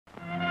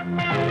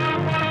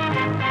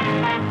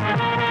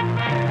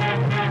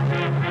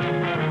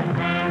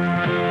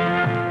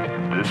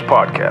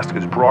podcast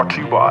is brought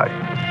to you by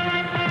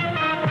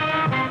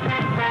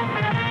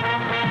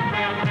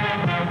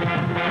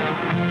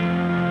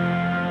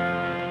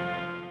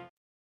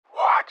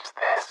Watch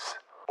This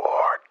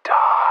or Die.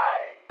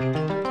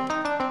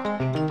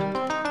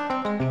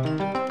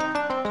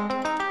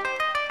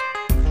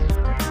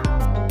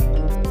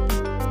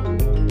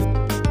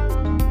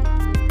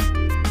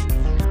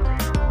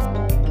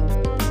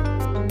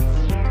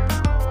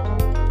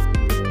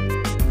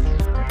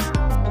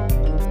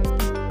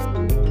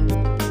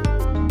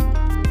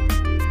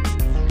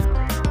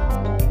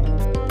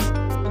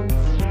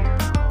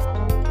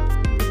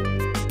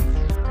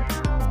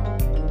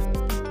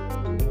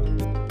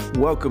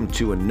 Welcome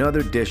to another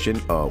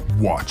edition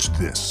of Watch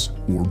This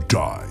or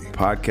Die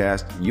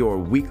podcast, your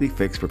weekly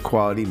fix for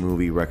quality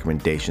movie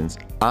recommendations.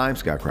 I'm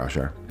Scott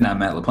Kraushaar. And I'm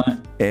Matt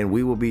LaPlante. And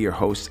we will be your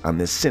hosts on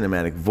this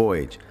cinematic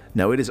voyage.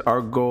 Now, it is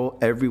our goal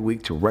every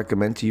week to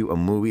recommend to you a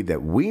movie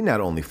that we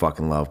not only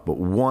fucking love, but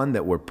one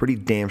that we're pretty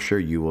damn sure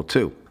you will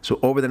too. So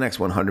over the next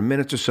 100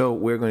 minutes or so,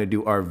 we're going to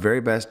do our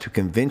very best to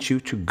convince you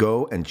to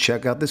go and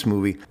check out this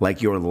movie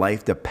like your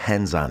life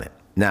depends on it.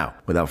 Now,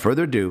 without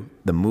further ado,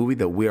 the movie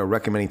that we are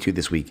recommending to you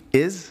this week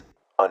is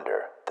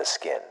Under the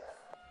Skin.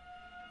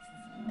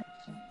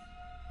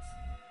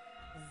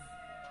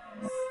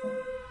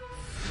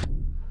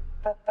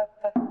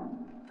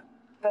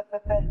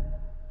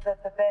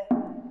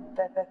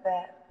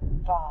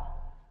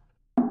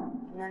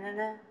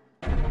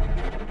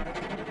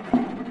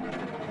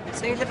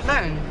 So you live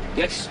alone?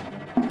 Yes.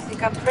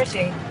 Think I'm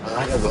pretty?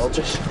 I know,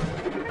 gorgeous.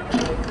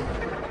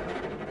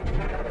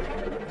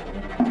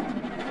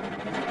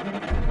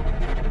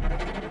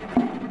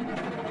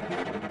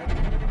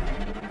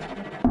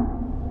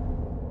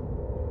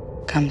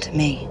 Come to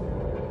me.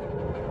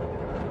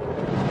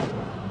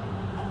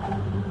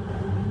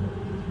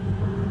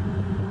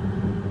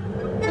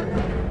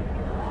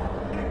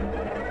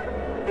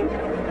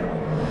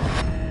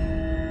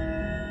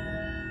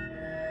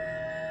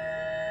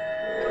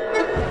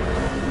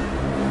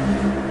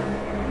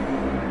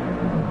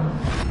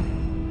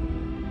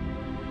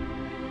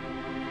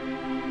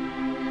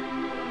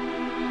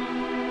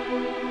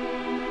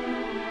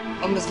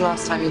 When was the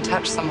last time you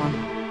touched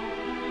someone?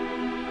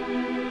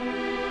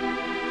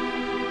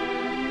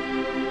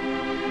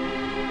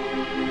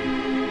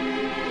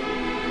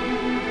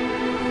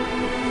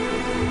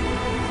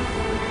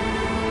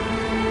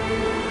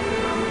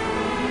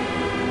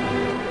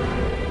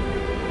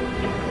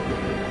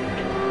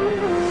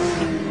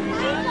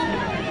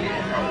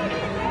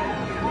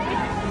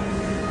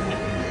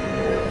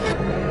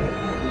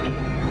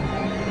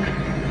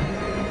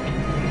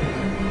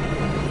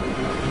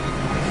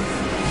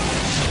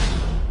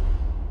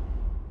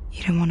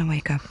 You don't want to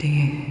wake up, do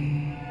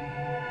you?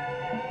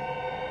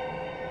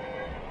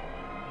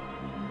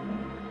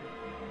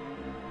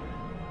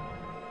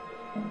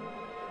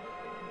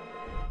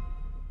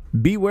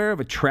 Beware of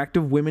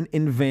attractive women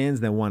in vans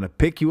that want to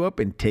pick you up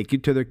and take you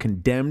to their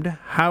condemned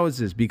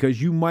houses,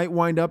 because you might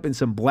wind up in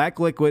some black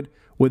liquid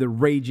with a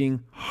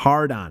raging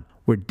hard-on.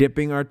 We're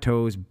dipping our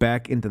toes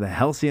back into the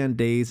halcyon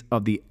days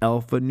of the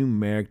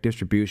Alphanumeric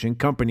Distribution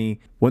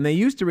Company, when they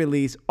used to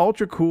release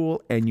ultra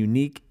cool and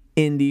unique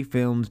indie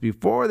films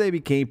before they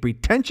became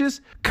pretentious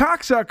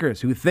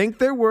cocksuckers who think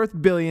they're worth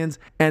billions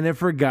and have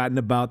forgotten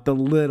about the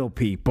little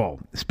people.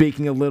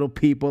 Speaking of little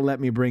people,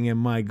 let me bring in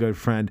my good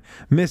friend,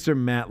 Mr.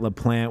 Matt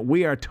LaPlante.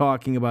 We are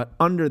talking about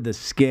Under the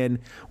Skin,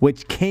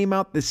 which came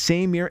out the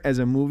same year as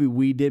a movie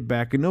we did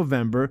back in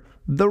November,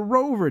 The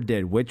Rover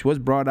did, which was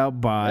brought out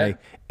by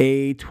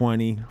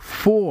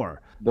A24.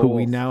 Who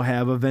we now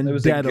have a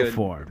vendetta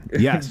for.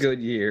 Yes. Good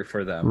year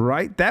for them.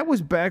 Right? That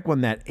was back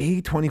when that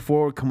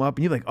A24 would come up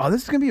and you're like, oh,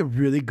 this is going to be a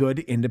really good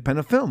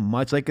independent film,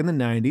 much like in the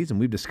 90s, and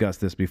we've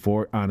discussed this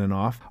before on and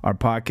off our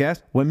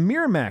podcast. When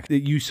Miramax,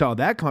 you saw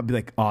that come up, be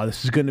like, oh,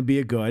 this is going to be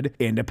a good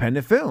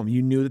independent film.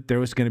 You knew that there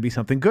was going to be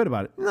something good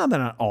about it. No, they're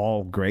not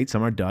all great.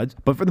 Some are duds.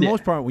 But for the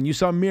most part, when you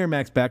saw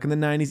Miramax back in the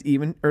 90s,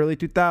 even early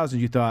 2000s,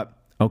 you thought,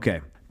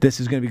 okay, this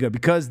is going to be good,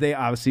 because they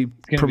obviously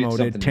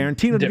promoted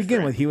Tarantino to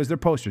begin with. He was their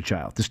poster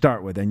child to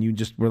start with, and you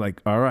just were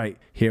like, all right,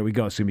 here we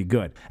go. It's going to be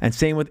good. And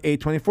same with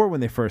A24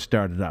 when they first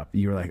started up.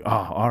 You were like,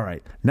 oh, all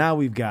right. Now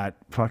we've got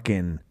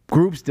fucking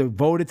groups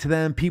devoted to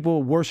them,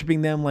 people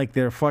worshiping them like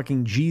they're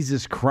fucking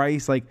Jesus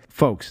Christ. Like,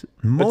 folks,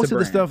 most of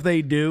the stuff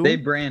they do... They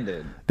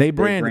branded.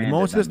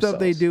 Most of the stuff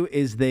they do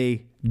is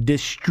they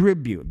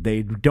distribute.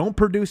 They don't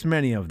produce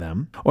many of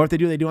them. Or if they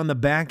do, they do on the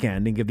back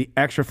end and give the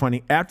extra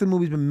funding after the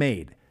movie's been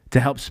made, to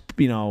help,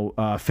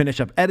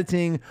 finish up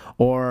editing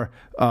or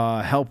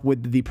help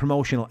with the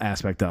promotional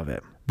aspect of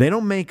it. They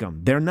don't make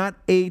them. They're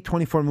not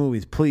A24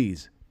 movies.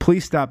 Please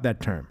stop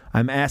that term.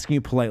 I'm asking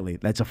you politely.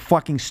 That's a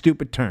fucking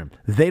stupid term.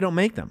 They don't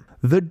make them.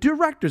 The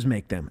directors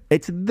make them.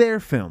 It's their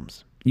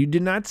films. You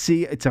did not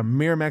see, it's a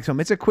Miramax film.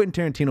 It's a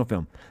Quentin Tarantino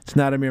film. It's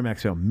not a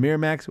Miramax film.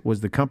 Miramax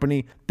was the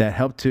company that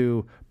helped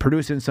to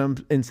produce in some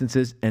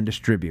instances and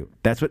distribute.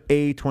 That's what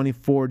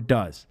A24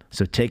 does.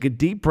 So take a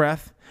deep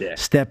breath Yeah.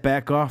 Step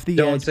back off the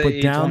Don't edge, say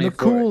put down the A24.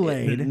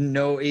 Kool-Aid.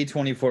 No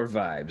A24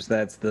 vibes.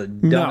 That's the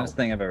dumbest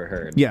thing I've ever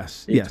heard.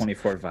 Yes, yes.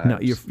 A24 vibes. No,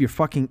 you're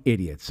fucking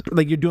idiots.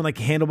 Like you're doing like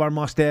handlebar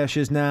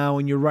mustaches now,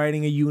 and you're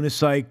riding a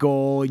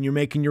unicycle, and you're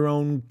making your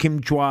own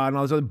Kim Chua and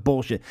all this other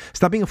bullshit.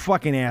 Stop being a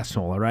fucking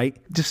asshole, all right?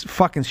 Just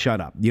fucking shut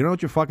up. You know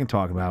what you're fucking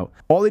talking about.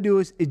 All they do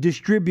is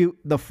distribute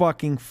the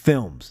fucking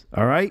films,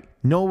 all right?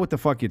 Know what the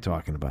fuck you're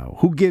talking about.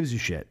 Who gives a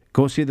shit?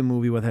 Go see the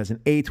movie, whether it has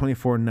an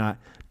A24 or not.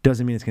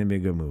 Doesn't mean it's going to be a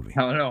good movie.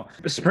 I don't know.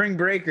 Spring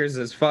Breakers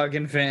is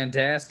fucking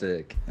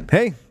fantastic.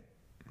 Hey,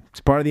 it's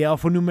part of the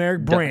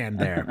alphanumeric brand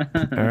there.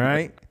 All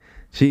right?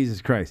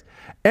 Jesus Christ.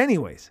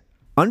 Anyways,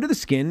 Under the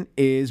Skin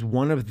is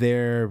one of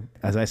their,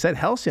 as I said,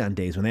 halcyon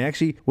days when they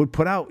actually would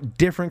put out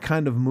different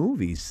kind of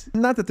movies.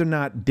 Not that they're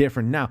not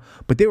different now,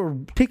 but they were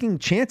taking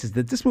chances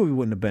that this movie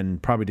wouldn't have been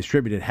probably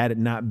distributed had it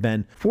not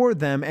been for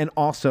them. And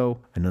also,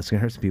 I know it's going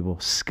to hurt some people,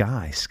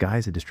 Sky.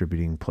 Sky's a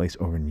distributing place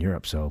over in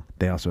Europe, so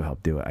they also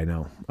helped do it. I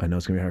know it's going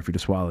to be hard for you to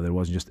swallow that it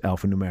wasn't just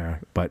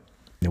alphanumeric, but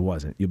it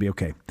wasn't. You'll be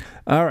okay.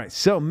 All right.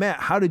 So,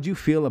 Matt, how did you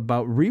feel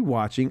about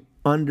rewatching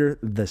Under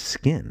the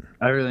Skin?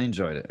 I really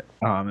enjoyed it.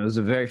 It was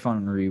a very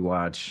fun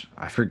rewatch.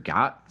 I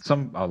forgot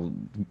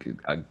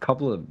a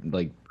couple of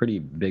like pretty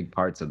big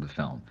parts of the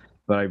film,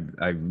 but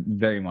I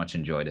very much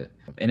enjoyed it.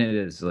 And it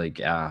is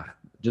like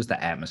just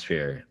the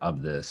atmosphere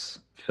of this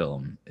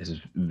film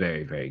is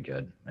very, very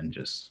good and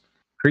just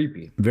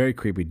creepy. Very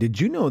creepy. Did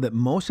you know that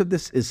most of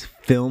this is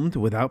filmed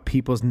without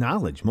people's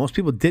knowledge? Most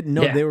people didn't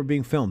know they were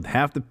being filmed.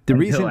 Half the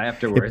reason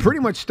afterwards. it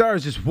pretty much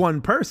stars just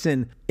one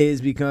person is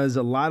because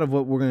a lot of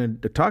what we're going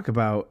to talk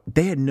about,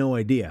 they had no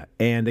idea.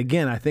 And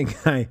again, I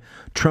think I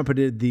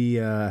trumpeted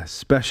the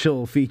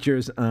special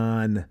features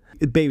on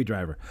Baby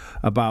Driver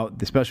about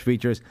the special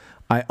features.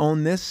 I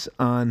own this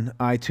on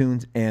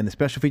iTunes, and the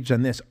special features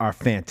on this are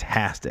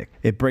fantastic.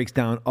 It breaks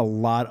down a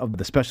lot of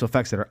the special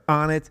effects that are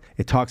on it.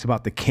 It talks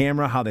about the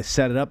camera, how they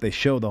set it up. They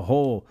show the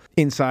whole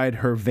inside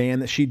her van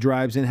that she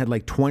drives in had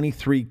like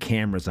 23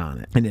 cameras on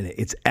it. And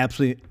it's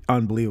absolutely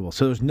unbelievable.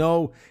 So there's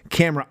no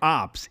camera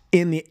ops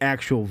in the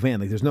actual van.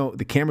 Like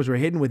the cameras were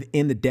hidden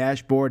within the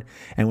dashboard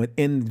and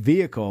within the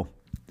vehicle.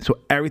 So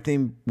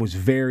everything was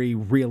very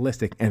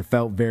realistic and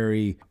felt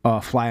very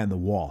fly on the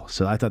wall.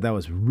 So I thought that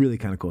was really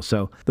kind of cool.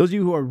 So those of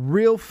you who are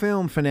real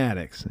film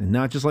fanatics and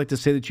not just like to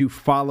say that you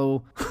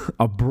follow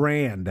a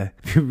brand,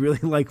 if you really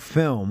like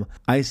film,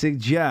 I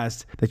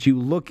suggest that you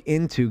look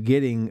into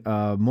getting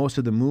most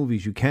of the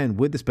movies you can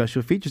with the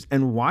special features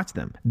and watch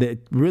them. That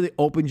really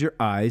opens your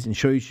eyes and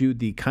shows you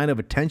the kind of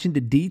attention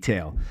to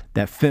detail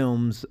that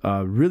films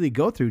really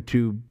go through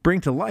to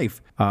bring to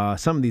life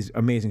some of these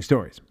amazing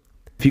stories.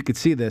 If you could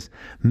see this,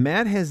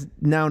 Matt has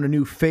now in a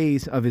new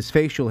phase of his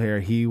facial hair.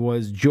 He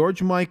was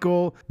George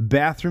Michael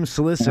bathroom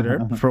solicitor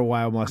for a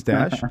while,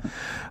 mustache.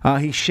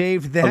 He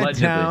shaved that Allegedly.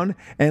 down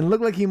and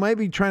looked like he might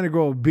be trying to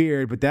grow a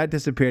beard, but that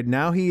disappeared.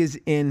 Now he is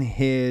in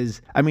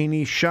his,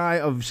 he's shy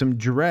of some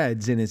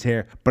dreads in his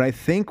hair, but I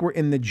think we're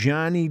in the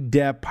Johnny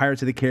Depp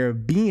Pirates of the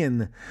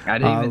Caribbean, I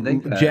didn't even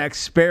think that. Jack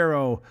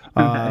Sparrow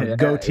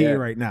goatee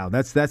right now.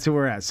 That's where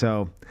we're at.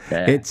 So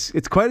it's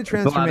quite a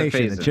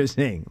transformation that you're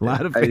seeing. A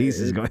lot of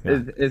faces going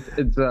on.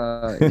 It's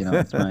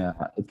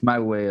my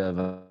way of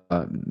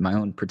my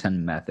own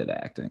pretend method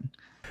acting.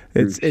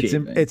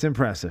 It's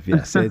impressive.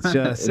 Yes, it's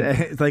just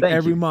it's like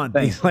every month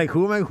he's like,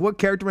 what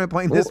character am I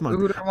playing this month?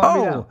 Who do I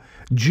want to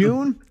be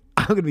June.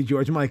 I'm going to be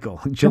George Michael.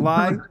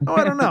 July?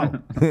 I don't know.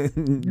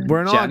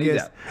 We're in Johnny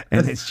August, Depp.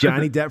 and it's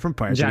Johnny Depp from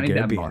Pirates of the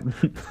Caribbean.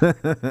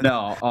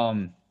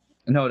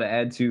 No, to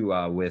add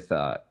to with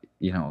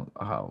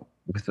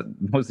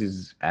most of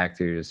these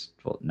actors,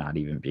 well, not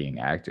even being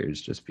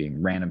actors, just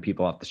being random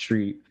people off the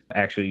street,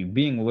 actually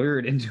being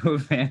lured into a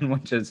van,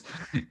 which is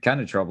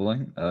kind of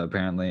troubling,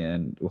 apparently.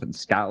 And in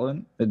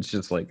Scotland, it's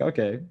just like,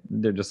 okay,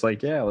 they're just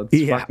like, let's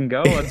fucking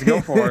go, let's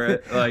go for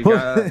it. Like,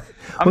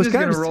 I'm just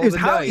gonna roll the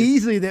how dice.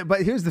 easily that.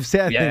 But here's the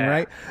sad thing,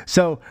 right?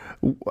 So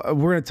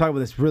we're gonna talk about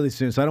this really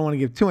soon, so I don't want to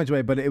give too much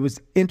away. But it was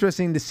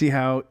interesting to see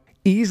how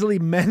easily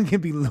men can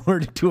be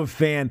lured to a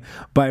fan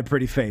by a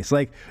pretty face.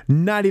 Like,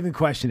 not even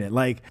question it.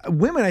 Like,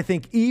 women, I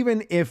think,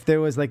 even if there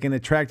was like an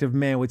attractive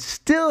man, would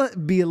still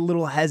be a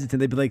little hesitant.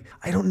 They'd be like,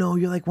 I don't know,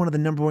 you're like one of the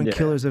number one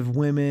killers of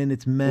women.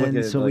 It's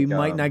men, so we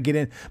might not get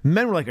in.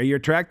 Men were like, are you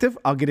attractive?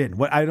 I'll get in.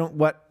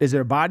 What is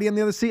there a body on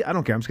the other seat? I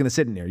don't care. I'm just gonna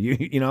sit in there.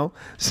 You know?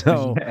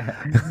 So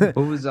what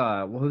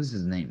was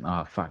his name?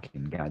 Oh,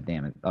 fucking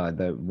goddamn it.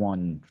 The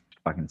one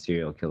fucking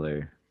serial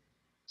killer.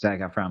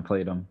 Zac Efron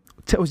played him.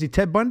 Was he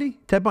Ted Bundy?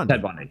 Ted Bundy.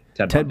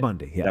 Ted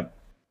Bundy. Yeah. Yep.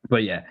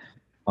 But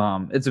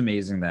it's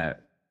amazing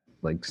that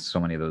like so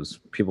many of those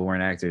people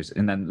weren't actors,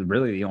 and then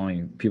really the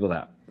only people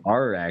that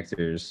are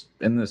actors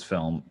in this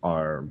film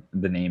are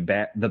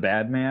the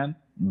bad man,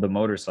 the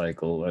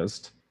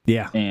motorcyclist,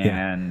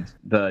 and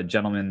the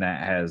gentleman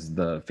that has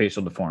the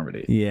facial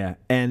deformity. Yeah,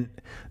 and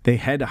they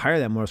had to hire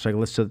that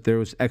motorcyclist so that there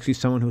was actually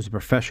someone who was a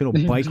professional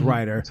bike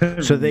rider,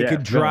 so they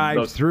could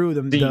drive through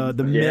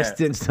the mist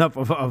and stuff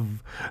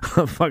of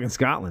fucking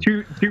Scotland.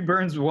 Two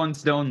birds, one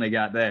stone. They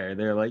got there.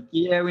 They're like,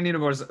 we need a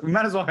motorcycle. We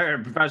might as well hire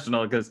a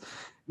professional because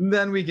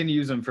then we can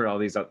use him for all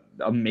these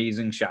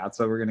amazing shots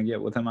that we're gonna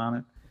get with him on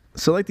it.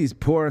 So like these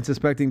poor,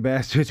 unsuspecting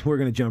bastards, we're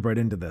going to jump right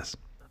into this.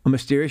 A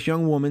mysterious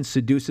young woman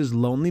seduces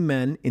lonely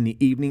men in the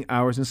evening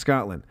hours in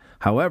Scotland.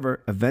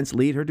 However, events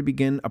lead her to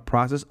begin a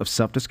process of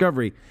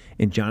self-discovery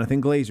in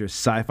Jonathan Glazer's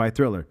sci-fi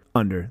thriller,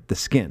 Under the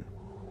Skin.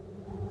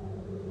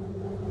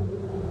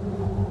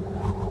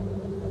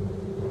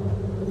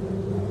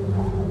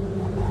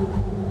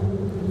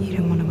 You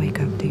don't want to wake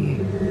up, do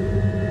you?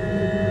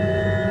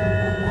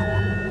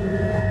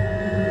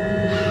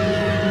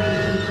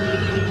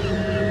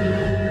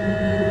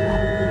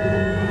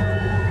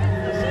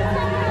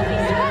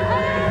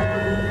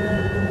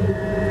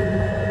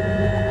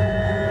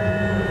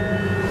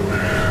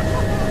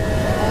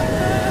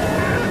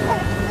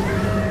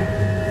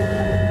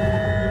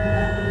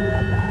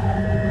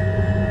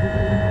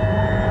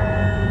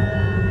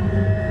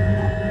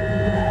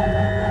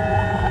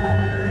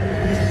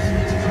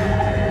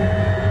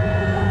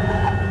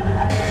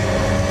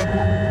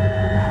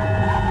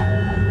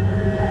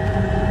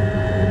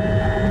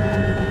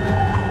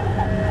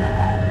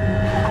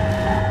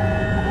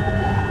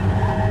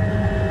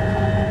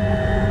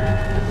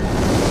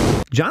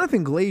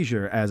 Jonathan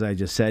Glazer, as I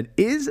just said,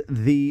 is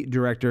the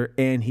director,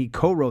 and he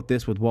co-wrote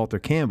this with Walter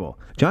Campbell.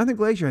 Jonathan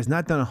Glazer has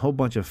not done a whole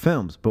bunch of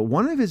films, but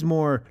one of his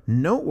more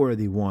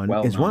noteworthy one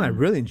I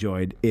really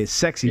enjoyed is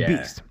Sexy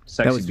Beast.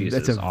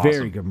 That's a awesome.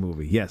 very good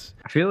movie. Yes,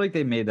 I feel like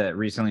they made that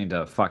recently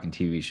into a fucking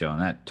TV show, and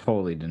that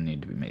totally didn't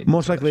need to be made.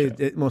 Most likely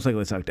it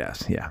sucked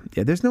ass. Yeah.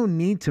 There's no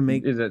need to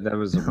make. That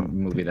was a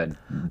movie that.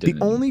 The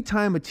only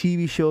time a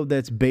TV show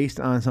that's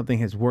based on something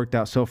has worked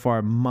out so far,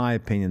 in my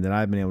opinion, that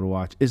I've been able to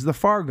watch is the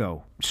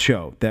Fargo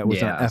show that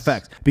was on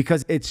FX,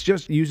 because it's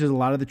just uses a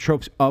lot of the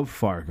tropes of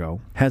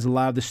Fargo, has a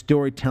lot of the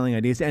storytelling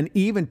ideas, and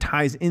even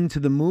ties into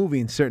the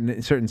movie in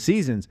certain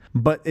seasons.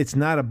 But it's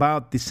not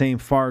about the same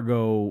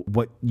Fargo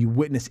what you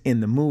witness in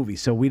the movie.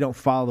 So we don't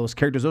follow those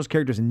characters. Those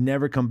characters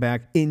never come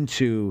back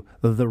into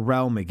the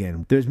realm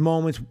again. There's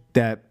moments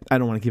that I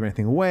don't want to give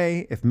anything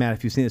away. If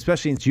you've seen it,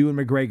 especially in Ewan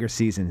McGregor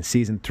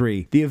season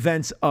 3, the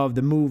events of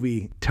the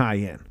movie tie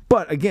in.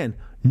 But again,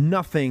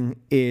 nothing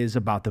is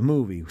about the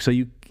movie. So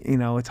you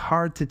know, it's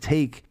hard to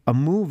take a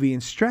movie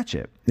and stretch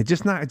it. It's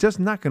just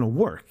not going to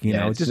work. You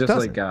know, it's it just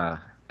doesn't. Like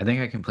I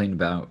think I complained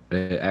about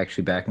it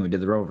actually back when we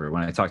did The Rover,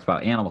 when I talked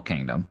about Animal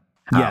Kingdom.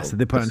 Yes,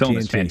 they put on film TNT.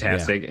 is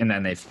fantastic, and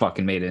then they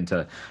fucking made it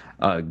into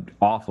an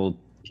awful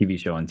TV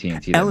show on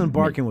TNT. Ellen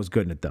Barkin was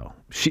good in it though.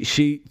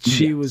 She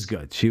was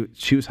good.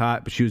 She was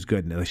hot, but she was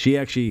good in it.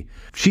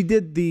 She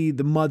did the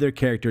mother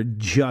character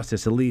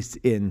justice, at least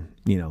in,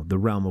 you know, the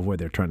realm of where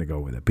they're trying to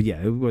go with it. But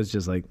yeah, it was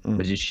just like.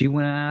 But did she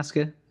win an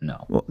Oscar?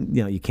 No. Well,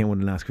 you know, you can't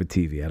win an Oscar for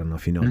TV. I don't know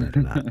if you know that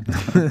or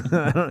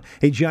not.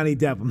 Hey, Johnny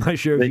Depp, I'm not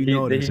sure if you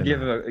know this. They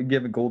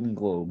give a Golden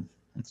Globe.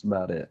 That's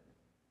about it.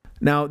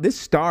 Now, this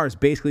stars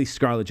basically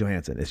Scarlett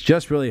Johansson. It's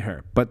just really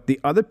her. But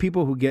the other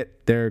people who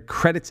get their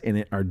credits in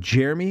it are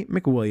Jeremy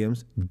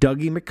McWilliams,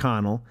 Dougie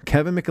McConnell,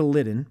 Kevin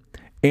McAlidden,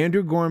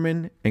 Andrew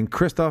Gorman, and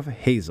Christoph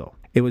Hazel.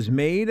 It was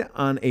made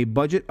on a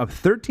budget of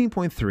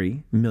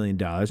 $13.3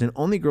 million and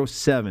only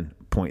grossed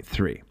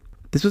 $7.3.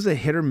 This was a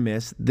hit or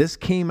miss. This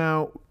came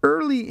out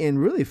early,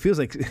 and really feels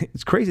like,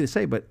 it's crazy to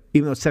say, but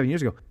even though it's 7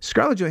 years ago,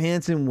 Scarlett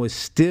Johansson was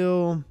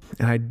still,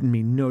 and I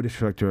mean no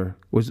disrespect to her,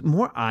 was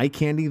more eye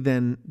candy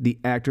than the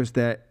actress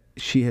that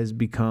she has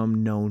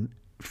become known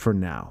for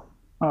now.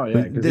 Oh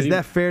yeah, is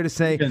that fair to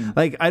say?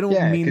 Like, I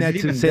don't mean that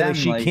to say that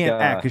she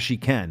can't act, because she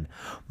can,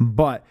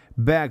 but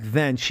back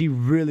then she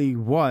really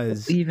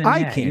was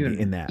eye candy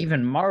in that.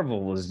 Even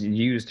Marvel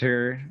used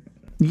her.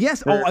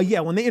 Yes.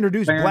 When they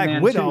introduced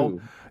Black Widow.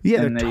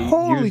 Yeah, they're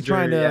totally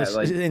trying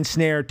to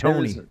ensnare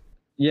Tony.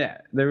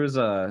 There was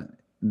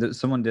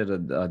someone did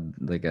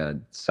a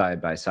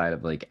side by side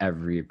of like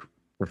every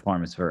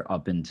performance of her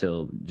up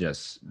until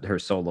just her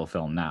solo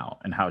film now,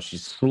 and how she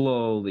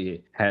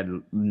slowly had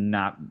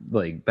not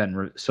like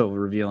been so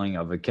revealing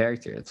of a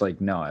character. It's like,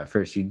 no, at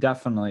first you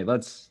definitely,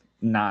 let's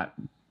not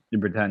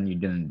pretend you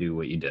didn't do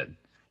what you did.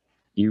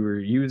 You were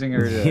using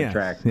her to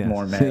attract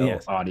more male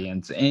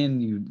audience,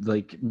 and you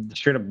like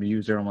straight up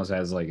used her almost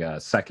as like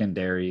a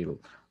secondary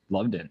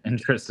loved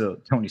interest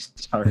of Tony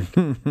Stark.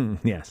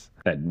 Yes.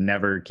 That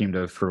never came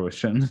to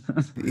fruition.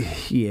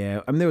 Yeah,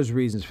 I mean, there was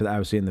reasons for that.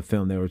 Obviously, in the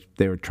film,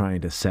 they were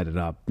trying to set it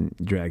up and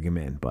drag him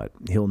in, but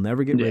he'll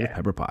never get rid of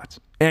Pepper Potts.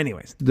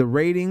 Anyways, the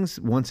ratings,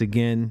 once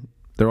again,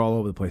 they're all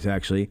over the place,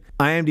 actually.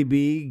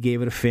 IMDb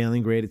gave it a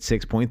failing grade at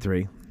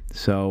 6.3.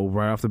 So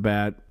right off the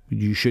bat,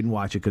 you shouldn't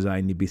watch it because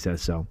IMDb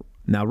says so.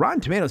 Now,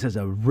 Rotten Tomatoes has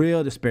a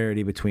real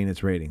disparity between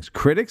its ratings.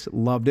 Critics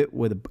loved it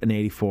with an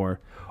 84.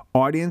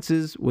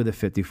 Audiences with a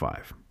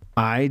 55.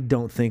 I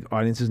don't think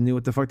audiences knew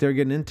what the fuck they were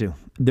getting into.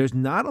 There's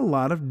not a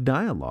lot of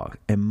dialogue,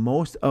 and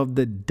most of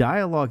the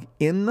dialogue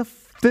in the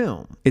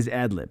film is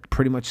ad-libbed,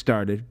 pretty much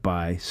started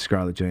by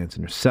Scarlett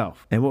Johansson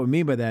herself. And what we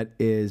mean by that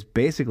is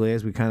basically,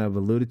 as we kind of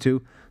alluded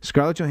to,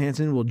 Scarlett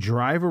Johansson will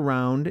drive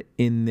around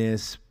in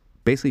this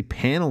basically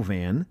panel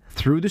van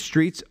through the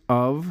streets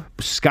of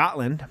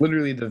Scotland.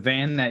 Literally the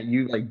van that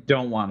you like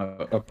don't want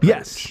to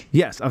approach.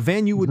 Yes, a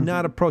van you would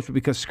not approach, but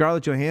because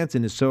Scarlett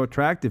Johansson is so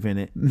attractive in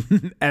it,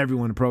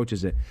 everyone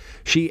approaches it.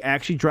 She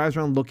actually drives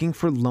around looking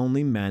for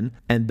lonely men,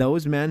 and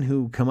those men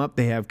who come up,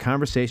 they have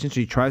conversations.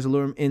 She tries to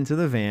lure them into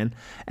the van,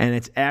 and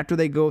it's after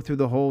they go through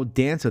the whole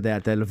dance of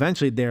that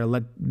eventually they're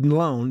let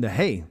alone that,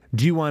 hey,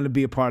 do you want to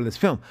be a part of this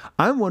film?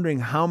 I'm wondering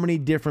how many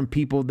different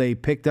people they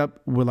picked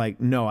up were like,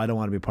 no, I don't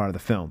want to be a part of the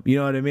film. You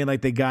know what I mean?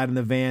 Like they got in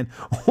the van,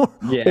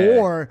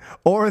 or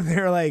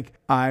they're like,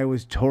 I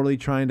was totally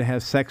trying to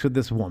have sex with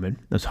this woman.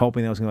 I was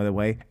hoping that was going to go the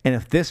way. And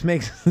if this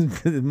makes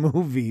the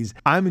movies,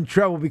 I'm in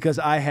trouble because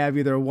I have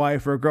either a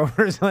wife or a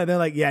girlfriend or something. They're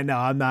like, yeah, no,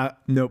 I'm not.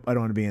 Nope, I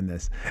don't want to be in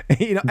this.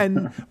 You know,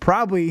 and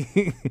probably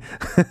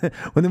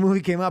when the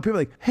movie came out, people were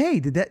like, hey,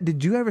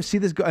 did you ever see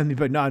this girl? And they'd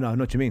be like, no, I know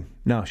what you mean.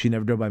 No, she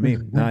never drove by me.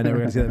 No, I never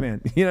got to see that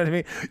man. You know what I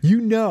mean? You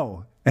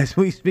know. As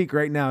we speak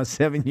right now,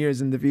 7 years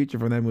in the future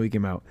from that movie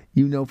came out,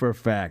 you know for a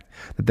fact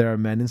that there are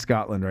men in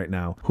Scotland right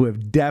now who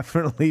have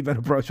definitely been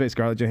approached by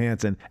Scarlett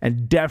Johansson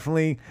and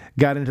definitely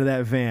got into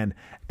that van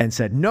and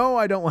said, no,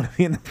 I don't want to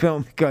be in the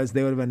film, because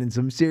they would have been in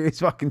some serious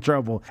fucking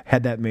trouble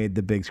had that made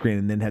the big screen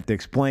and then have to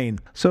explain.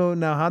 So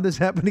now how'd this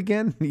happen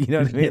again? You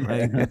know what I mean?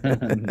 Like,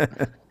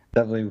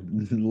 definitely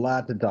a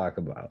lot to talk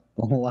about,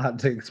 a lot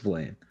to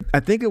explain. I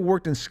think it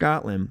worked in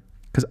Scotland,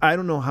 because I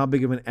don't know how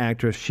big of an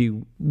actress she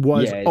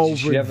was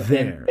over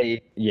there.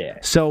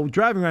 So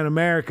driving around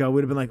America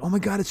would have been like, oh my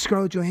God, it's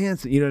Scarlett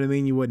Johansson. You know what I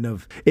mean? You wouldn't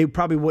have. It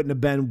probably wouldn't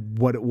have been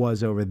what it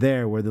was over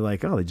there, where they're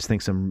like, oh, they just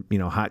think some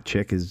hot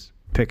chick is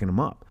picking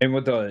them up. And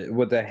with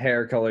the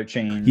hair color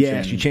change. Yeah,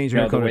 and, she changed her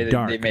hair color to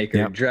dark. They make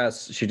her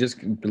dress. She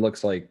just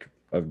looks like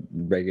a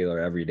regular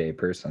everyday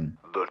person.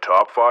 The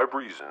top 5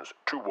 reasons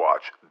to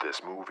watch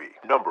this movie.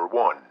 Number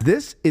 1.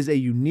 This is a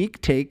unique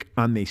take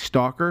on the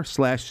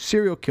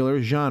stalker/serial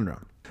killer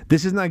genre.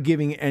 This is not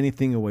giving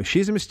anything away.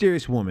 She's a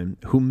mysterious woman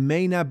who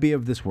may not be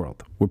of this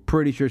world. We're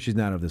pretty sure she's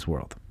not of this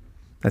world.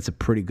 That's a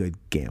pretty good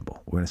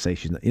gamble. We're going to say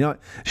she's not. You know what?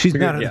 She's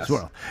not of this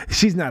world.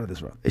 She's not of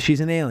this world.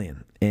 She's an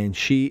alien, and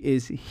she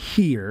is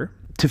here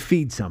to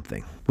feed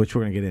something, which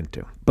we're going to get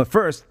into. But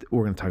first,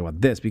 we're going to talk about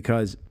this,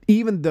 because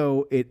even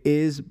though it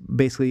is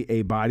basically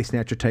a body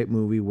snatcher type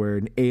movie where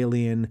an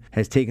alien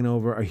has taken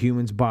over a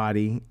human's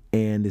body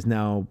and is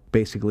now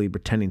basically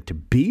pretending to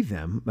be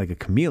them, like a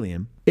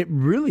chameleon, it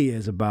really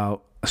is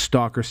about a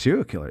stalker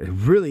serial killer.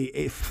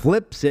 It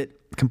flips it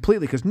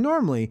completely, because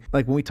normally,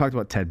 like when we talked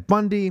about Ted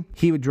Bundy,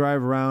 he would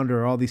drive around,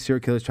 or all these serial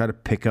killers try to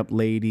pick up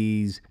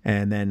ladies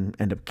and then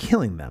end up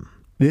killing them.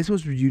 This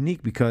was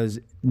unique because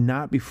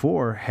not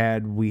before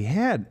had we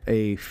had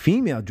a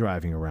female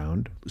driving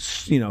around,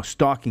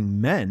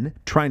 stalking men,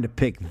 trying to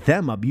pick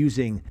them up,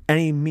 using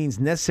any means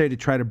necessary to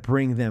try to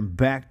bring them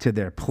back to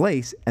their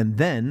place, and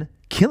then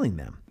killing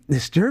them. The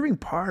disturbing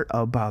part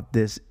about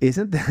this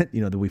isn't that,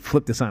 that we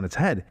flip this on its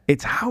head.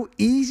 It's how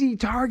easy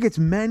targets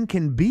men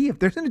can be. If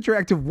there's an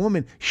attractive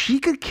woman, she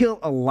could kill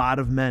a lot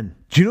of men.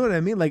 Do you know what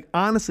I mean? Like,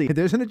 honestly, if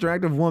there's an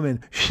attractive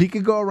woman, she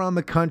could go around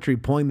the country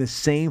pulling the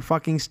same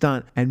fucking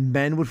stunt, and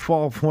men would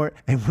fall for it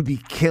and would be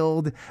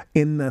killed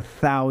in the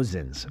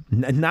thousands.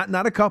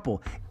 Not a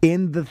couple,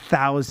 in the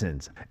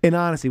thousands. And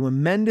honestly,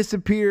 when men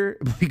disappear,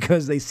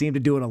 because they seem to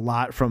do it a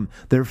lot from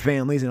their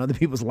families and other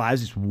people's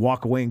lives, just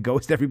walk away and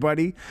ghost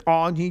everybody.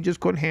 Oh, and he just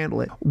couldn't handle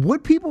it.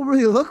 Would people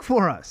really look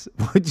for us?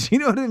 You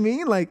know what I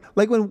mean? Like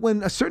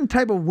when a certain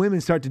type of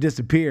women start to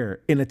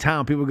disappear in a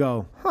town, people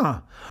go,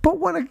 huh. But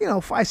when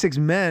 5, 6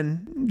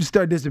 men just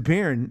start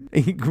disappearing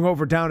and you go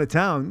over down to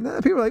town,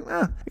 people are like,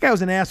 that guy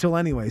was an asshole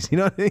anyways. You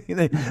know what I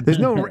mean? There's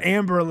no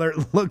Amber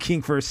Alert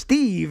looking for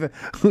Steve,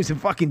 who's a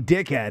fucking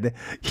dickhead.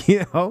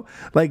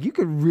 Like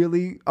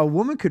a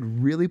woman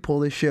could really pull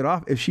this shit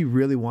off if she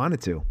really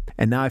wanted to.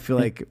 And now I feel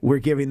like we're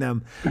giving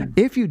them,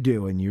 if you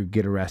do and you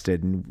get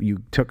arrested and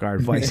you took our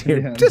advice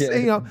here,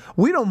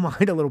 we don't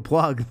mind a little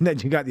plug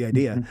that you got the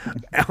idea.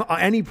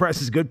 Any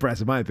press is good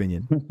press, in my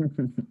opinion.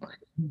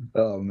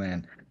 Oh,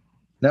 man.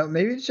 No,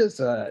 maybe it's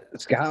just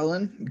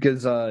Scotland,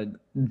 because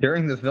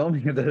during the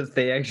filming of this,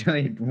 they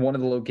actually, one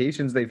of the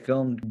locations they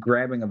filmed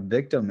grabbing a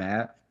victim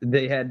at,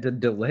 they had to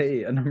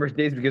delay a number of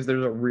days because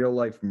there's a real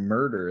life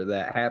murder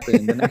that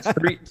happened the next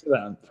street to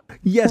them.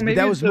 Yes, so but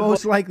that was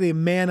most likely a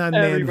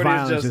man-on-man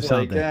violence or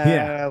something.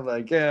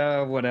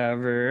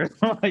 Whatever.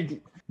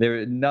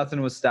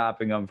 Nothing was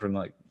stopping them from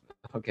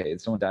okay,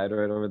 someone died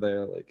right over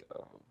there. I'm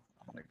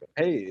gonna go,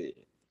 hey,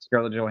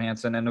 Scarlett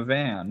Johansson in a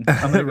van.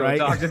 I'm gonna go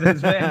talk to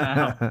this van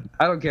now.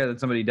 I don't care that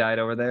somebody died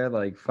over there.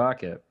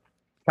 Fuck it.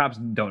 Cops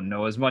don't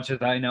know as much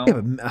as I know. Yeah,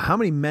 but how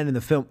many men in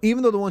the film,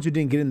 even though the ones who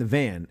didn't get in the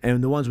van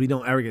and the ones we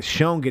don't ever get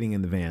shown getting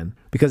in the van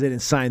because they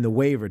didn't sign the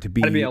waiver to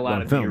be, had to be a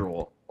lot of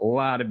B-roll. A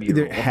lot of B-roll.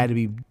 There had to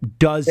be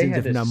dozens,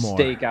 if not more.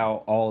 Stake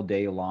out all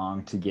day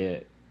long to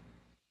get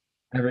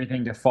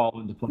everything to fall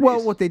into place.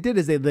 Well, what they did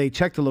is they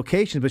checked the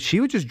locations, but she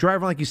would just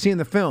drive around like you see in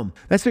the film.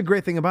 That's the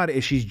great thing about it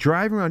is she's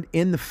driving around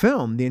in the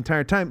film the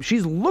entire time.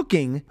 She's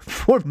looking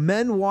for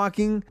men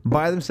walking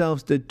by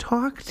themselves to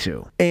talk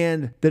to.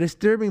 And the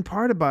disturbing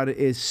part about it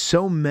is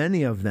so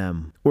many of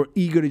them were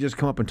eager to just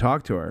come up and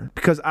talk to her.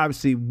 Because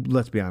obviously,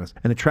 let's be honest,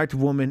 an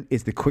attractive woman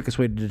is the quickest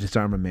way to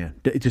disarm a man.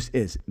 It just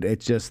is.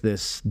 It's just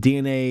this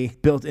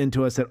DNA built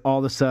into us that all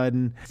of a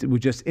sudden we're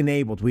just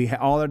enabled.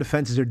 All our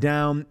defenses are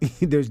down.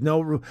 There's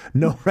no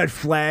red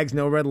flags,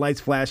 no red lights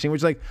flashing. We're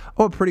just like,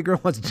 oh, a pretty girl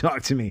wants to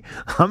talk to me.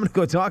 I'm going to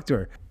go talk to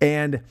her.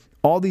 And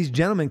all these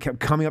gentlemen kept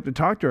coming up to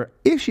talk to her.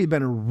 If she had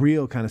been a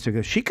real kind of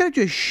circus, she could have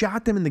just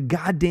shot them in the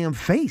goddamn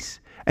face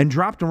and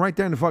dropped them right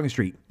there in the fucking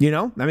street. You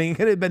know? I mean, it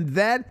could have been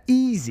that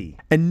easy.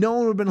 And no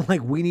one would have been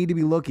like, we need to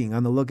be looking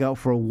on the lookout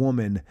for a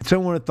woman.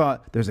 Someone would have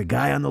thought, there's a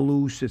guy on the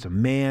loose, there's a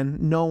man.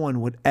 No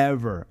one would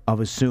ever have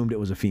assumed it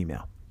was a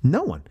female.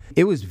 No one.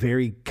 It was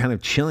very kind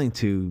of chilling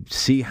to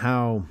see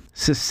how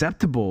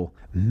susceptible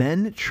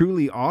men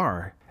truly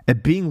are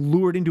at being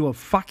lured into a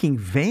fucking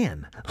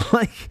van.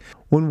 Like,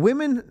 when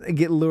women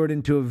get lured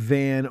into a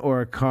van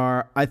or a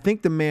car, I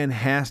think the man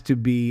has to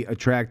be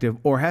attractive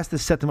or has to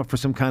set them up for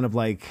some kind of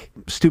like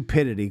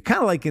stupidity.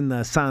 Kind of like in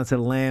the Silence of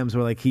the Lambs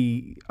where like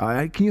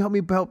can you help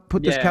me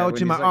put this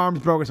couch in my arms,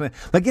 bro? Or something.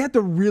 Like you have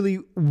to really,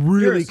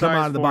 really come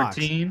out of the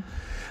 14. Box.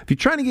 If you're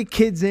trying to get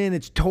kids in,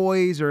 it's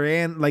toys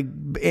or like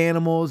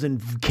animals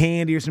and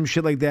candy or some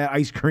shit like that,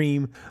 ice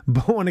cream.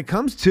 But when it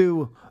comes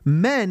to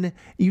men,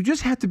 you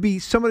just have to be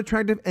somewhat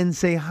attractive and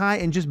say hi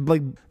and just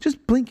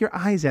blink your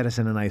eyes at us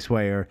in a nice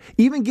way, or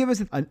even give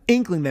us an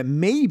inkling that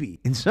maybe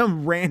in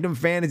some random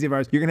fantasy of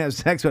ours you're gonna have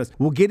sex with us.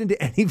 We'll get into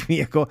any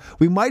vehicle.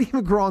 We might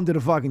even crawl into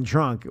the fucking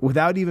trunk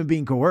without even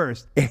being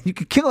coerced, and you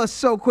could kill us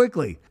so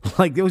quickly.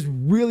 Like it was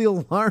really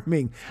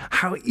alarming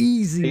how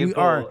easy we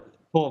are.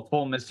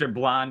 Pull Mr.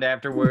 Blonde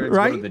afterwards,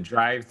 right? Go to the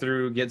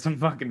drive-thru, get some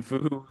fucking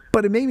food.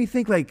 But it made me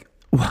think, like,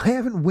 why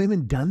haven't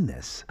women done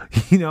this?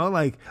 You know,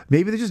 like,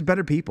 maybe they're just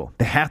better people.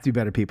 They have to be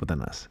better people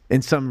than us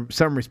in some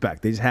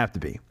respect. They just have to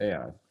be.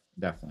 Yeah,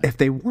 definitely. If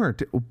they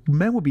weren't,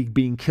 men would be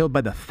being killed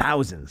by the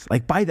thousands.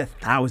 Like, by the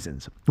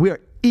thousands. We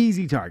are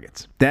easy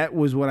targets. That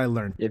was what I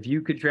learned. If you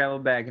could travel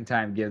back in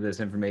time, give this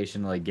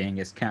information like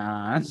Genghis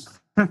Khan...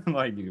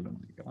 like you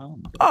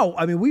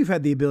I mean, we've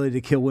had the ability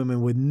to kill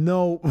women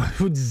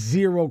with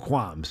zero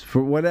qualms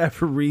for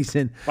whatever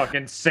reason.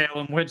 Fucking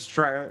Salem witch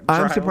trial.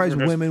 I'm surprised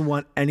women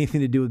want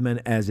anything to do with men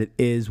as it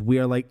is. We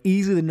are like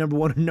easily the number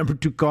one and number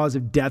two cause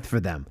of death for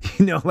them.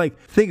 You know, like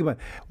think about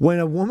it. When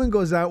a woman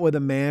goes out with a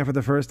man for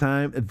the first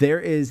time, there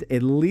is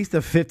at least a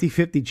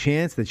 50-50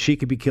 chance that she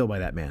could be killed by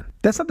that man.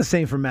 That's not the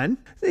same for men.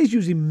 There's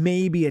usually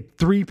maybe a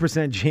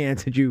 3%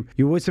 chance that you're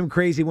with some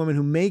crazy woman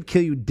who may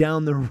kill you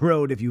down the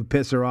road if you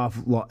piss her off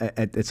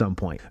at some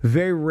point.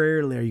 Very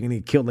rarely are you going to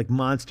get killed like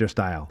monster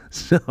style.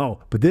 So,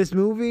 but this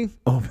movie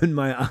opened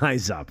my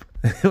eyes up.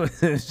 It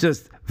was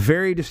just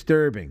very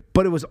disturbing.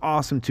 But it was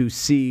awesome to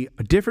see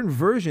a different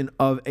version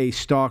of a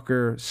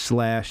stalker /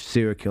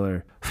 serial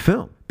killer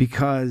film.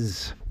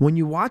 Because when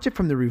you watch it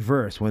from the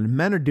reverse, when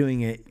men are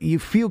doing it, you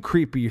feel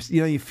creepy.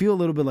 You feel a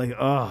little bit like,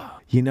 oh,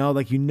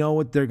 like you know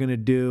what they're going to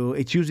do.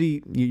 It's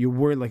usually, you're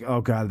worried like, oh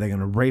God, are they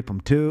going to rape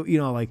them too?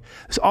 Like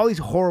there's all these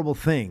horrible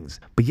things.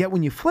 But yet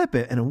when you flip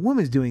it and a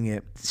woman's doing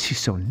it, she's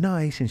so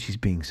nice and she's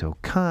being so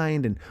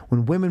kind. And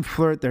when women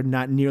flirt, they're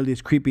not nearly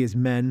as creepy as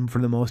men for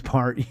the most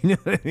part. You know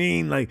what I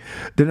mean? Like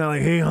they're not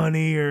like, hey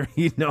honey, or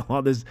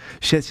all this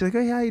shit. She's like,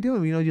 hey, how you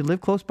doing? You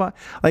live close by.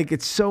 Like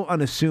it's so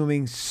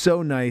unassuming,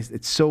 so nice.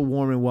 It's so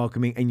warm and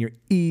welcoming, and you're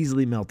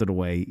easily melted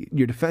away.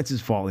 Your defenses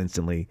fall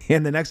instantly,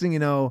 and the next thing you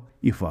know,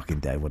 you fucking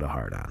dead with a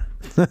heart on.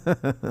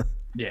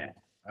 Yeah,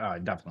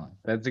 definitely.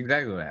 That's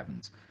exactly what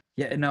happens.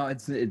 Yeah, no,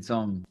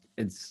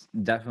 it's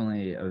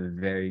definitely a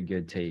very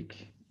good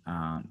take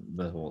on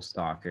the whole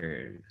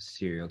stalker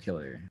serial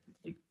killer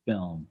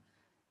film.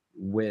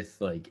 With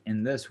like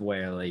in this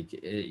way, like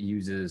it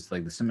uses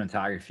like the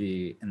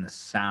cinematography and the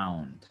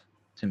sound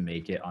to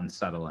make it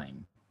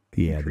unsettling.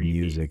 Yeah, the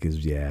music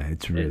is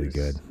it's really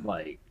good.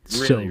 Like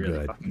really, so really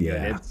good. Fucking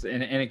yeah. Good.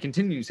 And it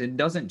continues. It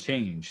doesn't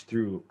change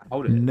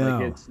throughout it. No.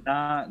 Like it's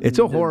not. It's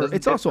a horror.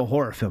 It's also a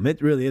horror film.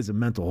 It really is a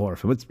mental horror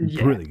film. It's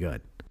really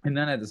good. And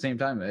then at the same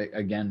time,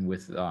 again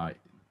with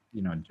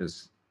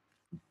just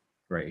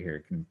right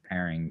here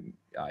comparing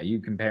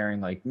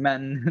like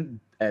men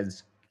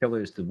as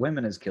killers to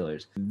women as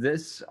killers.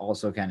 This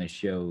also kind of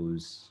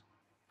shows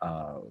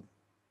a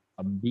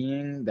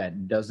being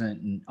that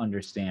doesn't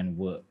understand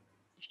what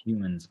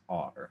humans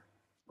are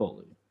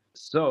fully.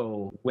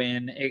 So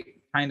when it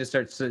kind of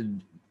starts to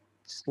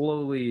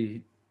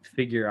slowly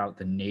figure out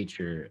the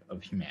nature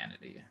of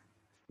humanity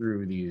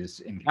through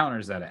these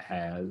encounters that it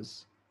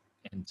has,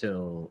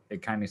 until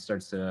it kind of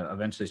starts to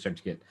eventually start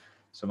to get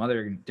some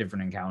other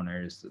different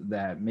encounters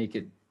that make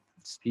it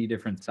see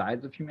different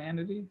sides of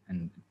humanity,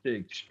 and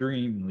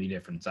extremely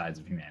different sides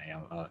of humanity.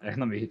 And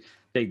let me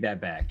take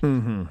that back.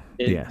 Mm-hmm.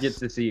 It gets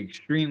to see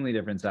extremely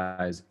different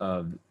sides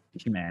of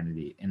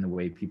humanity in the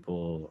way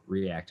people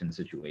react in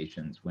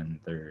situations when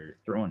they're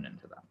thrown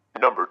into them.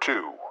 Number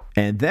 2.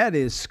 And that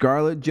is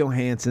Scarlett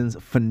Johansson's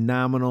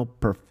phenomenal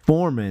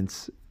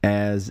performance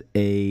as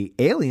a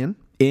alien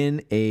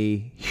in a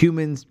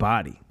human's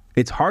body.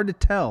 It's hard to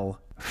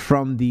tell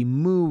from the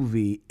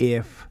movie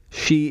if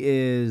she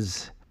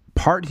is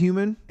part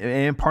human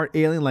and part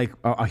alien, like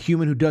a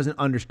human who doesn't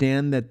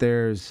understand that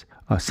there's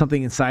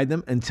something inside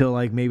them until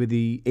like maybe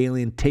the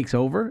alien takes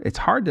over. It's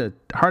hard to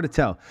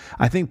tell.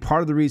 I think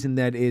part of the reason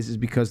that is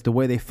because the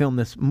way they filmed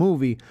this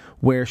movie,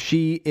 where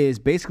she is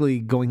basically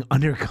going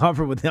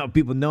undercover without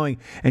people knowing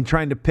and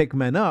trying to pick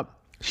men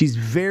up. She's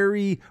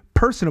very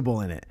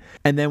personable in it.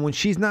 And then when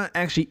she's not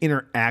actually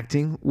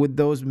interacting with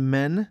those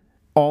men,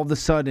 all of a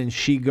sudden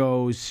she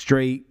goes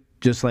straight,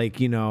 just like,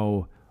 you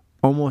know,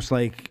 almost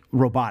like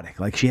robotic.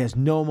 Like she has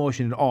no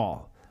emotion at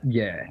all.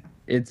 Yeah,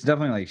 it's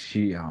definitely like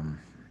she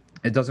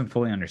it doesn't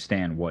fully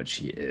understand what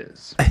she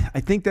is. I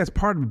think that's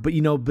part of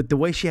it, but the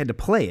way she had to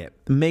play it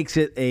makes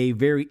it a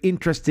very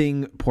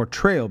interesting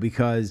portrayal,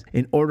 because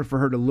in order for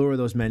her to lure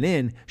those men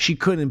in, she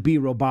couldn't be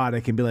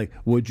robotic and be like,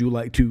 would you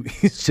like to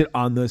sit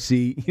on the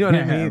seat? You know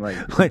what I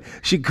mean? Like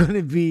she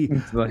couldn't be,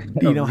 like,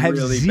 have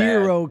really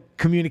zero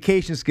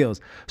communication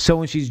skills. So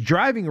when she's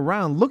driving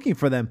around looking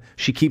for them,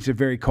 she keeps it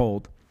very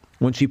cold.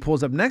 When she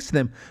pulls up next to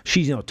them,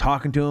 she's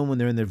talking to them. When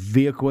they're in their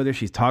vehicle with her,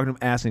 she's talking to them,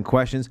 asking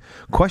questions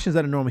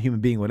that a normal human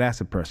being would ask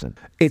a person.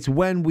 It's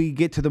when we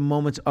get to the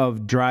moments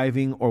of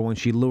driving, or when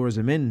she lures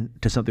them in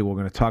to something we're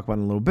going to talk about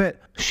in a little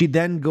bit, she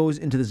then goes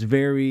into this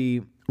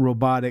very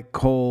robotic,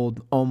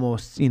 cold,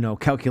 almost,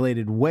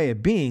 calculated way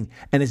of being.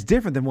 And it's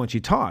different than when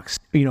she talks.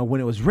 When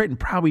it was written,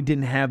 probably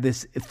didn't have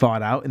this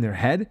thought out in their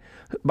head.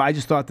 But I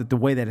just thought that the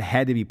way that it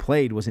had to be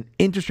played was an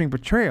interesting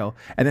portrayal,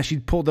 and that she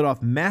pulled it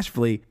off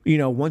masterfully.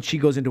 Once she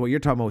goes into what you're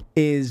talking about,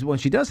 is when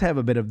she does have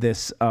a bit of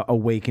this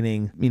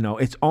awakening.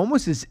 It's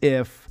almost as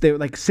if they're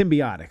like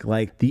symbiotic,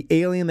 like the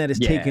alien that is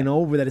taken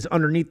over, that is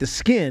underneath the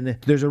skin.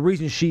 There's a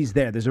reason she's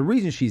there. There's a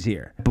reason she's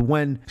here. But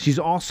when she's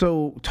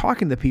also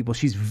talking to people,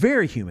 she's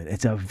very human.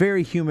 It's a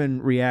very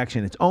human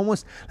reaction. It's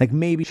almost like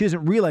maybe she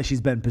doesn't realize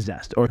she's been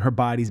possessed, or her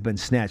body's been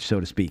snatched, so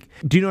to speak.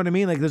 Do you know what I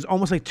mean? Like there's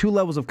almost like two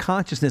levels of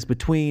consciousness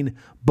between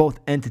both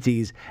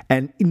entities,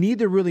 and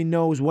neither really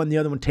knows when the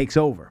other one takes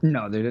over.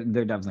 No, there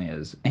definitely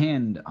is.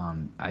 And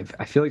I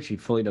feel like she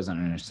fully doesn't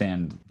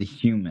understand the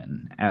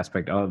human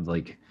aspect of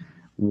like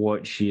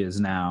what she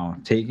is now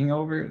taking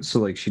over. So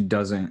like she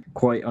doesn't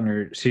quite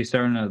she's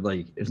starting to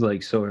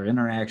like so her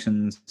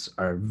interactions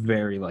are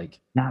very like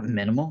not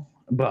minimal,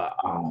 but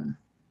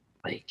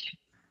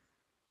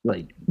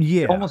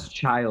almost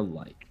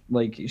childlike.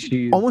 Like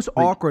she's almost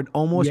awkward,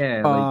 almost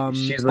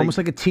she's almost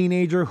like a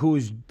teenager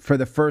who's for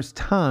the first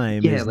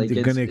time is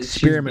going to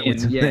experiment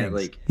with some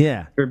things.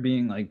 Her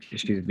being like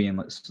she's being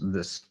like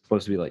this,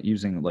 supposed to be like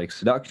using like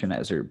seduction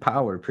as her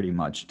power pretty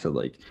much to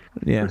like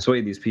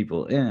persuade these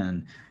people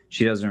in.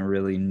 She doesn't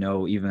really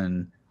know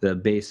even the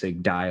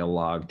basic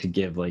dialogue to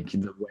give like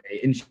the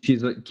way, and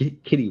she's like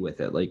kitty with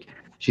it. Like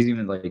she's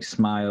even like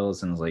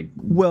smiles and is like,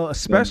 well,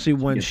 especially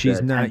when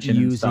she's not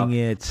using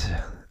it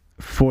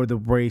for the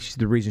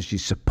reason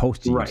she's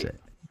supposed to use it.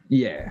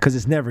 Yeah, because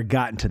it's never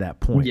gotten to that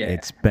point. Yeah,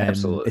 it's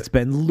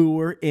been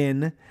lure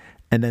in,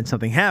 and then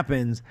something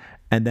happens,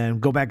 and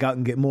then go back out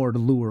and get more to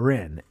lure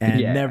in,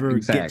 and never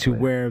get to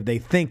where they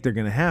think they're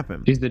going to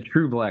happen. She's the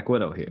true Black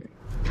Widow here.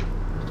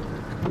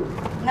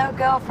 No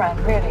girlfriend,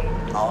 really.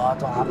 Oh, I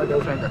don't have a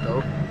girlfriend at all.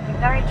 You're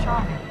very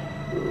charming.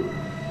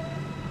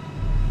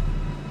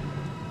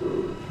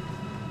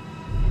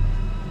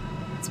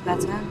 It's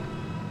better.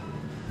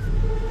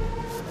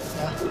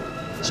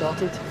 Yeah,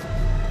 sorted. You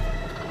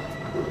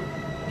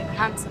have a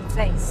handsome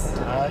face.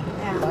 Aye.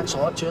 Yeah. Thanks a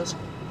lot, cheers.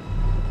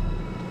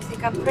 You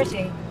think I'm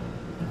pretty?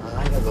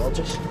 Aye, you're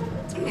gorgeous.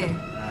 Do you?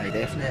 Aye,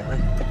 definitely.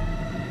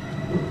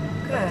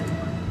 Good.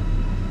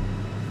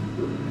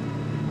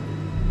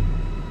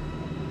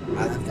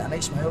 Aye, I've got a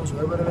nice smile as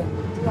well, by the way.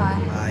 Do I?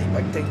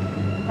 Aye, big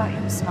time. What about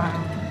your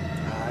smile?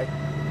 Aye.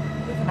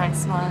 You have a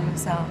nice smile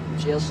yourself.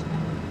 Cheers.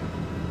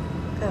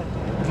 Good.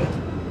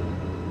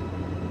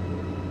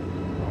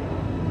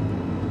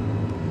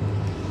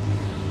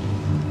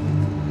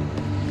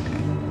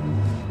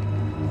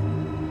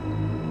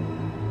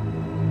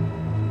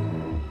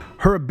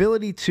 Her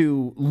ability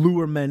to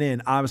lure men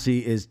in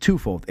obviously is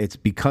twofold. It's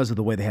because of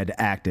the way they had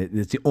to act it.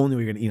 It's the only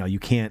way you're gonna, you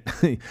can't.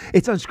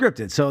 It's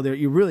unscripted, so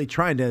you're really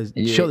trying to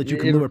show that you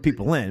can lure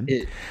people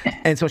in,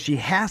 and so she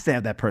has to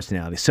have that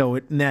personality. So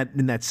in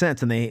that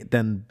sense, and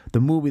then the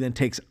movie then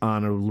takes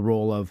on a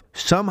role of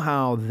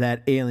somehow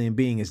that alien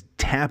being is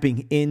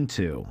tapping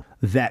into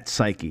that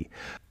psyche.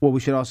 What we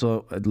should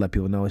also let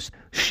people know is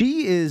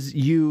she is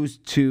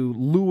used to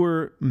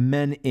lure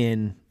men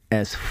in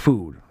as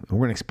food. We're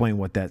going to explain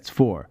what that's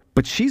for.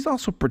 But she's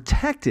also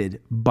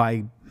protected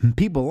by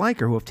people like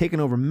her who have taken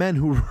over men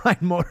who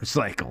ride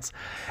motorcycles.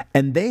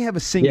 And they have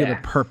a singular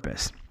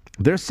purpose.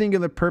 Their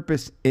singular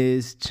purpose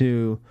is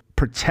to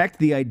protect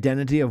the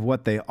identity of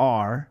what they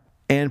are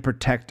and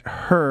protect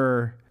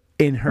her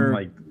in her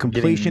like,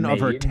 completion getting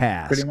of her made,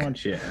 task. pretty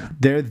much, yeah.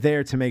 They're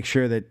there to make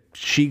sure that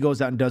she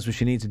goes out and does what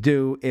she needs to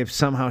do. If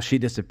somehow she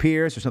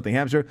disappears or something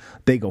happens to her,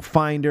 they go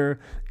find her.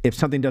 If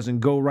something doesn't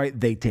go right,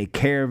 they take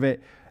care of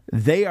it.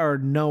 They're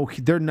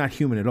not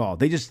human at all.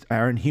 They just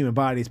are in human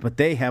bodies, but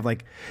they have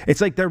like, it's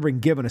like they're been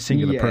given a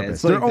singular Yeah, purpose.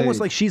 it's like They're almost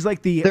like she's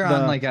like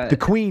the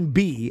queen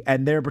bee,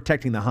 and they're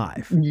protecting the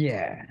hive.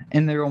 Yeah,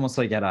 and they're almost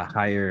like at a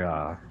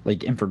higher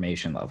like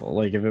information level.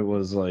 Like if it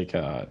was like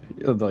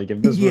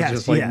if this was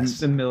just like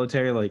the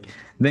military, like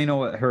they know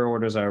what her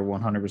orders are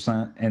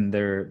 100%,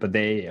 and but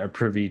they are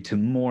privy to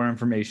more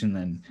information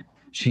than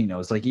she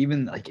knows. Like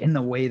even like in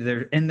the way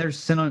their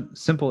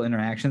simple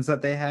interactions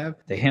that they have,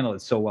 they handle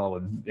it so well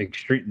with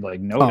extreme like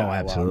no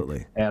dialogue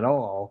absolutely at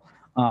all.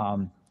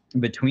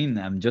 Between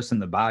them, just in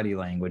the body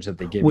language that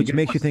they give, which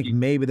makes you think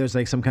maybe there's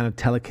like some kind of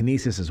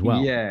telekinesis as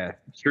well. Yeah,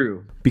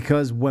 true.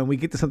 Because when we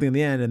get to something in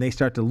the end and they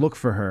start to look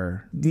for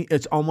her,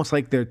 it's almost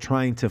like they're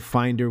trying to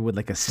find her with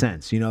like a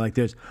sense. You know, like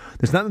there's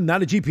not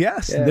a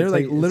GPS. Yeah, they're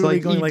like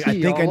literally going like,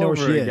 I think I know where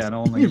she is.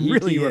 Only it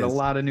really with is. a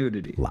lot of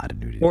nudity.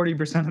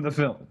 40% of the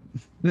film.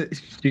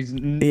 She's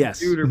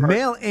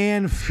male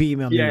and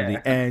female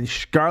nudity, and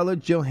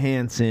Scarlett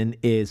Johansson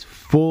is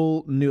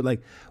full nude.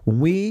 Like when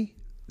we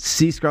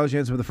see Scarlett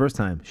Johansson for the first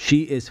time,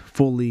 she is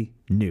fully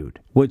nude,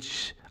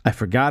 which I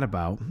forgot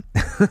about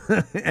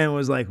and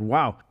was like,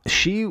 wow.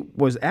 She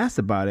was asked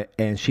about it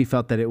and she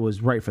felt that it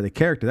was right for the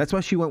character. That's why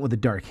she went with the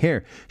dark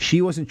hair.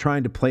 She wasn't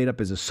trying to play it up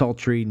as a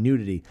sultry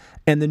nudity.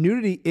 And the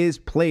nudity is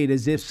played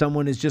as if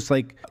someone is just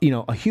like, you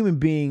know, a human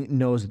being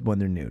knows when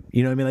they're nude.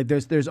 You know what I mean?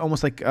 Like there's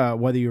almost like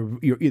whether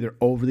you're either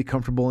overly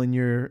comfortable in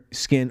your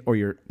skin or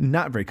you're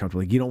not very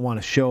comfortable. Like you don't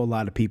want to show a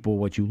lot of people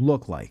what you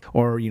look like,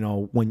 or, you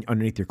know, when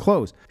underneath your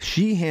clothes.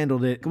 She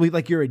handled it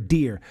like you're a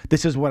deer.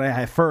 This is what I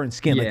have, fur and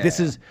skin. Like this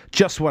is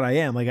just what I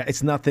am. Like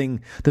it's nothing,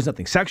 there's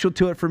nothing sexual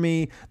to it for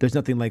me. There's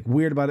nothing like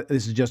weird about it.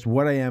 This is just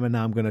what I am, and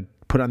now I'm going to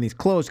put on these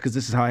clothes because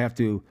this is how I have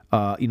to,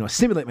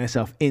 assimilate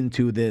myself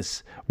into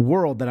this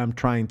world that I'm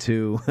trying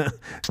to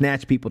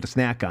snatch people to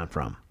snack on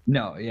from.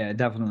 No, yeah,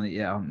 definitely,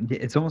 yeah.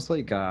 It's almost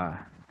like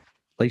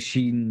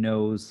she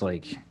knows,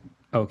 like,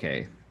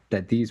 okay,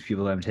 that these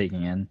people that I'm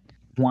taking in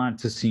want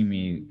to see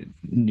me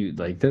nude.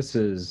 Like this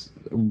is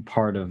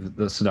part of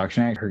the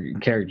seduction act. Her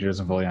character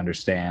doesn't fully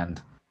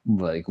understand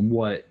like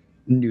what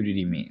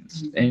nudity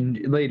means,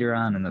 and later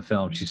on in the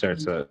film she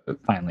starts to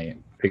finally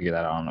figure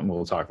that out, and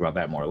we'll talk about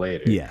that more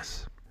later.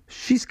 Yes,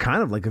 she's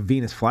kind of like a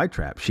Venus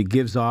flytrap. She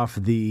gives off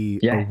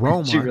the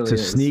aroma really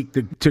sneak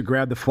to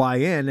grab the fly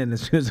in, and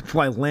as soon as the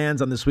fly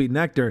lands on the sweet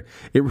nectar,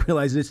 it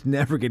realizes it's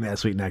never getting that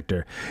sweet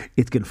nectar.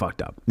 It's getting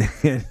fucked up.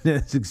 And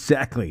that's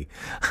exactly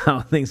how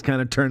things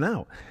kind of turn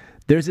out.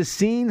 There's a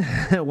scene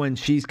when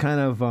she's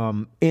kind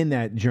of in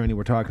that journey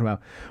we're talking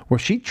about where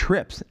she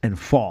trips and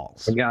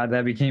falls. Oh God,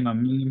 that became a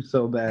meme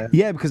so bad.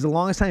 Yeah, because the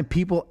longest time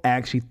people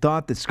actually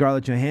thought that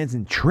Scarlett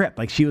Johansson tripped.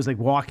 Like she was like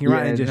walking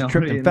around and just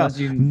tripped and fell,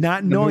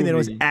 not knowing that it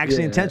was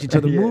actually intentional. So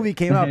the movie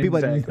came out,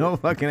 people had no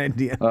fucking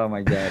idea. Oh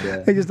my God, yeah.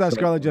 They just thought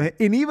Scarlett Johansson.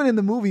 And even in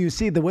the movie, you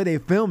see the way they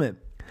film it.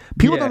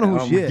 People don't know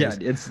who she is.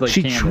 God, it's like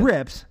she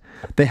trips.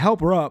 They help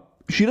her up.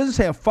 She doesn't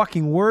say a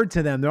fucking word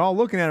to them. They're all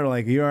looking at her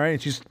like, you all right?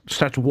 And she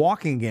starts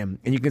walking again.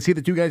 And you can see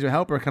the two guys who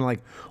help her kind of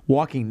like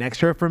walking next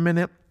to her for a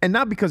minute. And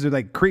not because they're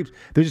like creeps.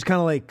 They're just kind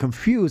of like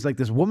confused. Like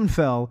this woman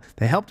fell.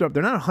 They helped her up.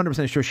 They're not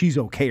 100% sure she's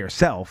okay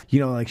herself. You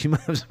know, like she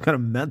might have some kind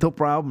of mental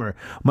problem or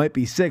might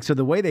be sick. So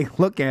the way they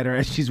look at her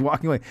as she's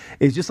walking away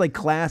is just like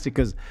classic.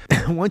 Because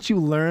once you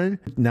learn,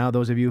 now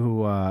those of you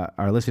who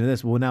are listening to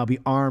this will now be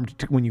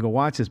armed when you go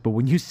watch this. But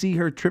when you see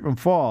her trip and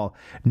fall,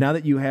 now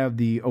that you have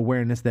the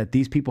awareness that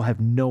these people have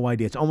no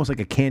idea. It's almost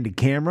like a candid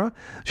camera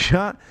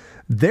shot.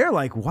 They're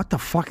like, what the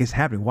fuck is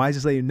happening? Why is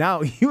this lady?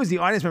 Now, you as the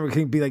audience member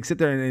can be like, sit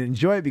there and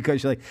enjoy it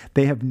because you're like,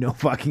 they have no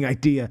fucking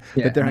idea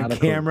that they're on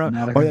camera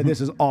or that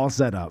this is all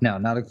set up. No,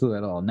 not a clue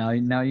at all. Now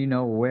you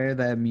know where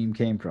that meme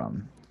came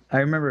from. I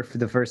remember for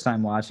the first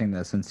time watching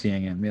this and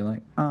seeing it and being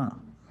like, oh,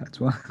 that's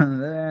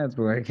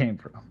where it came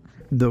from.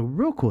 The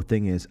real cool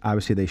thing is,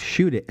 obviously, they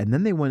shoot it, and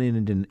then they went in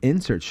and did an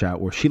insert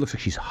shot where she looks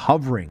like she's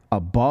hovering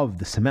above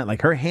the cement.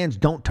 Like, her hands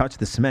don't touch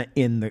the cement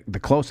in the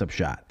close-up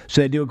shot.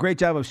 So they do a great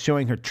job of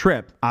showing her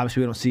trip.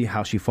 Obviously, we don't see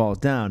how she falls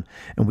down,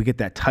 and we get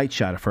that tight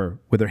shot of her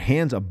with her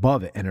hands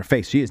above it and her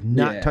face. She is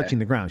not touching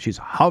the ground. She's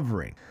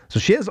hovering. So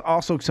she has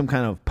also some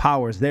kind of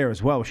powers there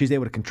as well, where she's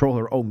able to control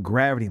her own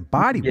gravity and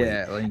body weight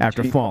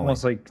after falling.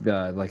 Almost like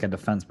a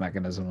defense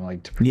mechanism.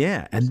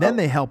 And then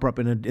they help her up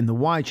in the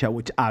wide shot,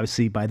 which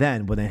obviously by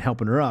then, when they're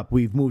helping her up,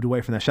 we've moved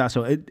away from that shot.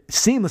 So it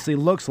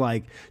seamlessly looks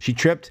like she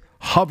tripped,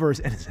 hovers,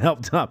 and is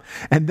helped up.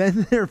 And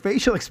then their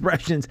facial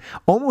expressions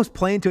almost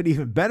play into it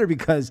even better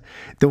because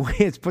the way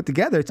it's put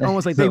together, it's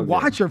almost like they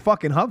watch her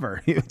fucking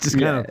hover. It's just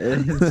kind of...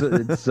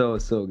 it's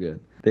so good.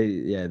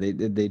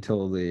 They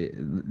definitely,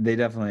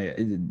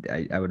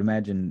 I would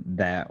imagine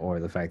that, or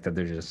the fact that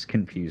they're just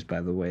confused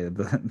by the way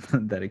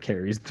that it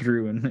carries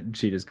through, and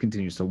she just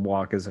continues to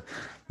walk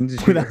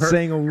without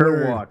saying a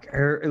word.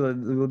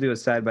 We'll do a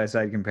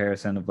side-by-side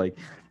comparison of like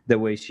the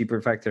way she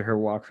perfected her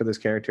walk for this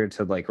character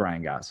to like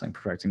Ryan Gosling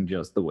perfecting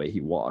just the way he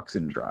walks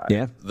in Drive.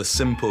 Yeah. The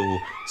simple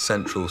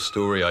central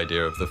story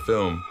idea of the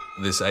film,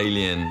 this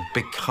alien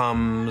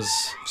becomes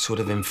sort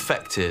of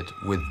infected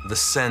with the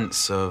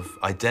sense of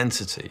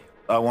identity.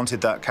 I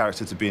wanted that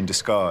character to be in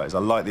disguise. I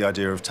like the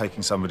idea of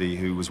taking somebody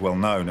who was well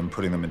known and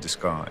putting them in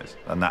disguise.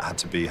 And that had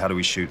to be, how do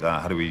we shoot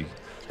that?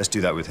 Let's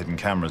do that with hidden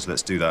cameras.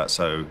 Let's do that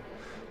so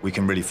we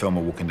can really film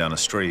her walking down a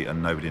street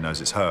and nobody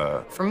knows it's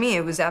her. For me,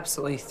 it was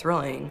absolutely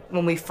thrilling.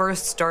 When we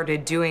first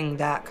started doing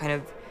that kind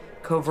of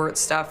covert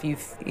stuff, you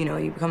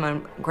become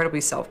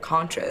incredibly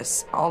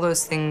self-conscious. All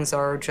those things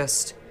are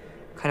just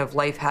kind of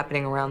life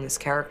happening around this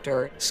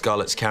character.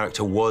 Scarlett's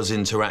character was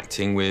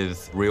interacting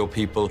with real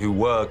people who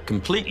were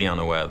completely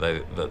unaware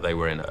that they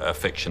were in a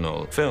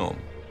fictional film.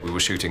 We were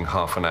shooting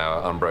half an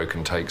hour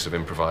unbroken takes of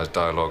improvised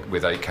dialogue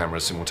with 8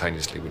 cameras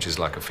simultaneously, which is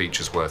like a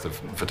feature's worth of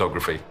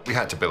photography. We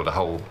had to build a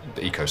whole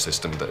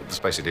ecosystem that's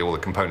basically all the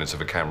components of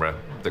a camera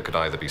that could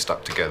either be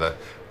stuck together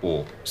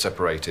or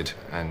separated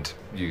and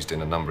used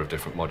in a number of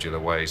different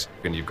modular ways.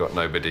 And you've got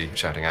nobody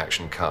shouting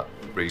action, cut,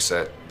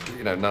 reset.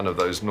 None of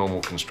those normal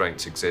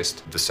constraints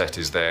exist. The set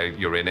is there,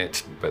 you're in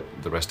it, but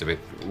the rest of it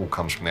all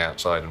comes from the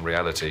outside and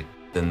reality.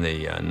 In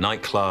the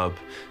nightclub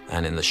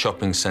and in the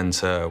shopping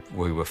center,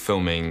 we were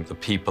filming the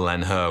people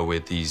and her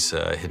with these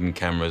hidden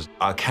cameras.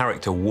 Our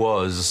character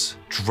was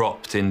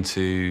dropped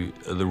into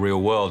the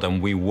real world,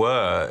 and we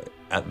were,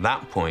 at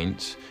that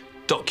point,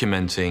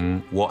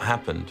 documenting what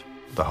happened.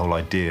 The whole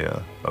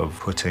idea of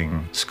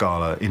putting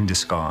Scarlett in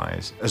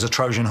disguise as a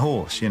Trojan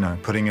horse,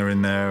 putting her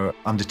in there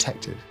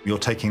undetected. You're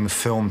taking the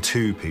film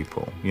to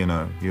people,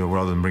 You're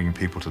rather than bringing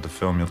people to the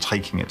film, you're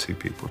taking it to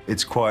people.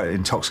 It's quite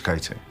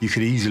intoxicating. You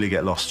could easily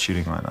get lost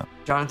shooting like that.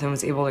 Jonathan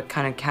was able to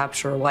kind of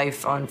capture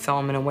life on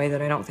film in a way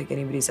that I don't think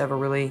anybody's ever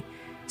really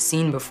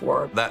seen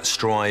before. That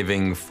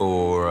striving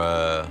for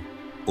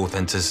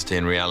authenticity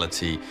and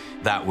reality,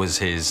 that was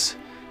his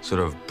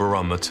sort of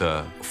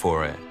barometer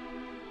for it.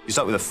 You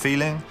start with a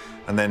feeling,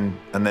 and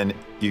then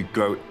you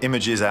grow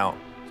images out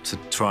to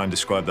try and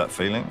describe that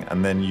feeling,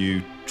 and then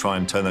you try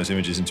and turn those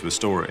images into a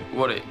story.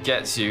 What it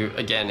gets you,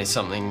 again, is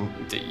something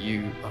that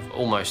you have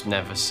almost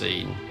never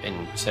seen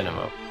in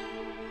cinema.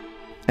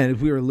 And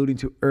as we were alluding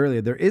to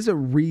earlier, there is a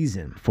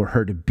reason for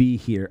her to be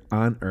here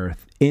on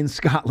Earth, in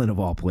Scotland of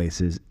all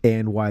places,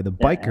 and why the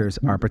bikers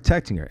are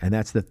protecting her. And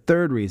that's the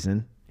third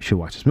reason you should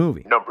watch this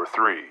movie. Number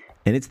 3.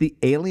 And it's the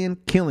alien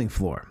killing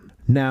floor.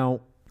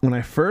 Now, when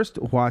I first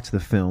watched the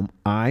film,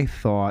 I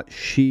thought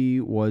she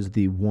was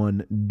the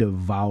one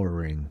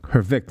devouring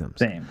her victims.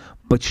 Same.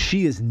 But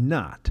she is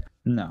not.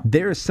 No.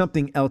 There is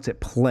something else at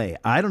play.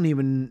 I don't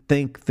even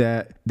think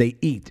that they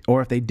eat,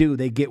 or if they do,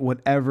 they get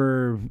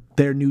whatever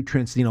their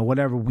nutrients,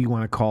 whatever we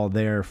want to call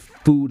their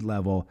food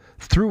level,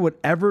 through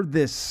whatever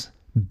this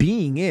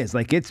being is.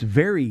 Like, it's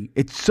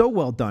so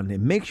well done. It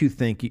makes you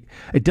think.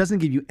 It doesn't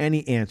give you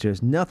any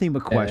answers, nothing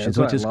but questions,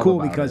 which is cool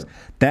because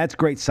that's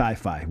great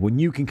sci-fi when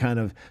you can kind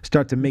of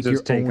start to make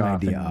your own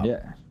idea up.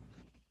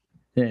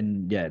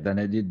 Then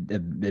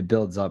it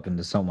builds up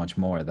into so much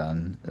more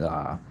than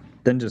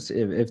just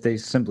if they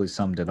simply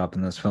summed it up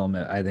in this film.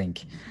 I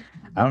think,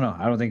 I don't know.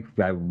 I don't think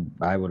I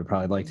would have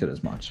probably liked it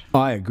as much.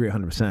 I agree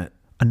 100%.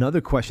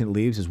 Another question it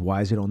leaves is, why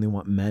does it only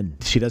want men?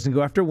 She doesn't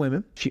go after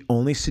women. She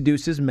only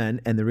seduces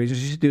men, and the reason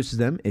she seduces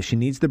them is she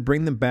needs to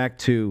bring them back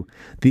to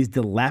these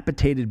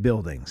dilapidated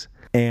buildings.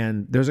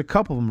 And there's a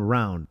couple of them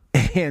around.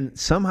 And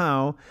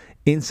somehow,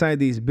 inside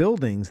these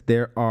buildings,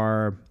 there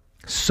are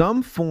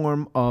some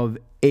form of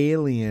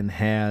alien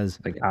has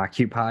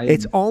occupied.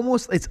 It's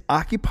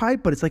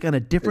occupied, but it's like on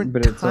a different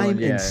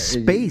time and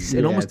space,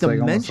 and almost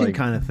dimension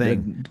kind of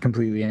thing.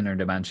 Completely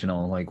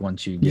interdimensional. Like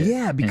once you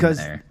get because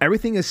in there.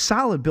 Everything is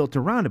solid built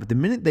around it. But the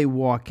minute they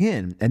walk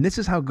in, and this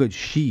is how good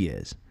she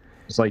is.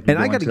 It's like, and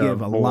I got to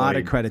give a lot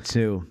of credit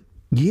to.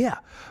 Yeah,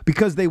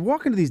 because they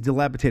walk into these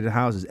dilapidated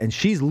houses, and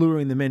she's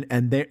luring them in,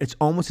 and it's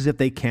almost as if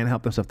they can't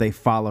help themselves. They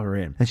follow her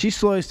in, and she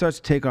slowly starts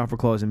to take off her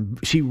clothes, and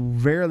she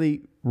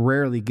rarely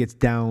gets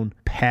down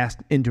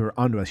past into her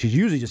underwear. She's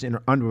usually just in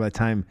her underwear by the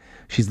time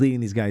she's leading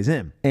these guys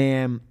in.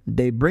 And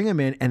they bring them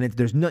in, and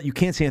you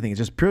can't see anything. It's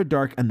just pure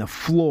dark, and the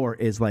floor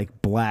is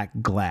like black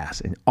glass,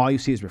 and all you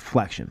see is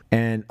reflection.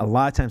 And a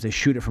lot of times they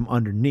shoot it from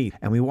underneath,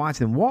 and we watch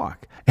them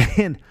walk.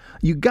 And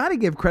you got to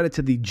give credit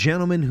to the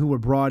gentlemen who were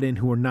brought in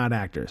who are not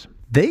actors.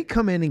 They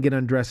come in and get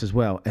undressed as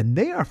well, and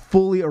they are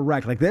fully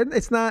erect. Like, we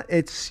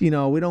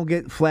don't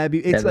get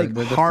flabby. It's like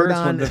hard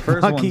on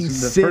fucking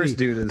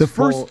city. The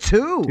first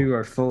two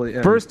are fully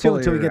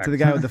until we get to the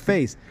guy with the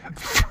face.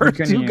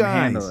 First two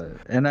guys.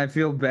 And I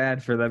feel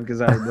bad for them because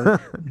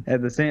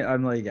at the same,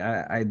 I'm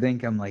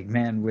like,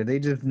 man, were they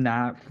just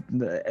not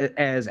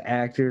as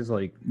actors?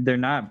 Like, they're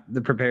not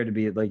prepared to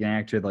be like an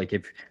actor. Like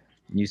if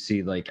you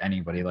see like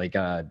anybody like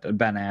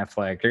Ben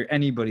Affleck or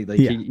anybody like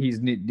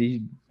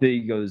he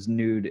goes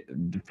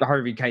nude,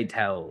 Harvey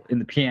Keitel in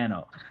the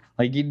piano,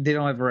 like they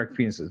don't have erect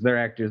penises. They're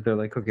actors. They're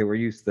like, okay, we're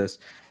used to this.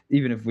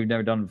 even if we've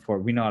never done it before,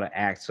 we know how to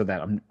act so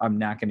that I'm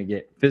not going to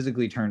get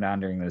physically turned on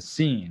during this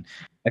scene.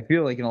 I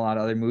feel like in a lot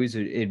of other movies,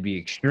 it'd be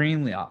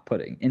extremely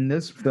off-putting. In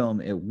this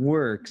film, it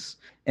works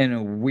in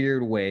a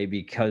weird way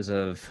because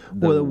of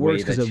the well, it way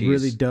works because that it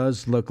really she's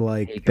does look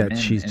like taken that in,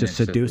 she's and just it's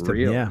just seduced them.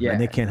 real. Yeah, Yeah. and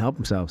they can't help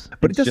themselves.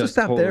 But It's it doesn't just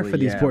stop there totally, for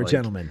these yeah, poor like-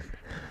 gentlemen.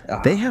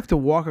 They have to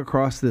walk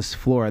across this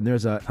floor, and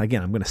there's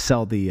again, I'm going to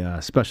sell the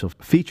special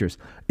features.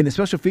 In the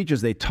special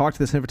features, they talk to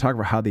the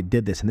cinematographer how they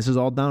did this, and this is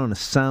all done on a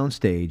sound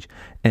stage,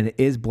 and it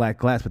is black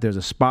glass, but there's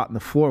a spot in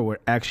the floor where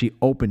it actually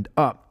opened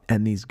up,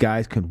 and these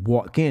guys could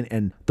walk in,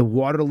 and the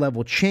water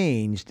level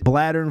changed,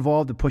 bladder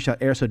involved to push out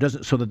air, so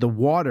that the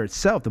water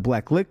itself, the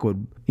black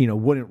liquid,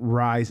 wouldn't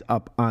rise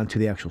up onto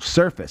the actual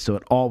surface, so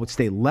it all would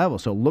stay level.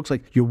 So it looks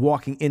like you're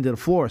walking into the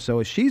floor. So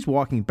as she's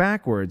walking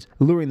backwards,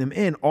 luring them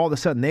in, all of a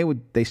sudden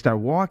they start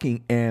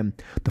walking, and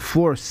the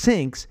floor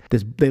sinks.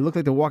 They look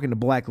like they're walking to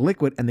black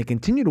liquid, and they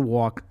continue to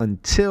walk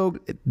until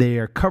they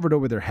are covered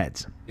over their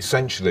heads.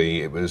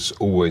 Essentially, it was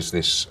always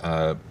this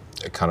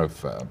kind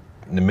of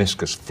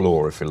Nemiscus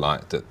floor, if you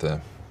like, that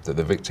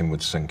the victim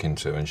would sink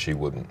into and she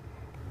wouldn't.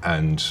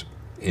 And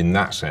in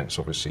that sense,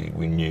 obviously,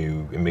 we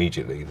knew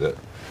immediately that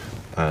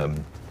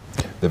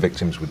the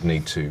victims would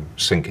need to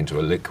sink into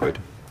a liquid,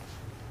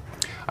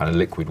 and a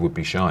liquid would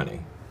be shiny.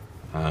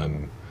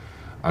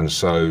 And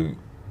so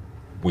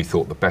we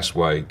thought the best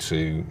way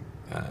to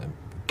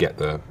get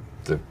the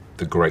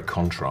great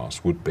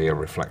contrast would be a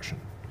reflection.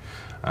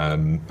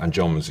 And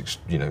John was,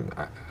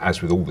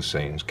 as with all the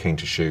scenes, keen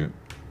to shoot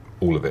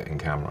all of it in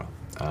camera.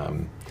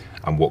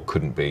 And what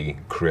couldn't be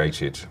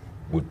created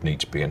would need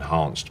to be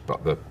enhanced,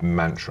 but the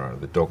mantra,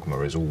 the dogma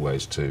is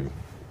always to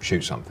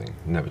shoot something,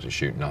 never to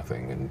shoot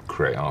nothing and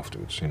create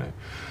afterwards,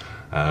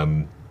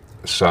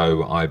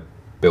 So I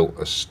built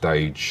a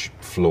stage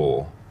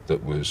floor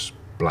that was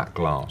black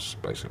glass,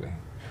 basically.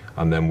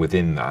 And then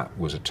within that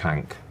was a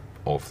tank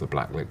of the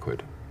black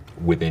liquid,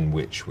 within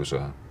which was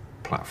a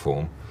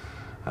platform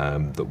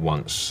that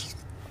once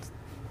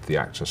the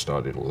actor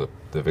started, or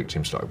the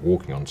victim started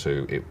walking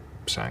onto, it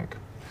sank,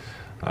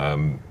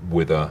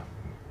 with a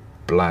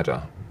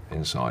bladder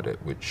inside it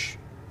which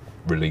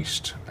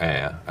released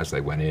air as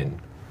they went in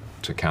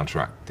to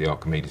counteract the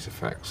Archimedes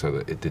effect so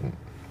that it didn't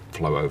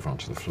flow over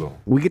onto the floor.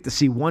 We get to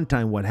see one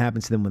time what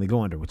happens to them when they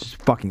go under, which is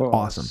fucking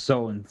awesome.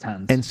 So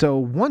intense. And so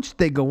once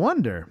they go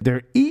under,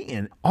 they're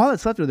eating. All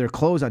that's left are their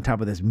clothes on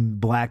top of this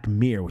black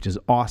mirror, which is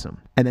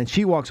awesome. And then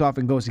she walks off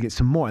and goes to get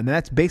some more. And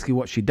that's basically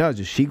what she does,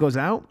 is she goes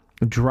out,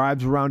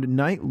 drives around at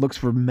night, looks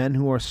for men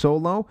who are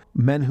solo,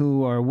 men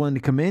who are willing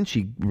to come in.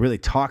 She really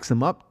talks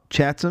them up,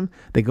 chats them.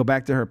 They go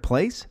back to her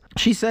place.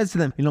 She says to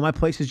them, my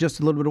place is just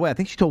a little bit away. I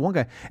think she told one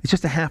guy, it's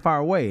just a half hour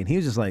away. And he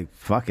was just like,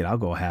 fuck it, I'll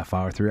go a half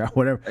hour, 3 hours,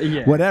 whatever.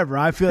 Yeah. Whatever.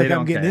 I feel They like I'm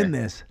don't getting care. in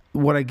this.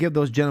 What I give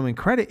those gentlemen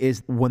credit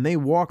is when they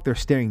walk, they're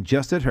staring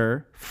just at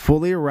her,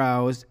 fully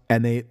aroused,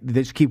 and they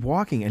just keep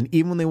walking. And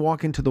even when they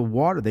walk into the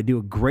water, they do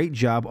a great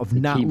job of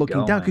not keep looking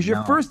down. going, Because your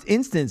no. first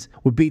instance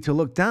would be to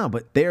look down,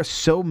 but they are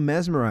so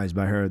mesmerized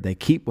by her, they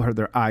keep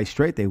their eyes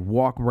straight. They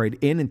walk right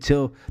in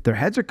until their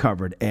heads are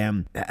covered.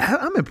 And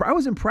I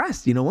was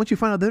impressed. Once you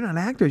find out they're not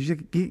actors,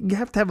 you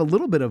have to have a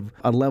little bit of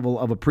a level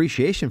of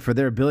appreciation for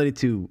their ability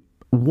to.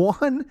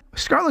 One,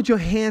 Scarlett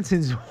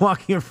Johansson's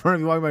walking in front of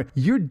you, walking by.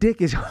 Your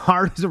dick is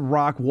hard as a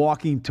rock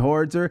walking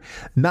towards her.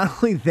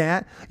 Not only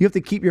that, you have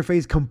to keep your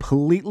face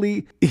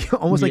completely,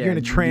 almost like you're in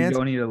a trance. You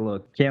don't need to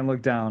look. Can't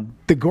look down.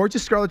 The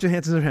gorgeous Scarlett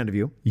Johansson's in front of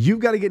you. You've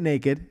got to get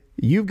naked.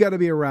 You've got to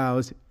be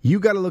aroused.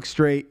 You've got to look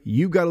straight.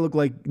 You've got to look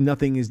like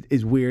nothing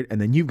is weird. And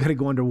then you've got to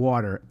go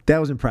underwater. That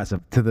was impressive.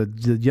 To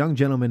the young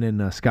gentleman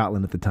in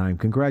Scotland at the time,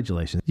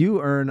 congratulations.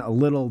 You earn a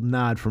little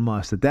nod from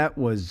us that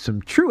was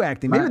some true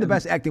acting. Maybe the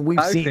best acting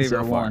we've seen My so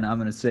favorite far. one, I'm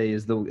going to say,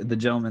 is the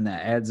gentleman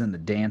that adds in the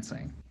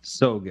dancing.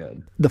 So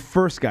good. The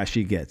first guy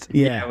she gets.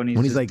 Yeah, when he's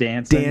just like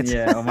dancing.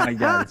 Yeah, oh my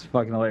God, it's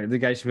fucking hilarious. The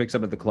guy she picks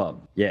up at the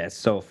club. Yeah, it's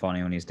so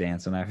funny when he's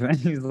dancing.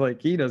 He's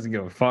like, he doesn't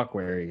give a fuck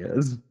where he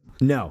is.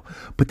 No,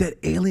 but that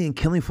alien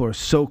killing floor is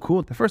so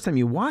cool. The first time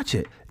you watch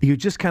it, you're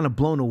just kind of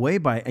blown away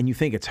by it and you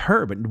think it's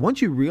her. But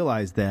once you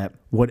realize that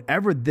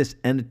whatever this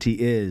entity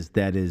is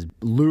that is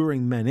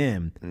luring men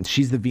in,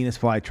 she's the Venus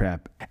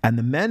flytrap. And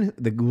the men,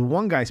 the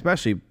one guy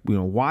especially,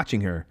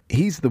 watching her,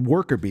 he's the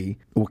worker bee,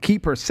 will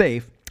keep her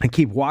safe and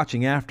keep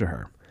watching after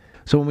her.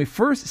 So when we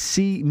first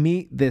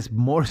meet this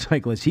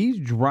motorcyclist,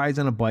 he rides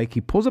on a bike,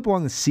 he pulls up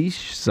along the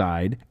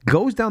seaside,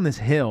 goes down this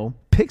hill,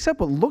 picks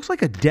up what looks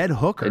like a dead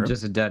hooker.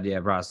 Just a dead,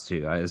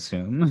 prostitute, I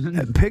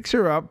assume. Picks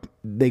her up.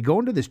 They go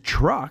into this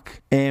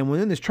truck, and when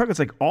in this truck, it's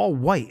like all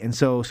white. And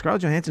so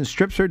Scarlett Johansson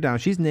strips her down.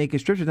 She's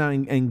naked, strips her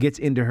down, and gets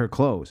into her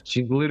clothes.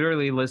 She's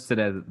literally listed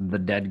as the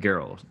dead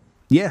girl.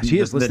 Yeah, she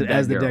is listed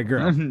as the dead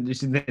girl.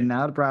 She's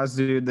not a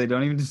prostitute. They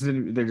don't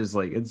even. They're just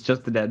like, it's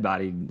just the dead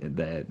body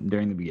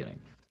during the beginning.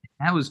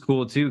 That was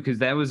cool too, because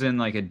that was in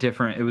like a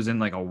different. It was in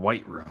like a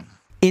white room.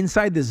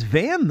 Inside this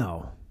van,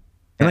 though,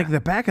 And like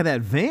the back of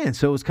that van,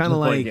 so it was kind of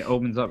like it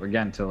opens up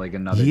again to like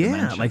another yeah,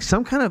 dimension. like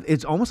some kind of,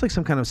 it's almost like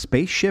some kind of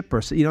spaceship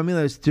or, you know what I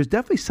mean? There's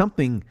definitely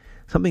something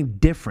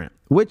different,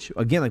 which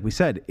again, like we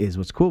said, is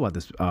what's cool about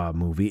this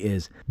movie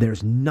is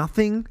there's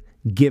nothing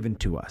given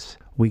to us.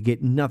 We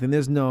get nothing.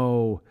 There's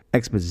no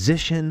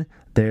exposition.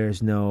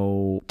 There's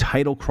no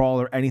title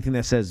crawl or anything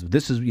that says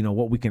this is, you know,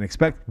 what we can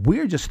expect.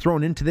 We're just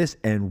thrown into this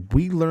and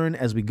we learn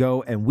as we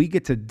go, and we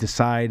get to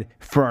decide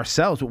for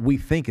ourselves what we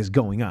think is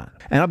going on.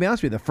 And I'll be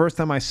honest with you, the first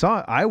time I saw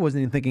it, I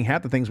wasn't even thinking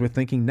half the things we're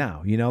thinking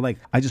now. You know, like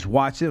I just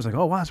watched it. I was like,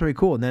 oh, wow, that's very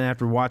cool. And then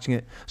after watching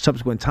it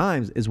subsequent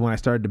times is when I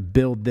started to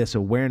build this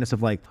awareness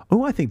of like,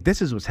 oh, I think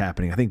this is what's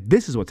happening. I think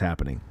this is what's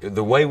happening.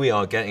 The way we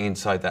are getting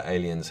inside that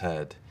alien's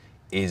head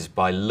is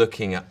by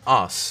looking at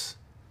us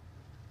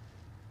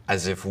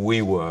as if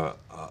we were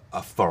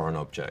a foreign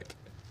object.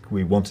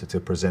 We wanted to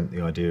present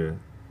the idea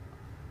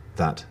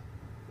that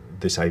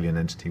this alien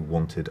entity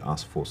wanted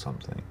us for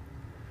something,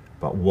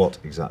 but what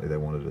exactly they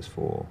wanted us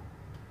for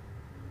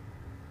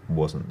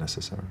wasn't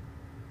necessary.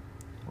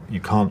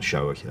 You can't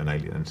show an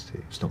alien entity,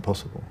 it's not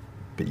possible,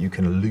 but you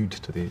can allude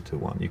to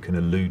one, you can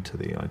allude to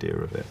the idea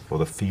of it, or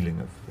the feeling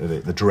of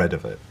it, the dread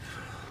of it.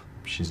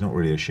 She's not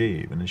really a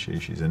she, even, is she?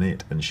 She's an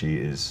it, and it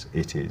is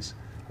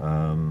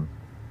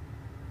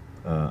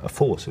a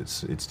force.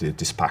 It's a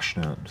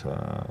dispassionate.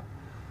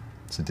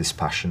 It's a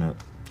dispassionate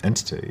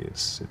entity.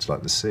 It's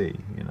like the sea,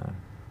 you know.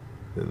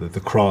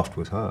 The craft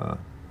was her,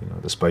 you know.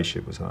 The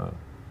spaceship was her.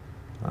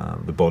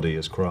 The body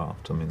is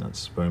craft. I mean,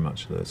 that's very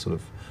much the sort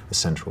of the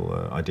central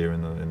idea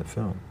in the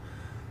film.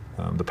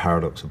 The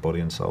paradox of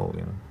body and soul,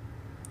 you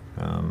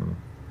know.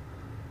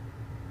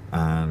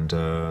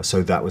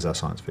 So that was our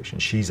science fiction.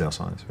 She's our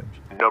science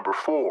fiction. Number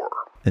 4.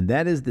 And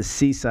that is the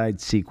seaside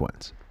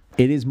sequence.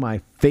 It is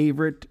my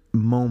favorite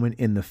moment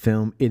in the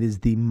film. It is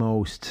the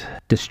most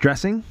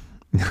distressing,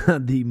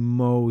 the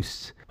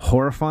most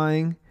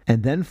horrifying.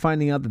 And then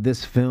finding out that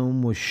this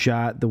film was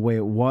shot the way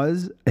it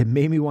was, it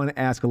made me want to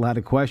ask a lot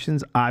of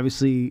questions.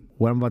 Obviously,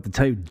 what I'm about to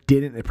tell you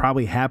it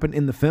probably happened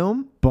in the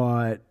film,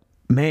 but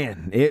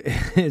man, it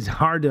is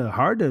hard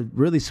to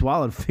really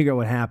swallow to figure out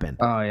what happened.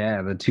 Oh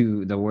yeah,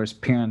 the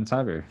worst parents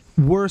ever.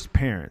 Worst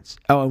parents.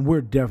 Oh, and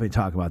we're definitely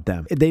talking about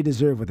them. They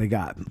deserve what they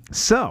got.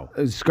 So,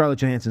 Scarlett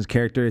Johansson's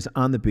character is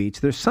on the beach.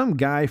 There's some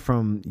guy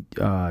from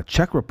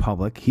Czech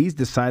Republic. He's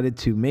decided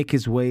to make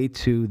his way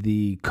to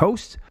the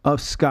coast of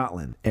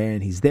Scotland.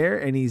 And he's there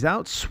and he's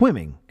out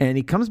swimming. And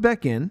he comes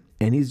back in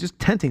and he's just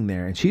tenting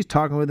there. And she's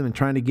talking with him and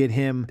trying to get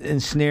him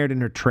ensnared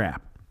in her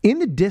trap. In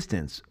the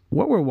distance,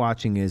 what we're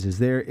watching is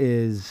there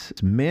is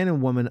a man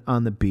and woman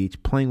on the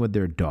beach playing with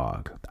their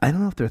dog. I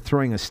don't know if they're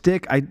throwing a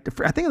stick. I think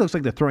it looks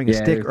like they're throwing a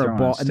stick or a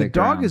ball. And the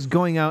dog is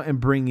going out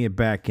and bringing it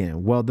back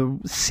in. Well, the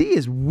sea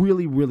is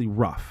really, really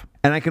rough.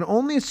 And I can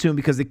only assume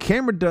because the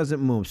camera doesn't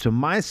move. So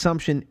my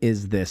assumption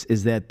is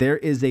that there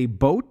is a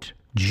boat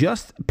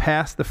just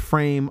past the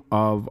frame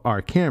of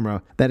our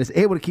camera that is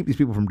able to keep these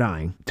people from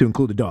dying, to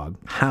include the dog.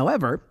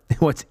 However,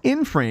 what's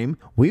in frame,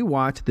 we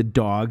watch the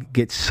dog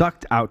get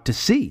sucked out to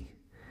sea.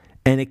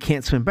 And it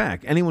can't swim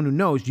back. Anyone who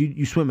knows,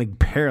 you swim like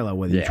parallel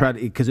with it. You try to,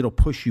 because it'll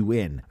push you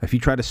in. If you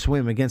try to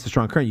swim against a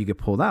strong current, you get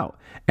pulled out.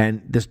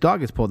 And this dog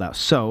gets pulled out.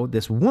 So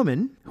this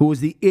woman, who was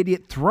the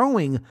idiot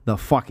throwing the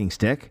fucking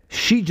stick,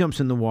 she jumps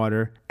in the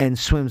water and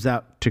swims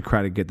out to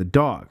try to get the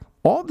dog.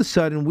 All of a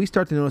sudden, we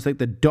start to notice like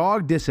the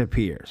dog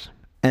disappears.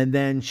 And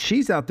then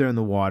she's out there in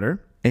the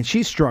water and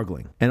she's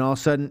struggling. And all of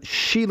a sudden,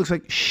 she looks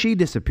like she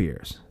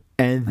disappears.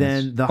 And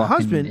then the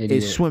husband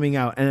is swimming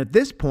out. And at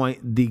this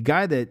point, the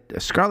guy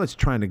that Scarlett's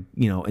trying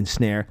to,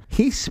 ensnare,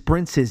 he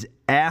sprints his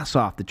ass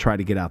off to try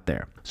to get out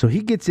there. So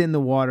he gets in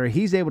the water.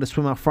 He's able to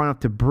swim out far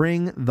enough to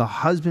bring the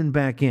husband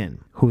back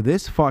in, who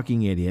this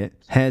fucking idiot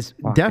has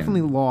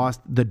definitely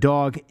lost the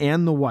dog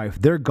and the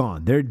wife. They're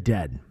gone. They're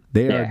dead.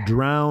 They are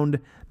drowned.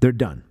 They're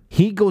done.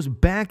 He goes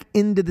back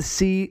into the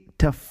sea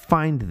to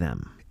find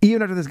them,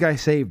 even after this guy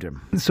saved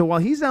him. So while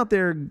he's out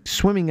there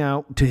swimming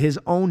out to his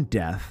own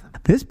death,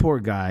 this poor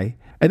guy,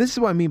 and this is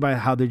what I mean by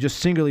how they're just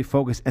singularly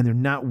focused and they're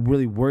not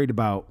really worried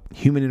about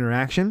human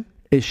interaction,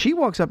 is she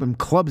walks up and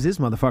clubs this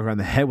motherfucker on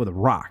the head with a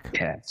rock.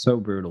 Yeah, so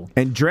brutal.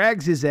 And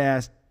drags his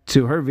ass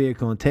to her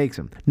vehicle and takes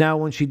him. Now,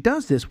 when she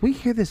does this, we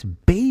hear this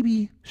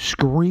baby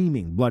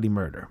screaming bloody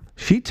murder.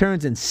 She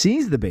turns and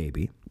sees the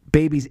baby.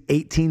 Baby's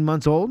 18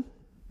 months old.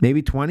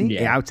 Maybe 20?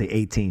 Yeah, I would say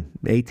 18.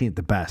 18 at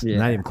the best. Yeah,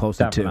 not even close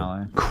to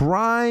 2.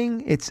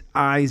 Crying its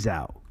eyes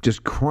out.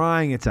 Just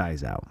crying its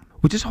eyes out.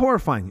 Which is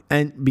horrifying.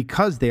 And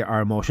because they are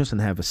emotionless and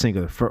have a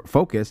singular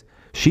focus,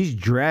 she's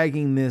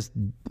dragging this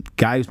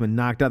guy who's been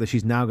knocked out that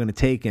she's now going to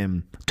take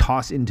and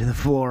toss into the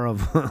floor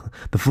of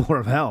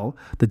hell,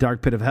 the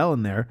dark pit of hell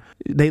in there.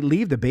 They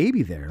leave the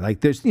baby there. Like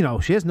there's,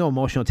 she has no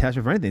emotional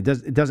attachment for anything.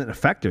 It doesn't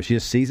affect her. She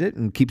just sees it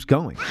and keeps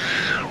going.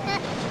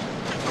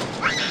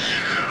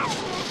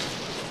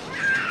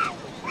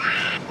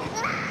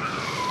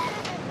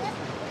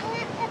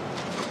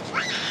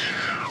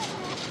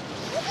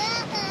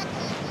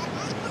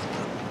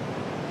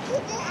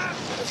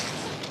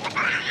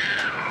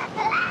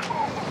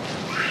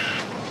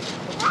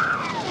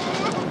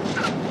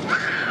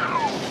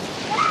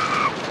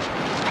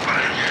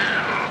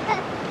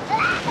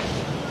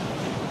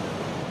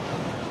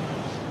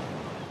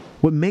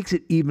 What makes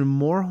it even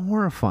more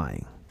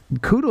horrifying,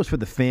 kudos for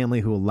the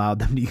family who allowed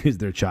them to use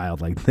their child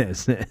like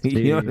this.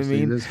 You know what I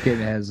mean? This kid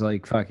has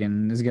like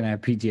fucking is gonna have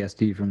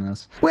PTSD from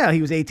this. Well,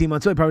 he was 18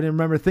 months old. He probably didn't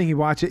remember a thing. He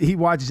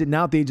watches it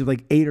now at the age of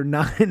like 8 or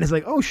 9. It's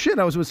like, oh shit,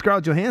 I was with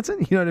Scarlett Johansson.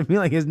 You know what I mean?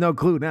 Like he has no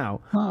clue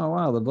now. Oh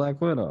wow, the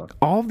Black Widow.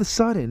 All of a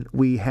sudden,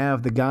 we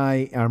have the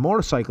guy, our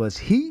motorcyclist.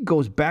 He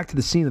goes back to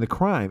the scene of the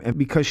crime, and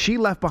because she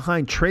left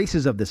behind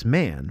traces of this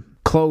man,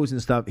 clothes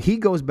and stuff, he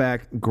goes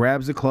back,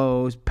 grabs the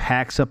clothes,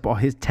 packs up all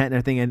his tent and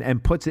everything,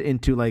 and puts it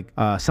into like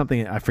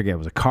something, I forget, it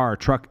was a car or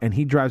truck, and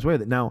he drives away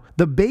with it. Now,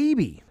 the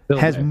baby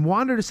has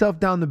wandered herself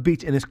down the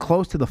beach and is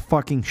close to the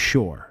fucking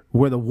shore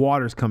where the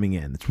water's coming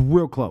in. It's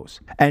real close.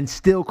 And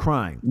still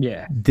crying.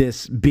 Yeah.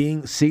 This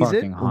being sees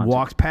Fucking it, haunted.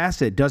 walks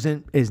past it,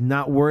 is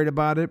not worried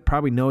about it,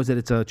 probably knows that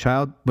it's a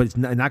child, but it's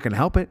not going to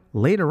help it.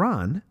 Later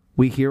on,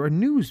 we hear a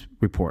news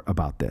report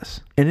about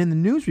this. And in the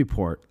news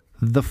report,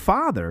 the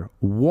father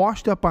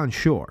washed up on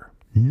shore.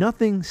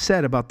 Nothing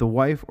said about the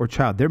wife or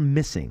child. They're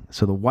missing.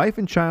 So the wife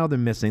and child are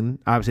missing.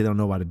 Obviously, they don't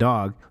know about a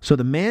dog. So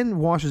the man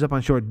washes up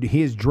on shore.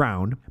 He is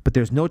drowned, but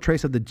there's no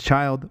trace of the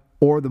child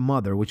or the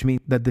mother, which means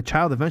that the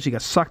child eventually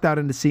got sucked out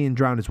into the sea and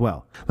drowned as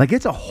well. Like,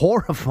 it's a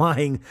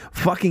horrifying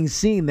fucking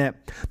scene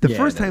that the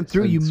first time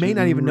through you may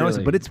not even notice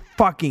it, but it's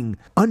fucking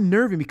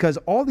unnerving because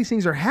all these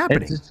things are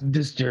happening. It's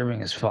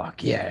disturbing as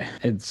fuck. Yeah,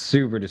 it's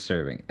super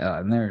disturbing.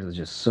 And they're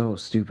just so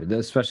stupid,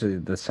 especially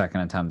the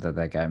second attempt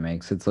that guy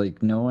makes. It's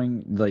like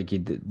knowing like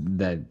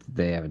that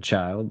they have a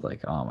child.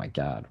 Like, oh my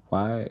god,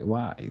 why?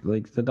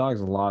 Like the dog's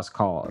a lost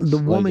cause. The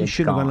woman like,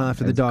 shouldn't have gone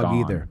after the dog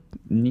gone. either.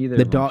 Neither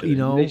the of them dog, should. you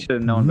know, they should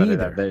have known better.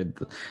 neither.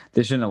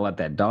 They shouldn't have let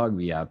that dog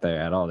be out there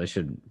at all. They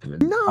should.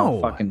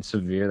 No. How fucking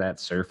severe that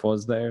surf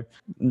was there.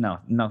 No,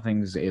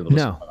 nothing's able to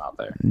swim out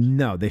there.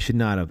 No, they should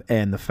not have.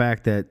 And the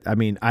fact that, I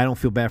mean, I don't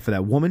feel bad for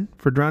that woman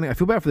for drowning. I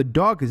feel bad for the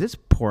dog because this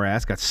poor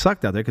ass got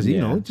sucked out there because, you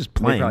know, just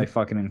playing. They probably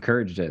fucking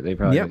encouraged it. They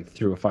probably like,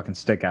 threw a fucking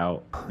stick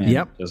out.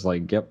 And just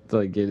like,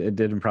 like it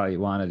didn't probably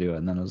want to do it.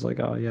 And then it was like,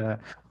 oh, yeah.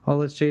 Oh,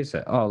 let's chase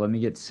it. Oh, let me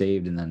get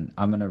saved. And then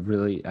I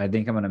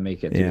think I'm going to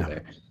make it through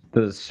there.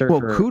 The surfer.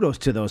 Well, kudos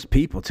to those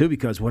people, too,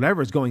 because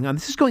whatever's going on,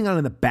 this is going on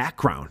in the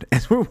background.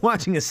 As we're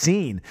watching a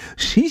scene,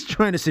 she's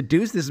trying to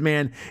seduce this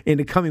man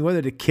into coming with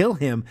her to kill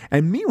him.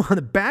 And meanwhile, in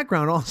the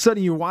background, all of a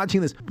sudden, you're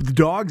watching this, the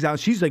dog's out.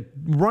 She's like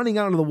running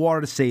out of the water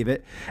to save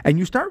it. And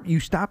you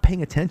stop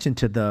paying attention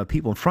to the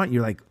people in front.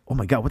 You're like, oh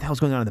my God, what the hell's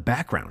going on in the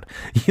background?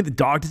 The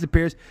dog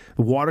disappears,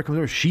 the water comes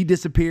over, she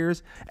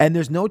disappears, and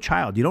there's no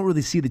child. You don't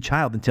really see the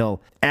child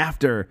until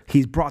after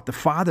he's brought the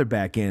father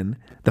back in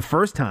the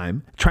first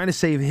time, trying to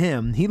save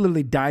him. He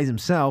literally dies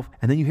himself,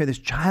 and then you hear this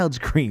child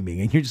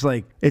screaming, and you're just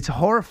like, it's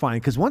horrifying,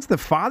 because once the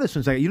father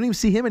swims out, you don't even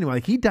see him anymore.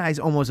 Like, he dies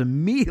almost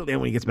immediately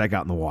when he gets back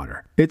out in the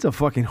water. It's a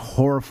fucking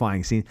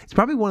horrifying scene. It's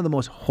probably one of the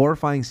most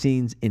horrifying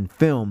scenes in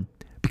film,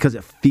 because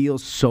it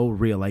feels so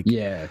real. Like,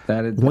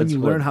 when you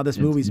learn how this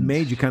movie's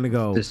made, you kind of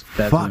go,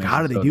 fuck,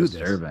 how do they do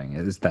disturbing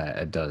is that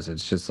it does.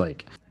 It's just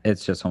like,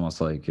 it's just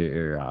almost like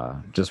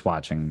you're just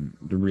watching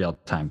the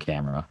real-time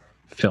camera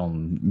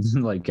film,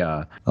 like,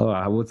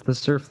 what's the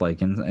surf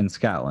like in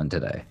Scotland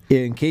today?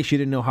 In case you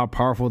didn't know how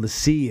powerful the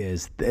sea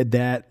is,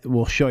 that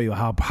will show you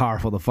how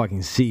powerful the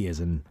fucking sea is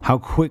and how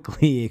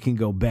quickly it can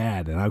go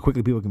bad and how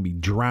quickly people can be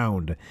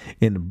drowned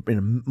in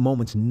a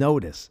moment's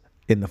notice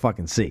in the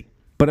fucking sea.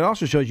 But it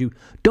also shows you,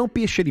 don't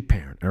be a shitty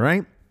parent, all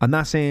right? I'm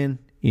not saying,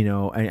 you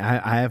know,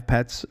 I have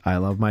pets. I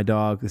love my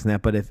dog, this and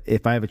that. But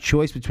if I have a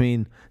choice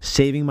between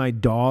saving my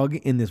dog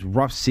in this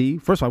rough sea,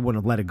 first of all, I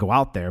wouldn't have let it go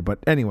out there. But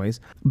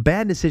anyways,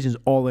 bad decisions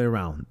all the way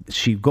around.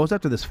 She goes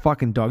after this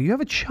fucking dog. You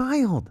have a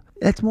child.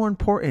 That's more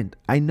important.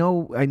 I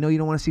know you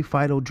don't want to see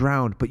Fido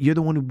drowned, but you're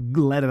the one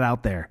who let it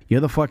out there. You're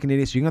the fucking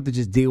idiot, so you're going to have to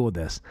just deal with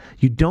this.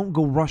 You don't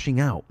go rushing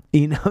out.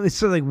 You know, it's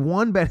sort of like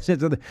one bad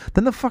decision.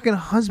 Then the fucking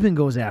husband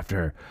goes after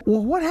her.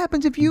 Well, what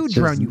happens if you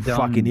drown, you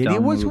fucking idiot?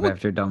 Dumb move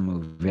after dumb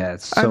move. Yeah,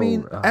 it's so, I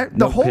mean,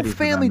 the whole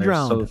family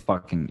drowned. So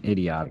fucking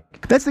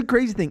idiotic. That's the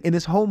crazy thing in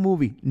this whole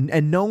movie,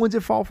 and no one's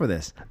at fault for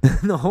this.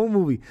 The whole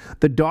movie,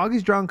 the dog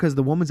is drowned because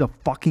the woman's a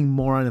fucking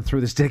moron and threw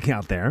the stick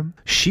out there.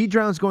 She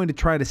drowns going to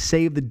try to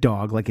save the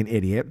dog like an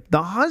idiot.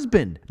 The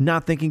husband,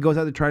 not thinking, goes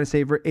out to try to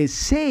save her, is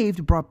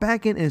saved, brought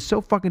back in, and is so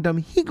fucking dumb.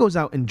 He goes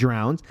out and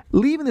drowns,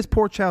 leaving this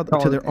poor child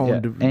to their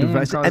own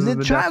device. And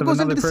the child goes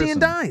into the sea and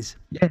dies.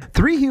 Yeah.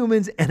 3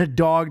 humans and a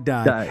dog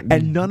died.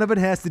 And none of it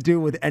has to do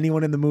with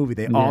anyone in the movie.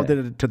 They all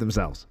did it to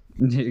themselves.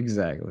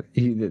 Exactly.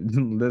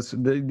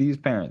 These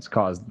parents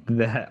caused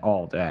that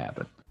all to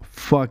happen.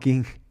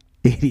 Fucking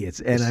idiots.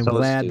 And I'm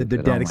glad that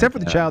they're dead, except for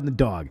the child and the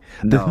dog.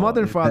 The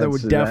mother and father were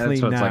definitely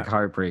that's what's not. Like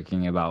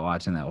heartbreaking about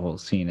watching that whole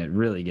scene. It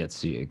really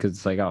gets to you because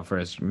it's like, oh,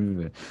 first,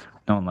 no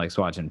one likes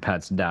watching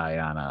pets die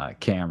on a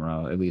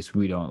camera. At least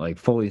we don't like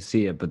fully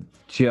see it, but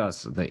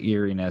just the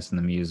eeriness and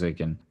the music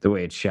and the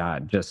way it's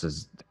shot, just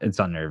as it's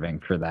unnerving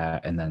for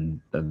that. And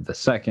then the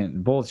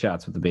second, both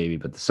shots with the baby,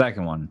 but the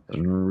second one is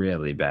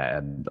really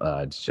bad.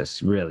 It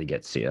just really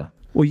gets to you.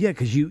 Well, yeah,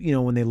 because you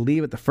know when they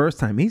leave it the first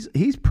time,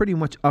 he's pretty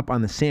much up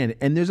on the sand,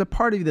 and there's a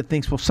part of you that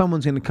thinks, well,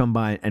 someone's going to come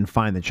by and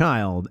find the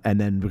child, and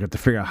then we have to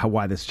figure out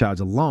why this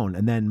child's alone,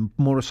 and then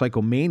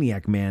Motorcycle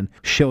Maniac Man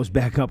shows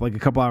back up like a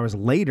couple hours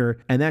later,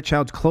 and that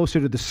child's closer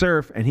to the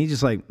surf, and he's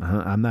just like,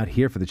 I'm not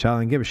here for the child.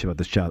 I don't give a shit about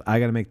this child. I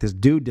got to make this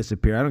dude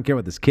disappear. I don't care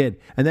about this kid.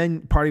 And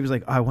then part of you was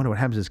like, oh, I wonder what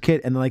happens to this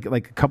kid. And then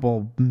like a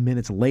couple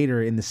minutes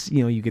later in this,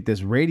 you know, you get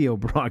this radio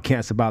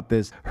broadcast about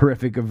this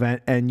horrific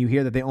event, and you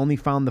hear that they only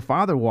found the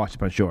father washed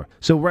up on shore.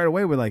 So right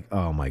away, we're like,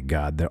 oh my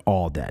God, they're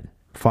all dead.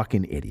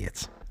 Fucking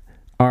idiots.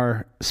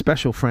 Our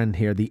special friend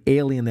here, the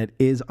alien that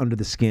is under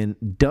the skin,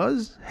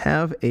 does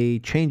have a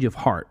change of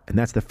heart. And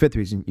that's the fifth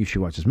reason you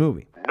should watch this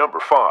movie. Number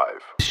 5.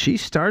 She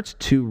starts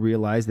to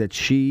realize that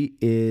she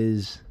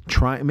is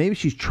maybe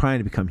she's trying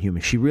to become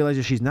human. She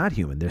realizes she's not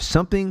human. There's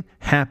something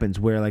happens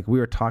where, like we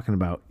were talking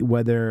about,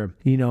 whether,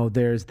 you know,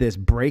 there's this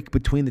break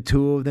between the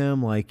two of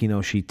them, like, you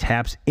know, she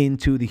taps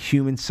into the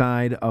human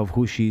side of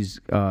who she's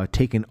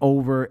taken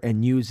over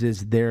and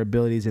uses their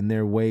abilities and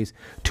their ways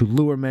to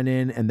lure men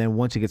in, and then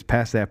once it gets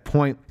past that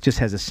point, just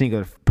has a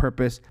singular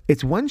purpose.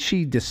 It's when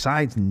she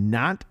decides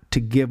not to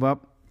give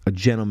up a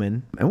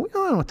gentleman, and we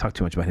don't want to talk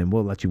too much about him.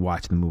 We'll let you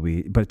watch the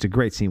movie, but it's a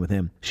great scene with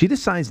him. She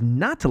decides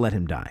not to let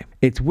him die.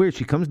 It's weird.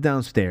 She comes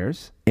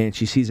downstairs and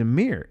she sees a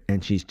mirror,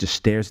 and she just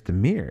stares at the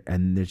mirror,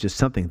 and there's just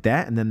something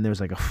and then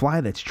there's like a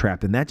fly that's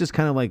trapped, and that just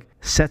kind of like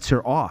sets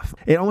her off.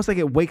 It almost like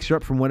it wakes her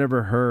up from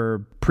whatever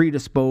her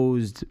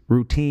predisposed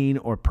routine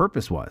or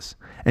purpose was,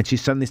 and she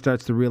suddenly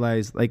starts to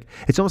realize, like,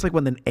 it's almost like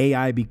when an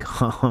AI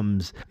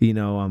becomes, you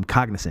know,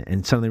 cognizant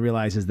and suddenly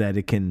realizes that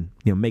it can,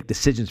 you know, make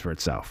decisions for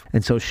itself.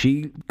 And so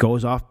she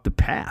goes off the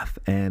path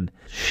and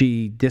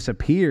she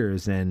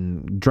disappears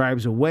and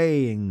drives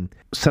away, and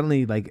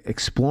suddenly like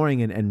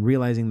exploring and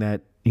realizing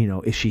that, you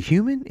know, is she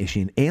human? Is she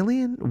an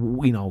alien?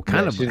 You know,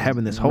 kind of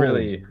having this whole,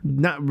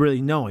 not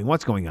really knowing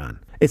what's going on.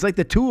 It's like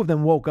the two of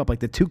them woke up, like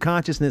the two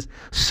consciousness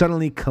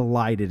suddenly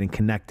collided and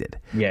connected.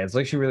 Yeah, it's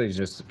like she really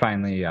just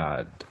finally,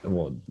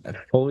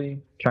 fully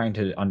trying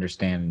to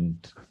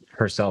understand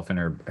herself and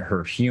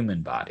her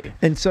human body.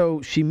 And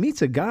so she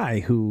meets a guy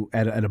who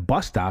at a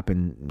bus stop,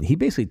 and he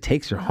basically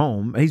takes her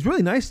home. He's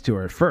really nice to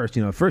her at first.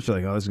 You know, at first you're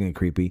like, oh, this is getting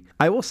creepy.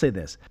 I will say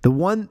this. The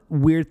one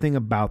weird thing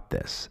about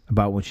this,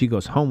 about when she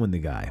goes home with the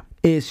guy,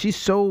 is she's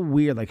so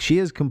weird. Like, she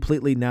has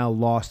completely now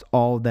lost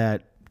all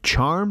that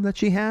charm that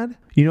she had.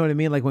 You know what I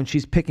mean? Like, when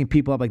she's picking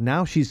people up, like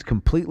now she's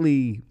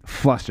completely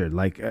flustered.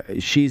 Like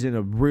she's in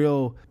a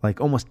real,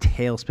 like, almost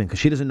tailspin, because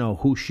she doesn't know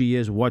who she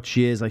is, what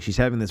she is. Like, she's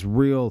having this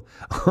real,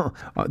 I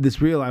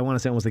want to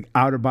say almost like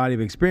outer body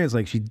of experience.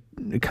 Like, she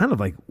kind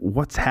of like,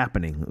 what's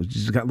happening?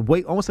 She's got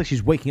almost like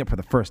she's waking up for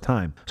the first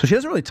time. So she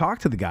doesn't really talk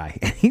to the guy,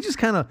 and he just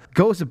kind of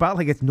goes about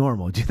like it's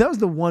normal. That was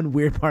the one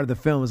weird part of the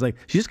film, is like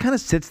she just kind of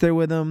sits there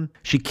with him.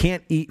 She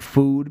can't eat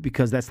food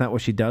because that's not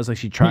what she does. Like,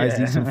 she tries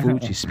to eat some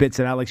food, she spits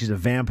it out like she's a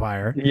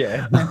vampire. Yeah.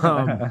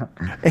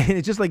 And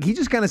it's just like he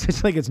just kind of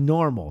sits like it's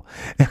normal.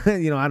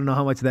 You know, I don't know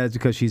how much of that is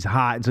because she's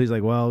hot, and so he's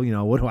like, well, you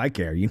know, what do I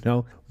care, you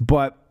know?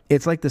 But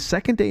it's like the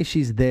second day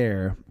she's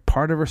there,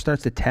 part of her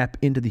starts to tap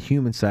into the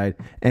human side,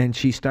 and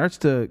she starts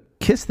to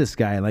kiss this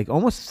guy, like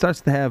almost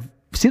starts to have,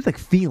 seems like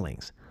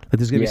feelings, like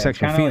there's gonna be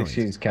sexual feelings.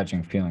 Like she's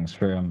catching feelings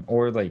for him,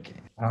 or like,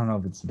 I don't know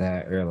if it's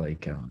that, or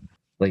like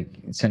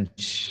since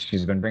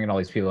she's been bringing all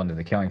these people into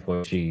the killing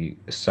floor, she's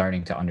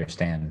starting to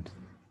understand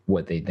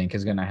what they think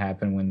is going to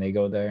happen when they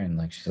go there. And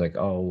like, she's like,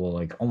 oh, well,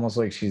 like almost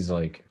like she's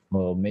like,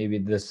 well, maybe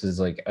this is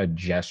like a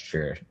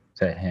gesture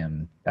to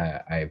him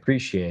that I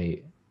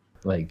appreciate,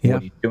 like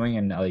what he's doing.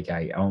 And like,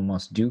 I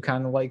almost do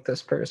kind of like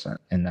this person.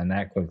 And then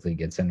that quickly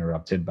gets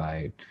interrupted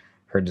by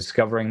her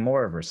discovering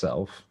more of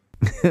herself.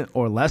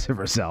 Or less of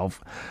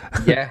herself.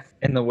 Yeah,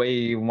 in the way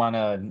you want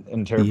to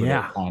interpret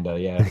it, kind of,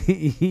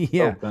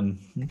 yeah. Open.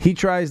 He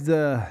tries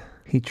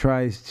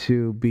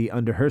to be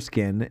under her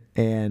skin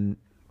and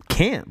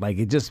can't. Like,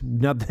 it just,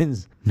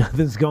 nothing's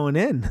going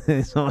in.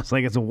 It's almost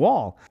like it's a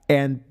wall,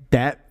 and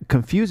that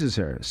confuses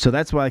her. So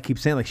that's why I keep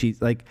saying, like,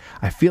 she's like,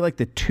 I feel like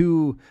the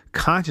two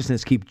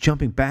consciousness keep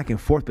jumping back and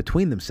forth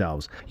between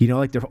themselves, you know,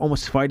 like they're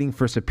almost fighting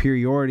for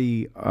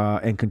superiority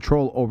and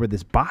control over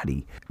this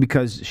body,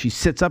 because she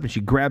sits up and she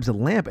grabs a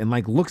lamp and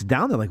like looks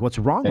down there like, what's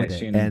wrong with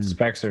she it, and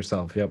inspects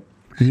herself with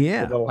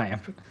the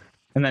lamp,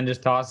 and then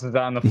just tosses it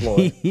on the floor.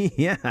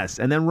 Yes,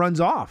 and then runs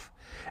off,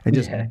 and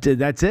just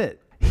that's it.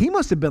 He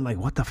must have been like,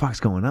 what the fuck's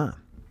going on?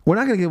 We're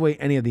not going to give away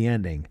any of the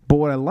ending. But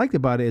what I liked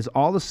about it is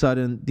all of a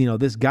sudden, you know,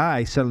 this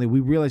guy, suddenly we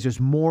realize there's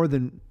more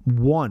than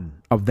one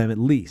of them at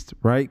least,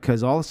 right?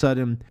 Because all of a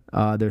sudden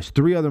there's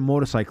 3 other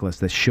motorcyclists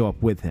that show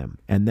up with him.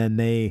 And then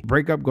they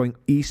break up going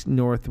east,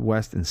 north,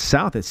 west, and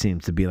south, it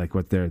seems to be like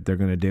what they're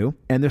going to do.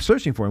 And they're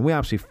searching for him. We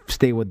obviously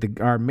stay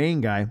with our main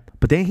guy,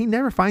 but he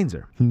never finds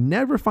her. He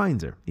never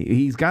finds her.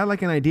 He's got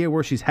like an idea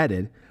where she's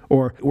headed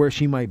or where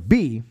she might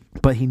be,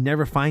 but he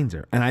never finds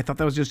her. And I thought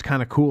that was just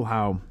kind of cool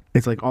how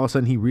it's like all of a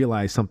sudden he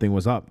realized something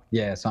was up.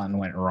 Yeah, something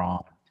went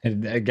wrong.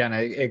 And again,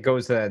 it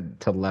goes to that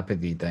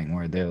telepathy thing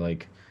where they're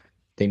like,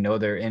 they know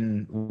they're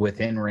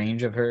within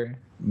range of her,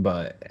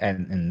 but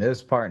and in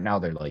this part now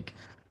they're like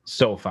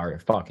so far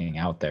fucking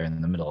out there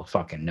in the middle of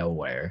fucking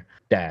nowhere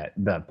that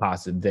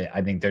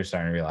I think they're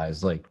starting to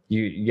realize, like,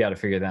 you got to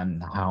figure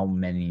then how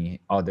many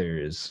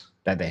others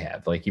that they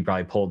have. Like, you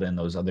probably pulled in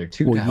those other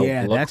two. Well,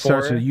 yeah, that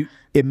starts to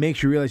it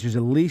makes you realize there's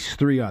at least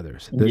 3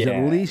 others. There's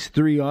at least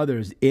 3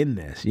 others in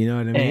this. You know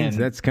what I mean? And, so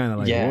that's kind of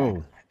like,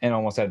 whoa. And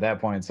almost at that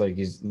point,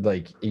 it's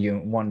like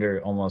you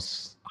wonder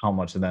almost how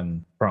much of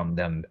them, from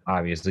them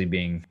obviously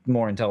being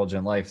more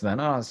intelligent life than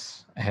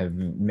us, have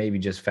maybe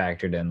just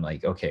factored in,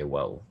 like, okay,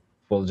 well,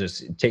 we'll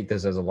just take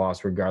this as a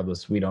loss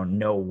regardless. We don't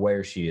know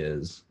where she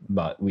is,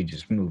 but we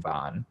just move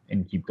on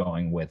and keep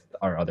going with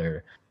our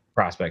other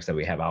prospects that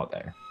we have out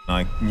there.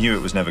 I knew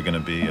it was never going to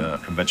be a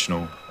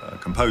conventional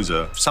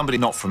composer, somebody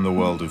not from the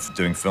world of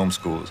doing film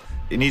scores.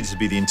 It needed to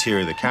be the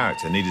interior of the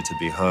character. It needed to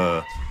be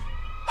her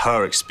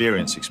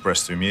experience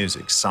expressed through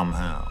music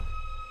somehow.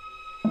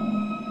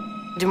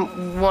 I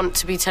didn't want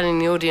to be telling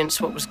the audience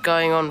what was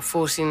going on,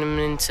 forcing them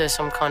into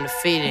some kind of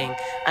feeling.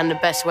 And the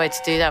best way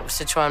to do that was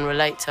to try and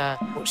relate to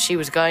what she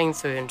was going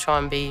through and try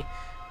and be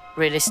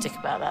realistic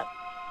about that.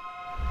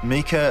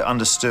 Mika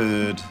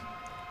understood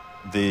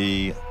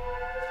the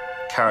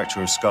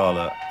character of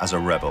Scarlett as a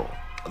rebel.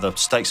 The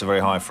stakes are very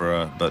high for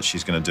her, but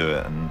she's going to do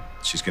it, and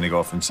she's going to go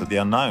off into the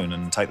unknown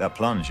and take that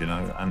plunge, you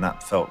know, and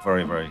that felt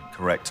very, very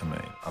correct to me.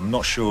 I'm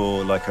not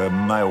sure, like, a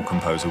male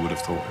composer would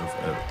have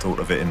thought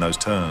of it in those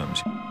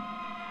terms.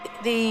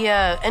 The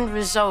end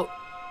result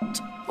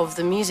of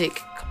the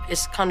music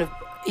is kind of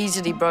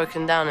easily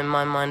broken down in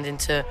my mind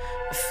into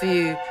a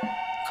few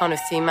kind of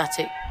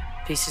thematic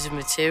pieces of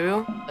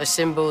material. Those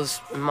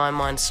symbols, in my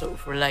mind, sort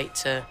of relate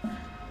to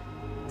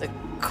the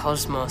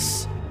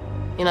cosmos.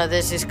 You know,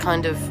 there's this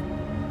kind of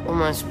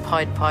almost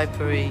Pied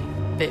Piper-y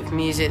bit of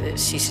music that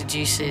she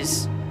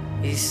seduces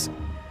these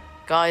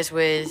guys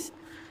with.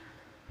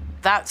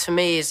 That, to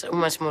me, is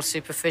almost more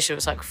superficial.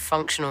 It's like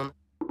functional.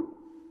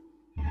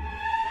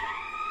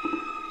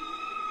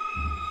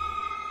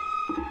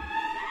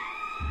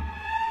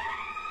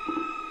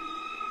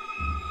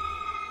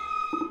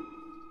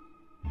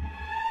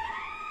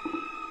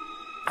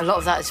 A lot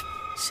of that is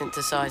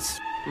synthesized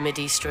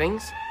MIDI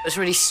strings. It's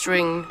really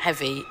string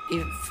heavy,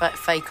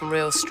 fake and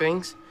real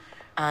strings,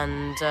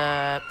 and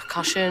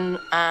percussion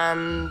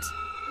and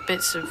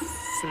bits of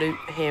flute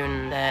here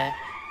and there.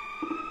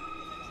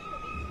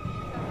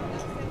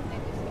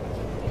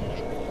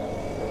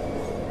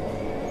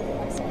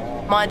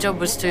 My job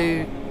was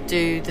to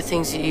do the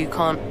things that you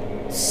can't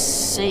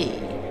see.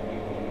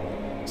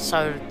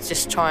 So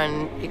just try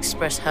and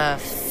express her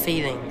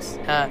feelings,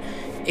 her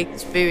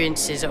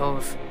experiences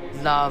of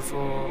love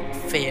or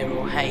fear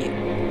or hate.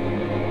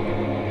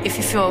 If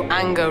you feel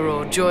anger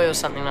or joy or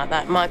something like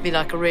that, it might be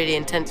like a really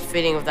intense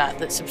feeling of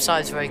that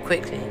subsides very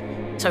quickly.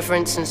 So for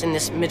instance, in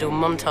this middle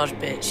montage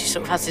bit, she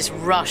sort of has this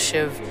rush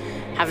of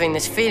having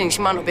this feeling.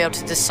 She might not be able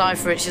to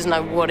decipher it. She doesn't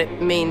know what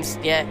it means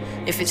yet,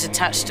 if it's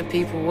attached to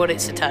people, what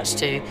it's attached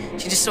to.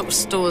 She just sort of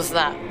stores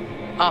that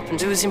up.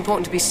 And it was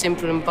important to be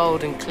simple and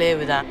bold and clear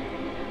with that.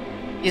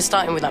 You're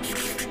starting with like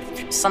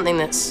something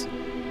that's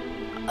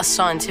a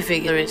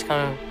scientific, it's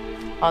kind of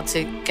hard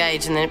to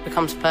gauge, and then it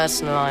becomes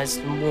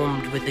personalised and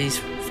warmed with these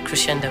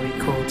crescendo-y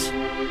chords.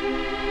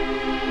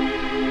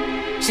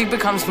 She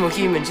becomes more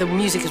human. The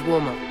music is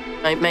warmer.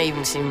 It may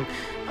even seem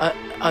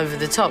over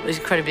the top. It's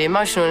incredibly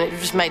emotional, and it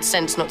just made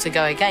sense not to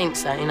go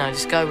against that, you know,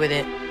 just go with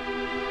it.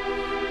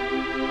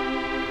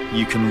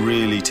 You can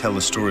really tell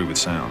the story with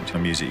sound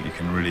and music. You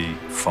can really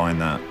find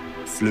that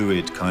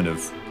fluid kind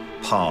of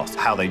path,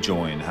 how they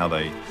join,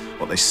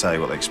 what they say,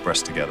 what they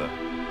express together.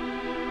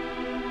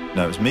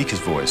 No, it was Mika's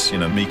voice, you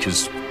know,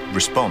 Mika's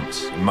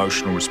response,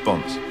 emotional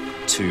response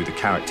to the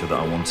character that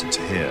I wanted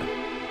to hear.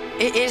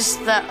 It is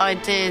that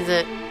idea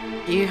that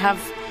you have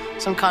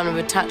some kind of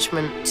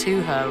attachment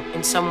to her,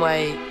 in some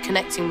way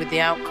connecting with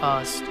the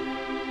outcast.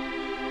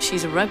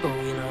 She's a rebel,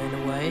 you know, in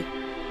a way.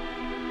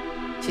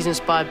 She's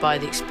inspired by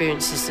the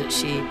experiences that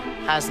she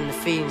has and the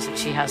feelings that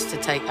she has to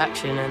take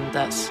action, and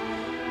that's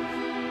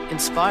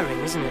inspiring,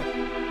 isn't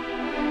it?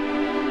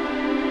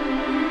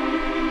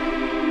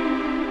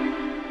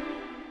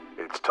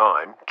 It's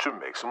time to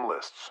make some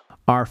lists.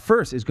 Our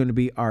first is going to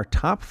be our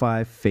top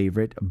 5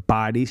 favorite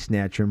body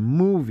snatcher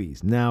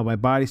movies. Now, by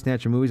body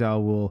snatcher movies, I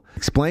will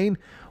explain.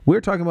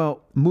 We're talking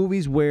about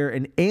movies where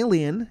an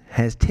alien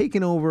has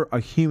taken over a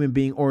human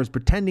being or is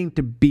pretending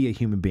to be a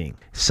human being.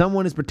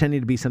 Someone is pretending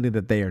to be something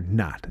that they are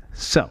not.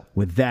 So,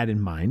 with that in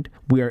mind,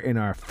 we are in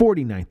our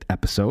 49th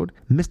episode.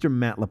 Mr.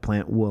 Matt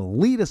LaPlante will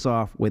lead us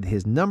off with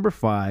his number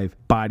 5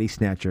 body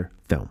snatcher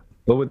film.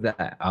 But with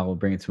that, I will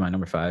bring it to my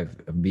number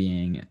 5,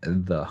 being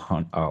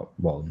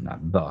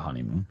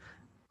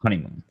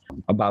Honeymoon.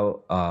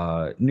 About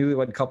a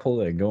newlywed couple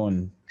that go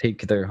and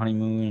take their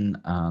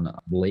honeymoon on a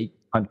lake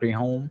country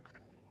home.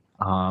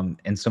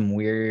 And some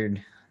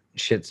weird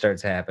shit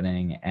starts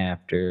happening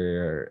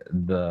after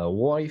the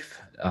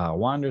wife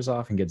wanders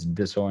off and gets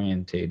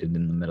disorientated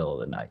in the middle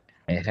of the night.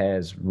 It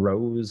has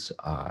Rose,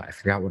 I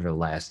forgot what her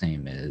last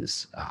name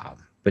is,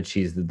 but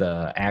she's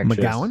the actress.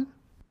 McGowan?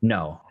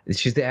 No,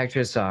 she's the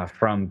actress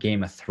from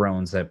Game of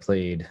Thrones that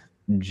played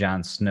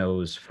Jon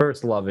Snow's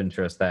first love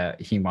interest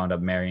that he wound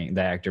up marrying,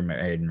 the actor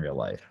married in real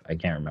life. I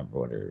can't remember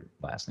what her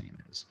last name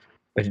is.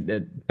 But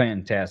a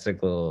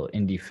fantastic little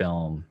indie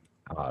film.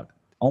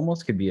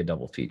 Almost could be a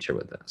double feature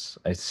with this.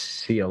 I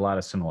see a lot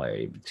of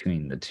similarity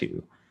between the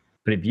two.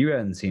 But if you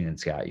haven't seen it,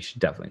 Scott, you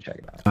should definitely check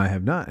it out. I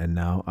have not, and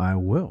now I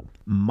will.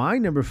 My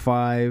number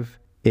 5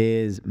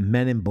 is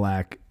Men in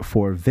Black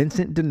for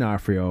Vincent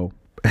D'Onofrio,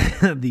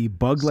 the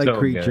bug-like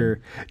creature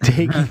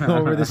taking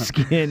over the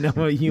skin of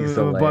a human,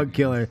 of a bug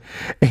killer.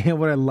 And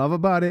what I love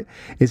about it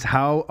is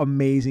how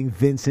amazing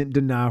Vincent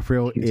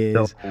D'Onofrio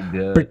is,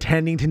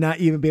 pretending to not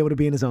even be able to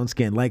be in his own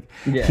skin. Like,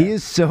 he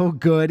is so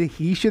good.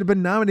 He should have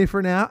been nominated for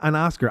an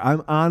Oscar.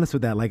 I'm honest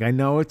with that. Like, I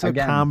know it's a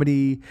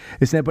comedy,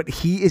 but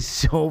he is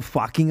so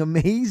fucking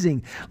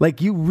amazing. Like,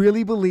 you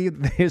really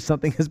believe there's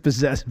something that's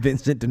possessed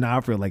Vincent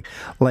D'Onofrio.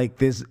 Like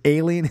this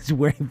alien is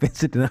wearing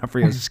Vincent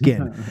D'Onofrio's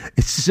skin.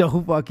 It's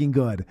so fucking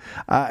good.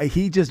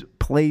 He just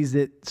plays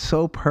it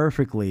so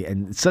perfectly,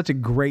 and it's such a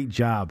great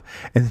job.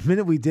 And the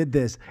minute we did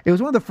this, it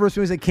was one of the first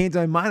movies that came to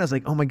my mind. I was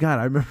like, oh my God,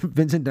 I remember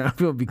Vincent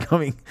D'Onofrio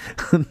becoming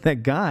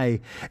that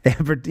guy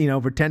and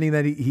pretending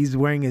that he's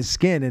wearing his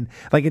skin, and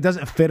like it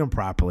doesn't fit him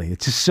properly.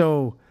 It's just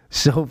so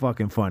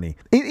fucking funny.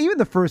 Even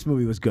the first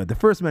movie was good. The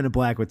first Men in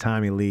Black with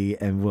Tommy Lee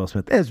and Will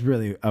Smith is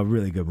really a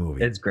really good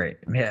movie. It's great.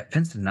 Yeah,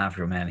 Vincent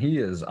D'Onofrio, man, he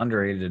is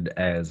underrated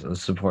as a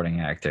supporting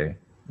actor.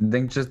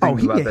 Think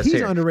about this he's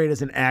here. Underrated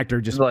as an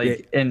actor, just all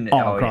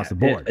across the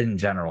board. In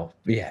general.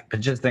 Yeah, but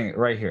just think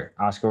right here,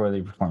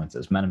 Oscar-worthy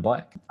performances. Men in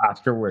Black,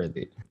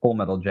 Oscar-worthy. Full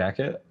Metal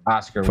Jacket,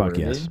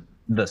 Oscar-worthy. Yes.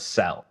 The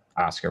Cell,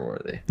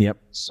 Oscar-worthy. Yep.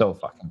 So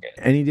fucking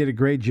good. And he did a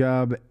great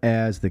job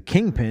as the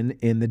Kingpin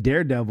in the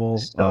Daredevil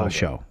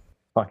show.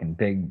 Fucking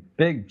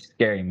big,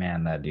 scary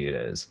man that dude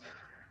is.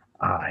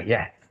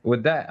 Yeah.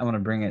 With that, I'm going to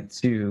bring it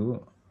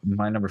to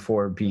my number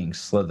 4 being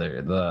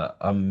Slither, the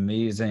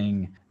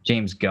amazing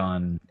James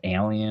Gunn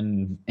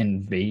alien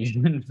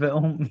invasion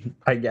film,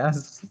 I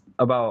guess,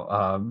 about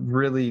a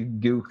really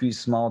goofy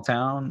small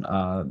town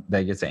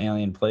that gets an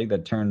alien plague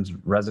that turns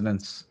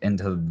residents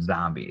into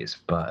zombies.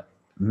 But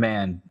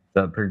man,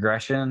 the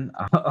progression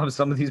of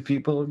some of these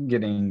people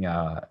getting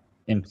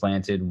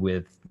implanted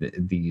with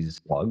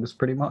these slugs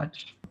pretty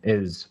much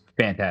is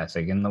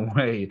fantastic. In the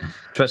way,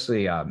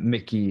 especially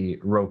Mickey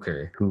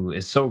Roker, who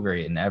is so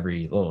great in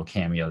every little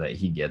cameo that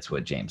he gets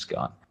with James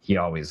Gunn. He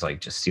always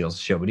just steals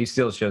the show, but he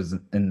steals shows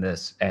in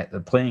this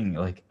at playing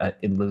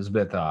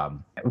Elizabeth.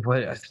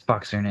 What the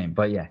fuck's her name?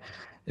 But yeah,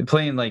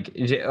 playing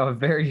a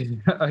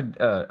very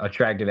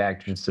attractive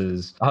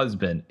actress's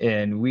husband,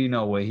 and we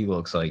know what he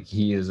looks like.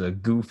 He is a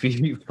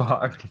goofy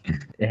fuck,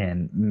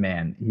 and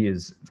man,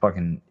 he's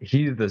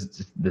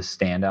the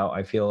standout.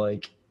 I feel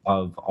like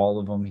of all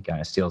of them, he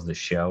kind of steals the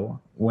show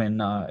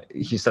when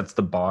he sets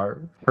the bar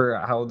for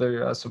how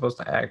they're supposed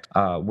to act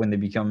when they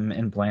become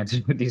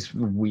implanted with these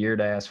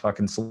weird ass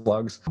fucking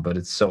slugs. But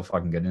it's so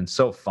fucking good and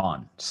so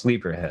fun.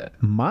 Sleeper hit.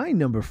 My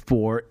number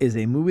 4 is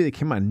a movie that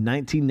came out in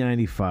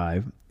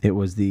 1995. It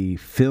was the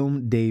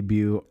film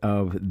debut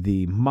of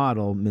the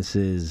model,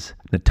 Mrs.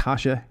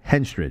 Natasha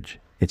Henstridge.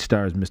 It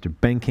stars Mr.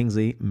 Ben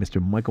Kingsley, Mr.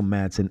 Michael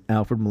Madsen,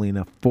 Alfred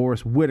Molina,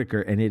 Forrest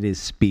Whitaker, and it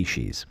is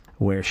Species,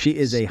 where she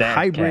is a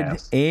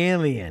hybrid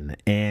alien,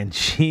 and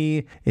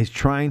she is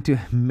trying to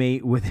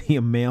mate with a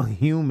male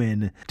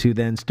human to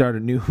then start a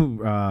new,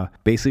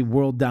 basically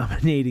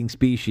world-dominating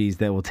species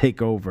that will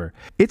take over.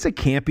 It's a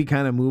campy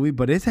kind of movie,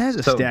 but it has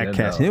a stacked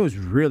cast, and it was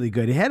really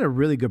good. It had a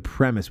really good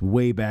premise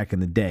way back in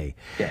the day.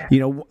 Yeah.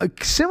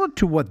 Similar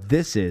to what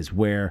this is,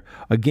 where,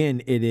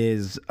 again, it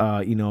is,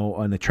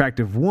 an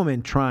attractive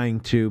woman trying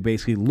to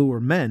basically lure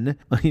men,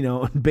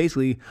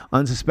 basically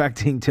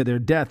unsuspecting to their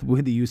death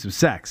with the use of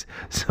sex.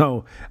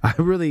 So I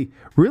really,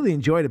 really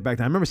enjoyed it back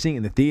then. I remember seeing it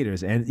in the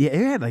theaters, and yeah,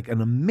 it had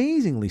an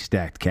amazingly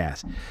stacked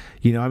cast.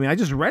 I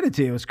just read it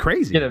to you. It was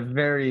crazy. Get a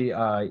very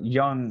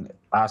young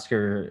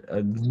Oscar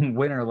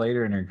winner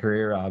later in her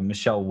career,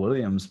 Michelle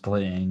Williams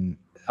playing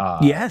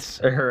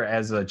her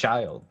as a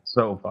child.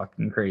 So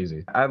fucking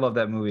crazy. I love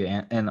that movie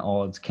and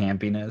all its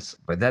campiness,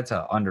 but that's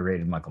an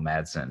underrated Michael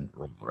Madsen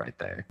role right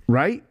there.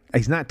 Right?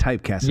 He's not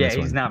typecast. Yeah,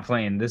 he's not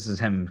playing. This is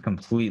him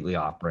completely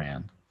off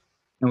brand.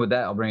 And with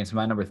that, I'll bring it to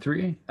my number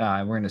 3.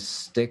 We're going to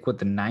stick with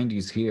the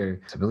 90s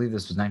here. So I believe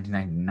this was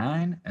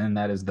 1999, and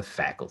that is The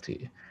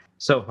Faculty.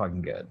 So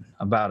fucking good.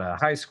 About a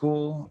high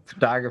school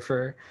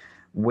photographer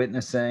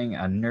witnessing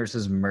a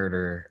nurse's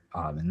murder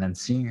and then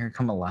seeing her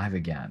come alive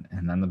again.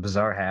 And then the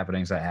bizarre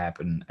happenings that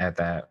happen at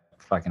that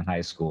fucking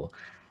high school.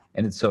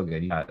 And it's so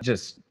good. You got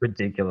just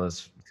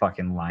ridiculous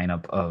fucking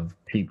lineup of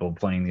people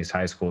playing these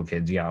high school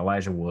kids. You got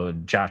Elijah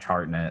Wood, Josh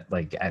Hartnett,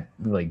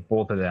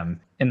 both of them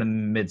in the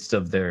midst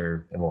of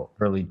their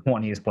early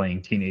 20s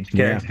playing teenage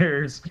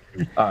characters,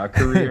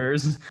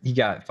 careers. You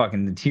got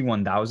fucking the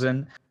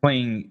T-1000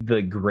 playing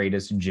the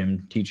greatest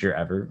gym teacher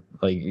ever,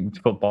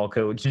 football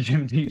coach,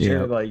 gym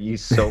teacher. Yeah.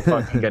 He's so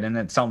fucking good in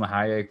it. Salma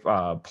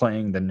Hayek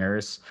playing the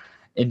nurse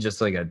in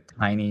just a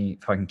tiny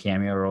fucking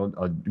cameo role,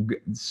 a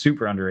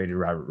super underrated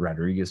Robert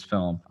Rodriguez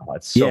film.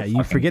 It's so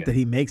you forget that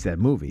he makes that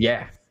movie.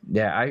 Yeah,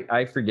 Yeah,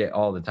 I forget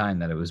all the time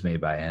that it was made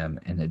by him,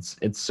 and it's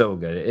so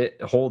good. It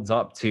holds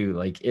up to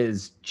like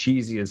as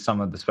cheesy as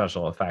some of the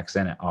special effects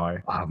in it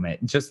are. Oh man,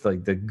 just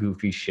like the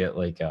goofy shit,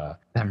 like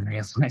them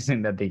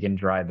realizing that they can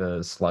dry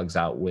the slugs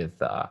out with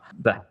the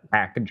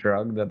hack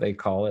drug that they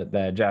call it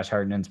that Josh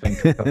Hartnett's been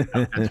cooking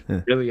up.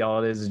 That's really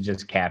all it is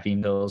just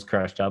caffeine pills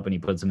crushed up, and he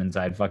puts them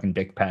inside fucking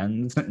Bic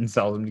pens and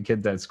sells them to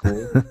kids at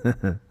school.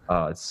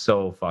 Oh, it's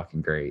so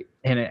fucking great,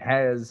 and it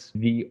has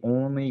the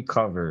only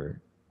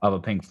cover of a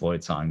Pink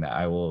Floyd song that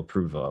I will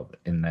approve of,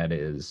 and that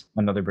is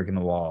Another Brick in the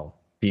Wall,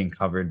 being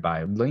covered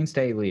by Lane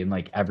Staley and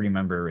like every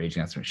member of Rage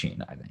Against the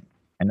Machine, I think.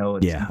 I know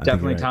it's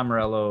definitely Tom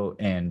Morello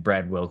and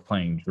Brad Wilk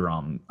playing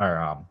drum,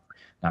 or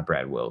not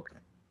Brad Wilk.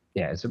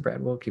 Yeah, is it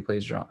Brad Wilk? He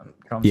plays drums.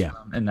 Yeah.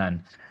 And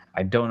then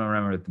I don't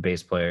remember if the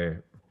bass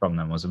player from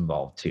them was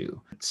involved too.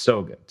 It's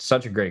so good.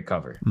 Such a great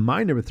cover.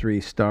 My number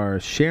 3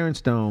 stars Sharon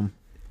Stone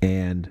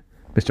and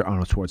Mr.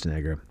 Arnold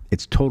Schwarzenegger.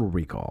 It's Total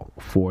Recall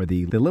for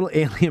the little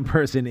alien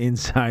person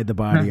inside the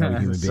body of a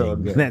human So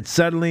being. good. That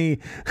suddenly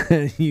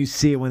you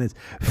see it when his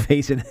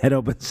face and head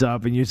opens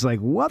up and you're just like,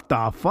 what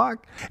the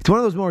fuck? It's one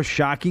of those more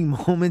shocking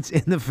moments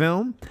in the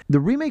film.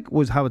 The remake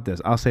was, how about this?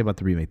 I'll say about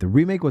the remake. The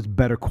remake was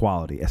better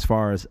quality as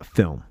far as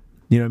film.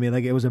 You know what I mean?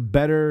 Like it was a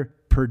better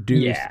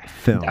produced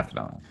film.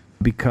 Definitely.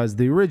 Because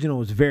the original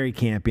was very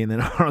campy, and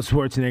then Arnold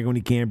Schwarzenegger when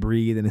he can't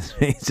breathe and his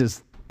face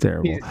just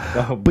terrible.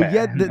 So But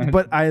bad. yet,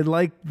 but I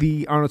like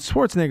the Arnold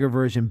Schwarzenegger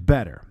version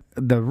better.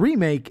 The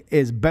remake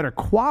is better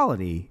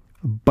quality,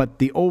 but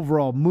the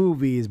overall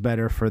movie is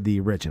better for the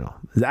original.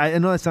 I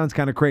know that sounds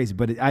kind of crazy,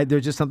 but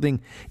there's just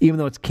something, even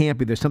though it's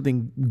campy, there's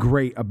something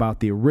great about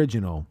the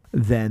original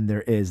than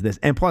there is this.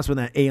 And plus, when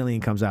that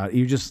alien comes out,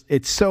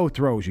 it so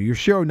throws you. You're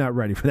sure not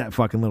ready for that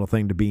fucking little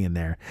thing to be in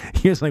there.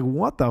 You're just like,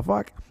 what the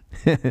fuck?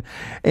 And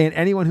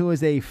anyone who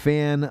is a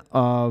fan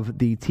of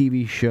the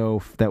TV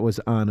show that was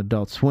on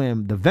Adult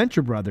Swim, the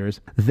Venture Brothers,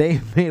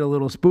 they made a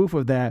little spoof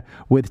of that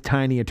with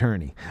Tiny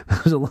Attorney.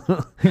 There's a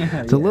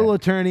little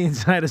attorney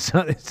inside of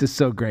something. It's just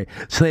so great.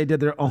 So they did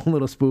their own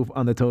little spoof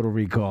on the Total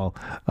Recall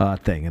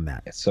thing in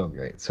that. It's so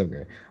great, so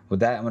great. With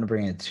that, I'm going to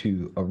bring it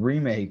to a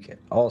remake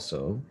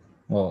also.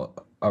 Well,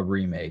 a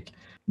remake.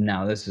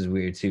 Now, this is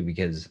weird too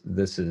because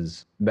this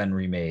has been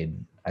remade.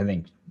 I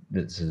think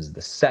this is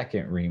the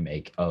second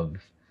remake of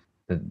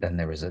then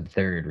there was a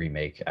third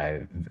remake,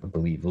 I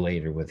believe,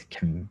 later with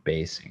Kim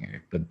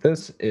Basinger. But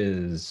this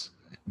is,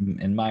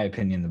 in my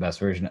opinion, the best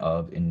version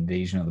of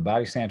Invasion of the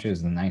Body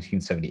Snatchers, the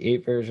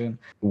 1978 version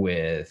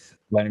with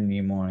Leonard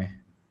Nimoy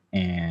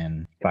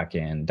and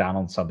fucking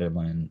Donald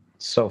Sutherland.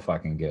 So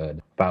fucking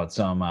good. About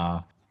some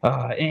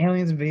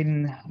aliens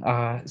invading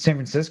San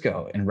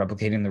Francisco and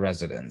replicating the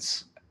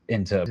residents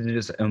into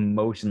just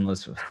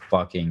emotionless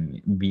fucking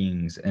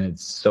beings, and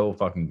it's so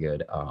fucking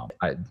good.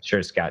 I'm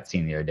sure Scott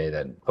seen the other day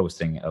that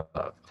posting a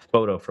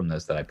photo from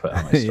this that I put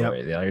on my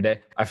story the other day.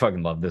 I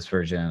fucking love this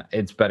version.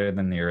 It's better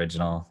than the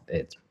original.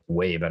 It's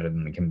way better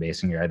than the Kim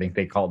Basinger. I think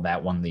they called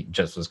that one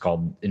just was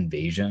called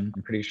Invasion,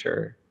 I'm pretty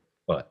sure.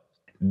 But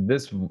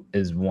this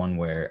is one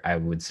where I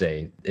would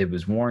say it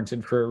was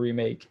warranted for a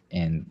remake,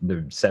 and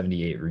the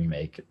 78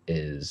 remake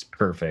is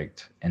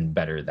perfect and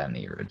better than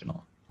the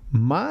original.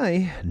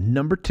 My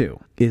number 2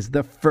 is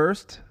the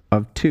first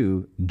of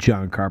 2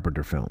 John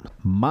Carpenter films.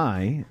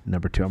 My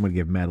number 2, I'm going to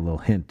give Matt a little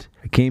hint.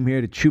 I came here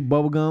to chew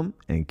bubblegum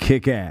and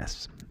kick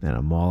ass, and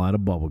I'm all out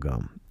of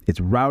bubblegum. It's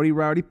Rowdy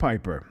Roddy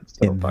Piper,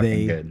 and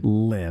They good.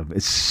 Live.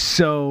 It's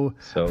so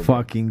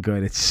fucking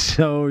good. It's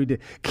so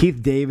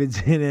Keith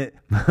David's in it.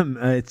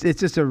 It's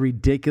just a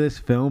ridiculous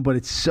film, but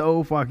it's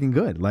so fucking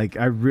good. Like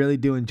I really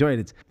do enjoy it.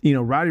 It's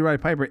Rowdy Roddy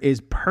Piper is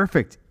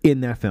perfect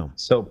in that film.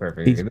 So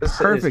perfect. He's This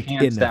perfect is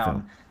hands in that down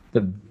film.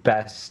 the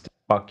best.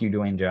 Fuck you,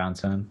 Dwayne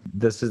Johnson.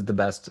 This is the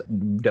best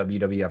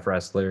WWF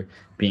wrestler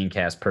being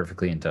cast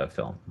perfectly into a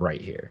film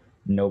right here.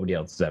 Nobody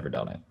else has ever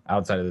done it.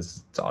 Outside of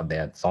this,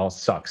 it's all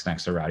sucks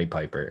next to Rowdy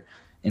Piper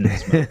in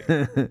this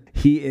movie.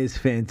 He is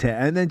fantastic.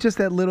 And then just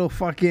that little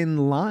fucking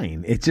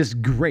line. It's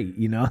just great,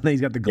 And then he's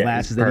got the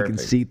glasses that he can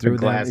see through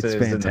them. It's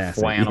fantastic. And the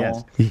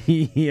flannel.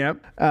 Yes.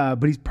 Yep.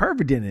 But he's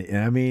perfect in it.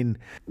 I mean,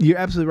 you're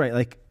absolutely right.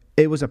 Like,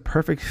 it was a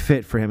perfect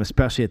fit for him,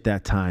 especially at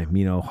that time.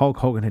 Hulk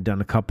Hogan had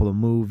done a couple of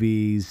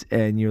movies,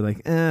 and you're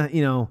like,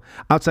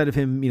 outside of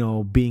him,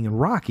 being in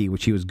Rocky,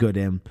 which he was good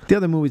in, the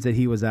other movies that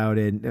he was out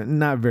in,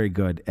 not very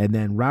good. And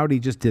then Rowdy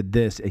just did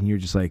this, and you're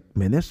just like,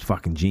 man, this is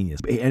fucking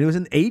genius. And it was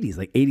in the 80s,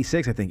 like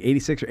 86, I think,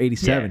 86 or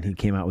 87, he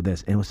came out with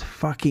this, and it was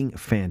fucking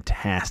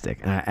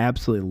fantastic. And I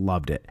absolutely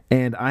loved it.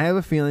 And I have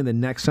a feeling that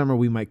next summer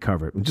we might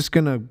cover it. I'm just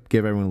going to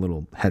give everyone a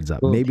little heads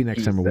up. Maybe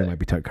next summer we might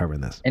be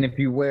covering this. And if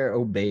you wear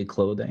Obey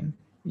clothing,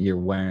 you're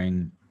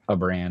wearing a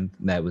brand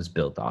that was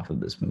built off of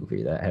this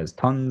movie that has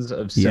tons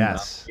of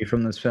similarity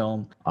from this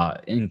film,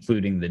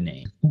 including the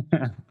name.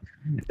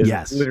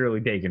 It's literally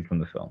taken from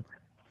the film.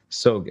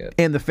 So good.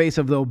 And the face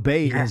of the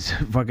Obey is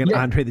fucking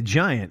Andre the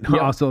Giant,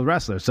 also a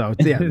wrestler. So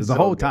there's a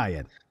whole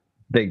tie-in.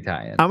 Big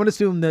tie-in. I'm gonna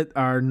assume that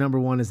our number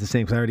one is the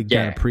same because I already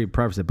got to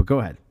preface it. But go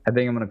ahead. I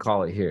think I'm gonna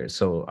call it here.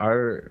 So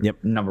our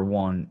number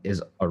one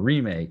is a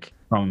remake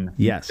from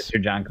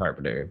Mr. John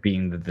Carpenter,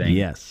 being The Thing.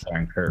 Yes.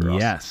 Starring Kurt Russell.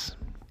 Yes.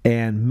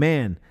 And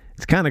man,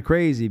 it's kind of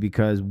crazy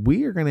because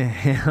we are going to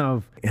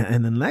have,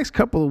 in the next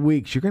couple of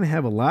weeks, you're going to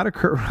have a lot of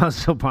Kurt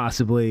Russell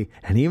possibly,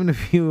 and even a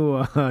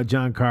few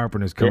John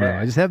Carpenters coming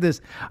out.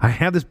 I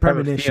have this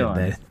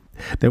premonition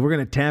that we're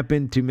going to tap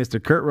into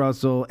Mr. Kurt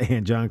Russell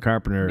and John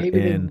Carpenter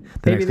in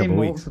the next couple of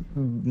weeks.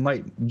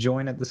 Might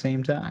join at the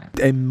same time.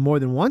 And more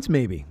than once,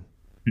 maybe.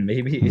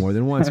 More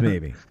than once,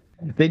 maybe.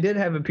 They did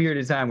have a period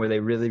of time where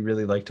they really,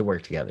 really like to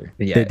work together.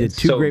 Yeah, they did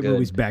two great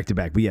movies back to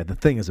back. But yeah, The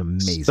Thing is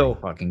amazing. So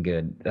fucking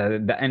good.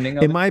 The ending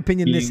of in my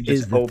opinion, this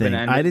is The Thing.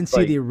 I didn't see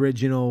like, the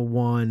original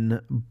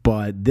one,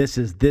 but this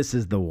is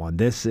the one.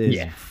 This is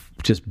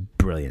just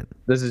brilliant.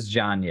 This is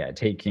John,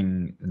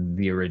 taking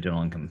the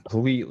original and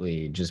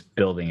completely just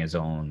building his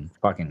own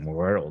fucking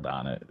world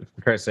on it.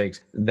 For Christ's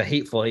sakes, The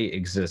Hateful Eight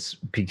exists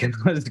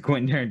because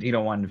Quentin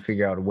Tarantino wanted to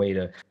figure out a way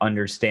to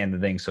understand The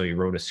Thing, so he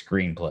wrote a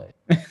screenplay,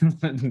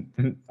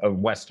 a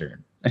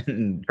Western,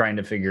 and trying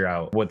to figure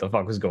out what the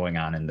fuck was going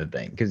on in The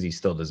Thing because he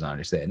still doesn't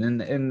understand.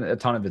 And a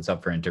ton of it's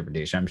up for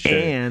interpretation, I'm sure.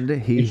 And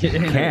he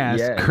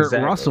cast Kurt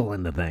Russell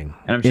in The Thing.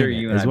 And I'm sure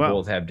you and I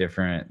both have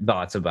different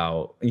thoughts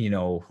about,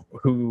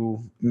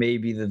 who may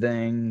be The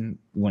Thing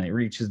when it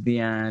reaches the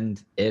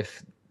end,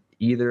 if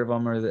either of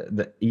them are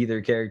the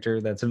either character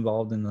that's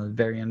involved in the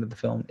very end of the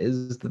film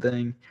is The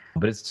Thing.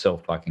 But it's so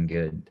fucking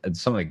good. It's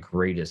some of the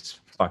greatest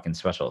fucking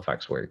special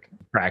effects work,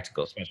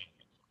 practical special.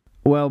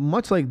 Well,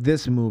 much like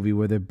this movie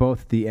where they're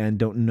both at the end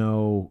don't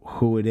know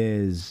who it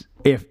is,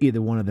 if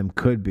either one of them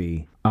could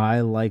be, I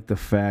like the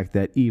fact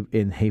that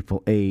in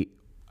Hateful Eight,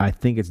 I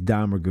think it's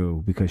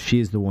Domergue because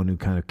she's the one who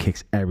kind of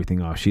kicks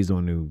everything off. She's the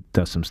one who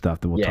does some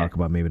stuff that we'll talk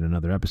about maybe in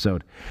another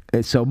episode.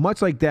 And so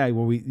much like that,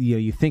 where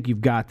you think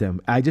you've got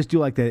them, I just do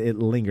like that it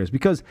lingers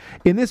because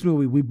in this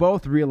movie we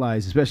both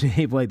realize, especially in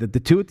Hateful Eight, that the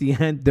two at the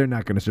end they're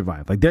not going to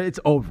survive. Like it's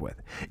over with.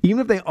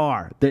 Even if they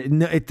are,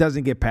 it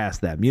doesn't get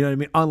past them. You know what I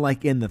mean?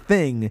 Unlike in The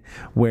Thing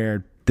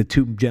where the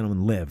two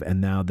gentlemen live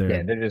and now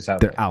they're just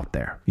out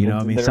there. You know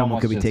what I mean?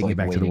 Someone could be taking it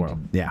back to the world.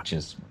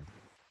 Just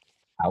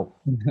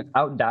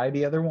out die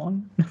the other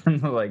one.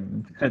 They're like,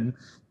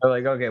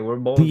 okay, we're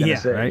both gonna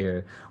sit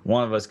here.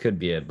 One of us could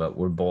be it, but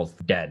we're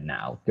both dead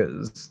now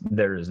because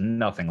there is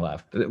nothing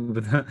left.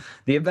 The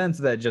events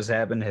that just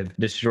happened have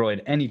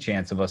destroyed any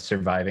chance of us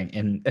surviving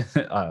in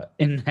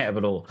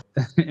inhabitable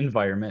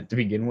environment to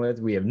begin with.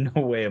 We have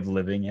no way of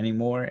living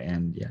anymore,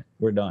 and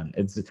we're done.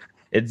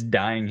 It's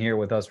dying here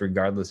with us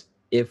regardless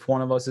if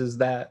one of us is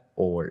that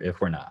or if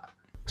we're not.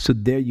 So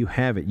there you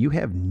have it. You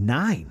have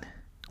 9.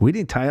 We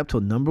didn't tie up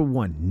till number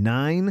 1.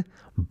 9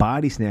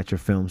 Body Snatcher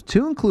films,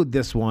 to include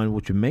this one,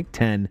 which would make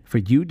 10 for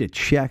you to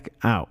check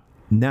out.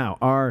 Now,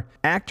 our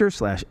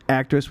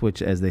actor/actress,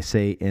 which, as they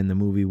say in the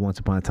movie Once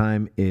Upon a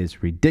Time,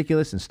 is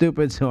ridiculous and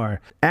stupid. So our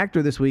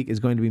actor this week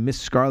is going to be Miss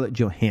Scarlett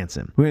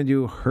Johansson. We're going to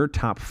do her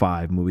top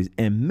 5 movies.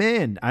 And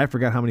man, I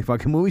forgot how many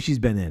fucking movies she's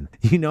been in.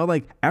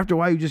 After a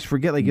while, you just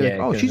forget.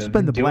 She's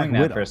been the Black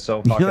Widow. For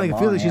so I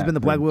feel like she's been the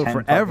Black Widow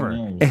forever.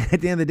 And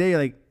at the end of the day, you're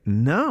like,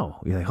 no.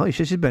 You're like, holy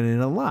shit, she's been in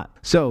it a lot.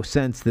 So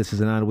since this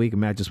is an odd week and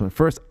Matt just went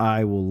first,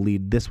 I will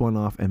lead this one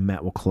off and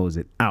Matt will close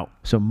it out.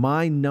 So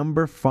my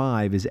number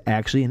 5 is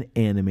actually an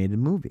animated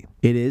movie.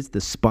 It is the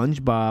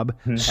SpongeBob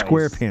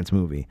SquarePants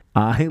movie.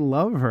 I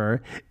love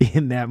her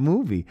in that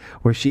movie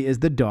where she is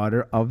the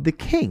daughter of the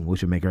king,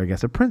 which would make her, I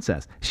guess, a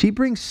princess. She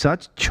brings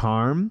such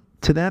charm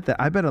to that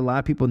I bet a lot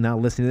of people now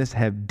listening to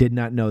this did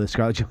not know that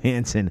Scarlett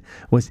Johansson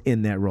was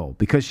in that role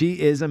because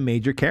she is a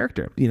major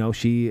character.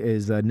 She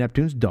is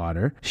Neptune's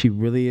daughter. She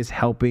really is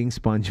helping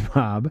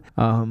SpongeBob.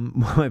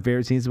 One of my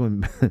favorite scenes is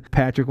when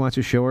Patrick wants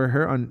to show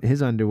her on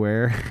his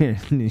underwear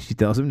and she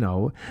tells him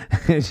no.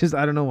 It's just,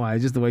 I don't know why,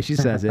 it's just the way she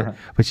says it.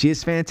 But she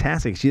is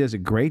fantastic. She does a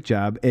great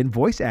job in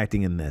voice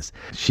acting in this.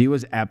 She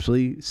was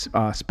absolutely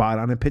spot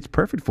on and pitch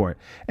perfect for it.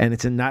 And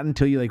it's not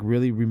until you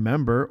really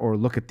remember or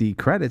look at the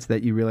credits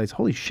that you realize,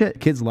 holy shit,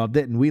 kids loved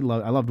it, and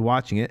I loved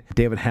watching it.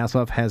 David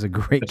Hasselhoff has a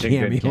great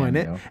cameo in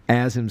it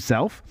as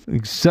himself.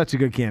 Such a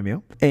good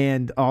cameo.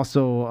 And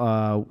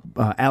also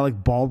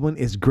Alec Baldwin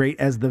is great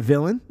as the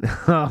villain.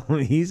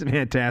 He's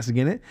fantastic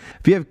in it.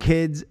 If you have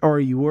kids or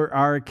you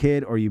are a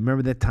kid or you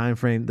remember that time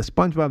frame, the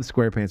SpongeBob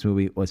SquarePants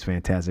movie was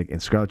fantastic, and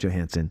Scarlett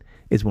Johansson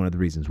is one of the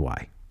reasons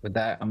why. With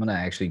that, I'm going to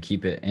actually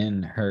keep it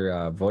in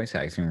her voice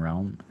acting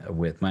realm,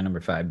 with my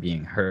number 5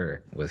 being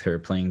her, with her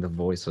playing the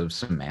voice of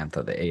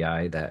Samantha, the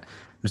AI that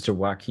Mr.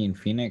 Joaquin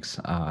Phoenix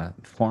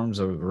forms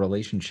a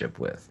relationship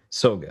with.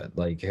 So good.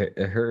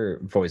 Her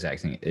voice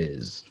acting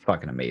is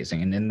fucking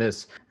amazing. And in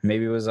this,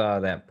 maybe it was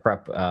that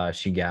prep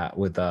she got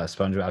with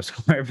SpongeBob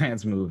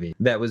SquarePants movie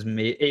that was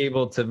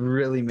able to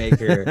really make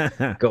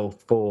her go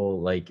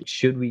full.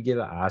 Should we give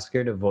an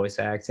Oscar to voice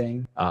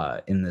acting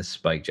in this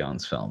Spike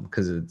Jonze film?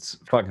 Because it's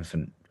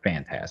fucking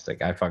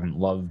fantastic. I fucking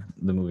love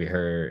the movie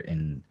Her,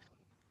 and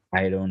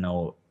I don't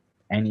know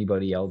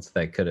anybody else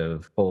that could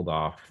have pulled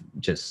off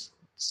just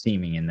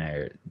seeming in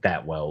there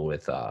that well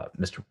with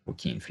Mr.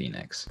 Joaquin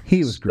Phoenix. He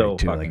was So great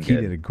too. fucking Like he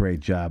good. did a great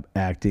job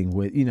acting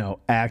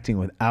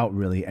without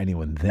really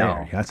anyone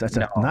there. No, That's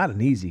no. not an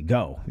easy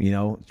go,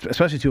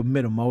 especially to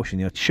emit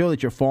emotion. Show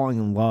that you're falling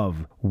in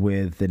love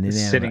with an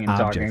Sitting inanimate and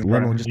object, talking in let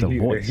front alone of just a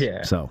you. voice.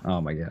 Yeah. So, oh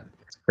my god,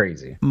 it's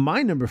crazy.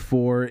 my number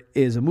 4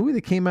 is a movie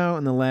that came out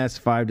in the last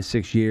 5 to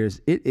 6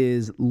 years. It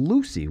is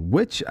Lucy,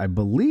 which I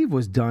believe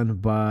was done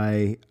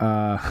by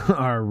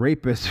our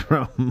rapist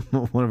from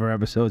one of our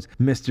episodes,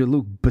 Mr.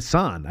 Luc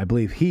Besson. I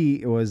believe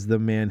he was the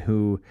man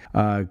who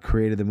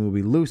created the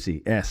movie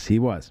Lucy. Yes, he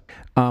was.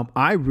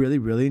 I really,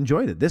 really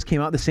enjoyed it. This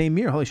came out the same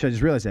year. Holy shit, I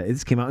just realized that.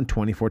 This came out in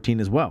 2014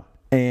 as well.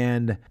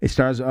 And it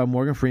stars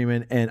Morgan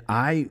Freeman, and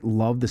I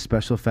love the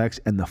special effects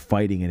and the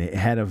fighting in it. It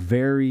had a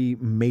very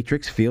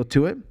Matrix feel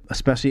to it,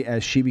 especially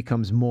as she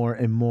becomes more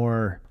and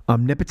more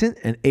omnipotent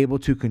and able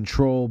to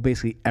control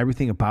basically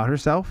everything about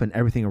herself and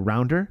everything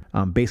around her,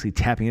 basically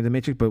tapping into the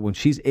Matrix. But when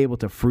she's able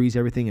to freeze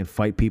everything and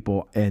fight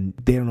people and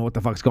they don't know what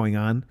the fuck's going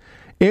on,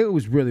 it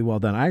was really well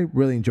done. I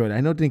really enjoyed it.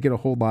 I know it didn't get a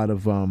whole lot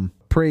of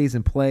praise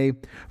and play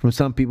from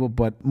some people,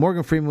 but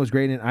Morgan Freeman was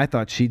great, and I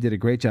thought she did a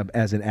great job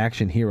as an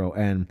action hero.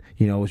 And,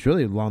 it was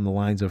really along the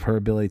lines of her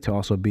ability to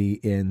also be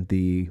in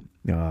the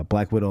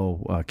Black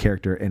Widow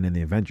character and in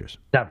the Avengers.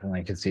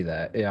 Definitely could see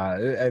that.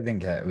 Yeah, I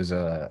think it was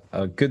a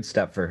good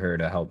step for her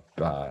to help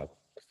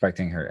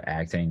perfecting her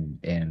acting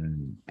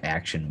in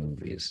action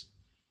movies.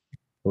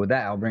 With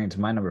that, I'll bring it to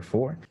my number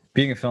 4.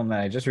 Being a film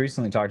that I just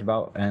recently talked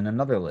about in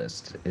another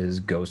list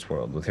is Ghost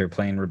World, with her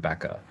playing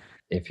Rebecca.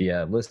 If you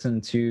listen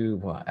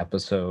to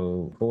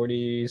episode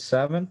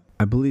 47,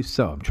 I believe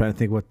so. I'm trying to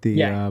think what the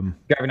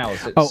graphic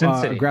novels. Sin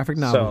City. Graphic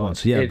novel one.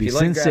 So yeah, it'd if be you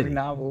Sin like City. graphic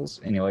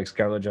novels and you like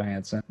Scarlett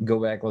Johansson,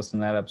 go back, listen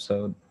to that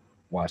episode,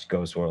 watch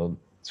Ghost World.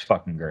 It's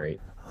fucking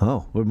great.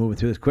 Oh, we're moving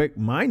through this quick.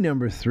 My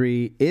number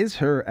 3 is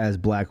her as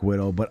Black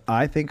Widow, but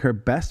I think her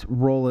best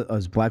role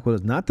as Black Widow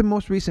is not the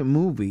most recent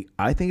movie.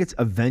 I think it's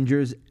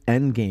Avengers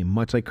Endgame,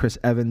 much like Chris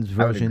Evans'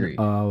 version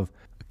of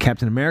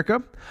Captain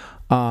America.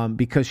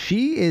 Because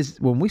she is,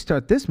 when we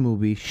start this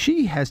movie,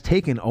 she has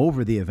taken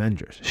over the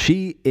Avengers.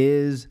 She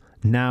is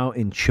now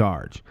in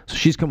charge. So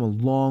she's come a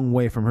long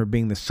way from her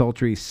being the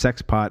sultry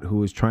sex pot who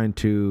was trying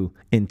to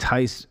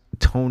entice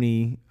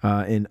Tony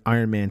in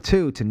Iron Man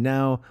 2 to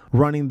now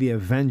running the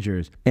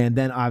Avengers. And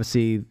then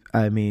obviously,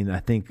 I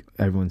think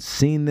everyone's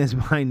seen this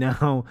by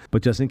now,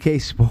 but just in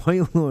case,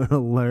 spoiler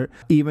alert,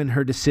 even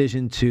her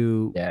decision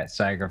to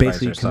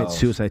basically commit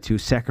suicide, to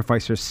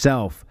sacrifice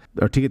herself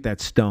or to get that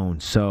stone.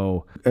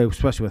 So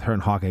especially with her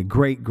and Hawkeye,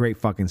 great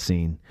fucking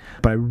scene.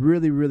 But I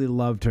really, really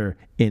loved her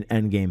in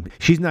Endgame.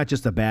 She's not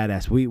just a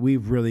badass.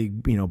 We've really,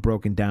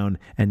 broken down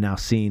and now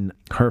seen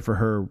her for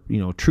her,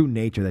 true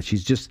nature, that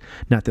she's just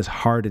not this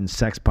hardened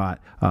sex pot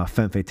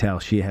femme fatale.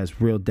 She has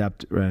real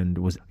depth and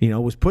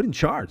was put in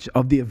charge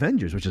of the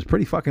Avengers, which is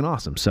pretty fucking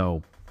awesome.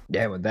 So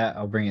yeah, with that,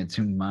 I'll bring it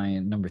to my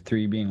number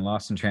 3 being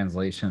Lost in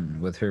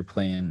Translation, with her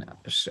playing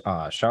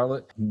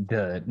Charlotte,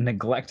 the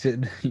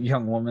neglected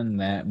young woman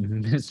that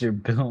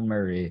Mr. Bill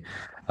Murray,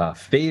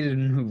 faded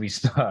movie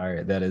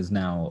star that is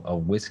now a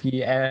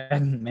whiskey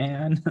ad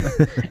man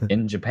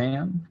in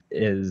Japan,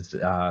 is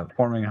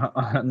forming an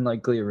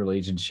unlikely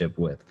relationship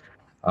with.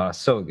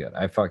 So good.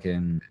 I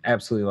fucking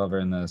absolutely love her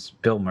in this.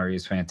 Bill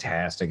Murray's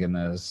fantastic in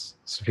this.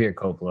 Sofia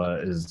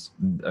Coppola is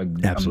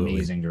an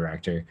amazing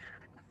director.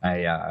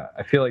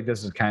 I feel like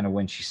this is kind of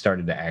when she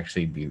started to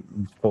actually be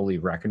fully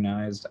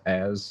recognized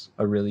as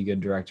a really good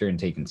director and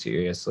taken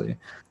seriously.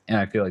 And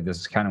I feel like this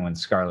is kind of when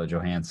Scarlett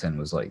Johansson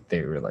was like,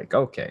 they were like,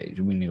 okay,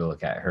 we need to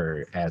look at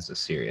her as a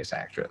serious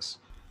actress.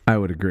 I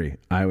would agree.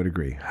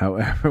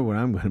 However, what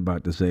I'm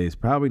about to say is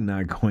probably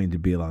not going to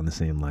be along the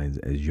same lines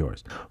as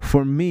yours.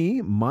 For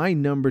me, my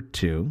number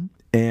 2,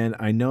 and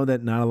I know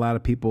that not a lot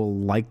of people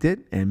liked it,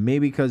 and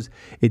maybe because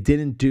it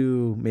didn't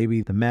do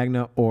maybe the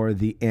manga or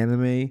the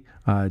anime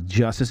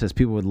justice as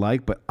people would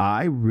like, but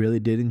I really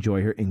did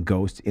enjoy her in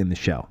Ghost in the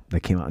Shell that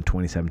came out in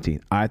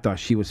 2017. I thought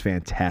she was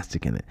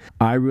fantastic in it.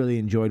 I really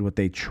enjoyed what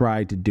they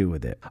tried to do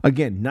with it.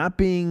 Again, not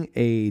being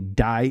a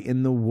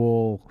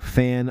die-in-the-wool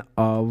fan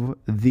of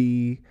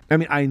the...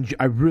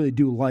 I really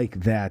do like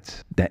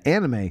that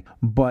anime,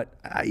 but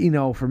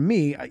for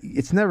me,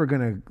 it's never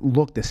gonna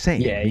look the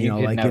same. Yeah,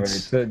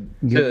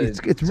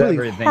 it's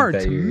really hard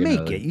to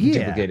make it. Yeah,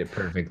 duplicate it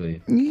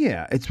perfectly.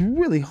 Yeah, it's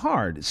really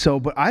hard. So,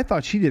 but I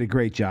thought she did a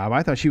great job.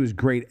 I thought she was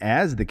great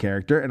as the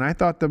character, and I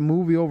thought the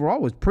movie overall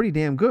was pretty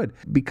damn good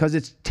because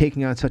it's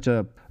taking on such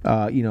a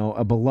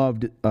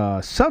beloved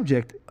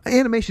subject.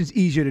 Animation's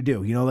easier to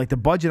do, like the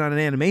budget on an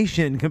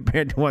animation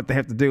compared to what they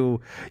have to do,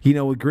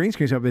 with green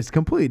screen stuff is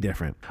completely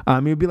different.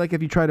 It would be like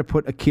if you try to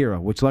put Akira,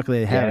 which luckily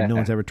they haven't. No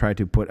one's ever tried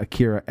to put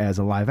Akira as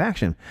a live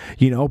action,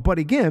 But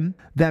again,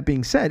 that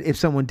being said, if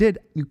someone did,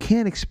 you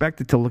can't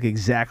expect it to look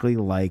exactly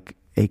like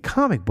a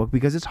comic book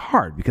because it's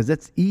hard, because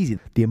that's easy.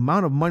 The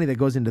amount of money that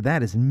goes into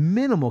that is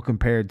minimal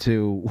compared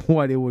to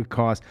what it would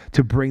cost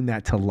to bring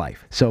that to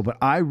life. So, but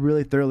I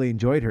really thoroughly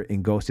enjoyed her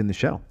in Ghost in the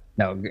Shell.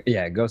 No,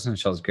 yeah, Ghost in the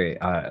Shell is great.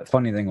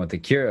 Funny thing with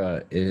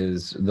Akira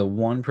is the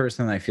one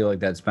person I feel like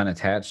that's been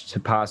attached to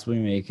possibly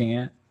making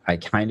it, I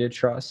kind of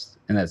trust,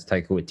 and that's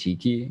Taika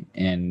Waititi.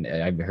 And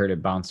I've heard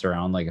it bounce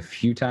around like a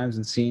few times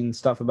and seen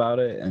stuff about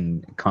it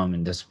and come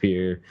and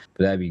disappear.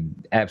 But that'd be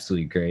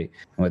absolutely great.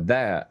 And with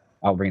that,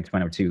 I'll bring it to my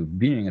number 2,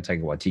 being a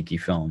Taika Waititi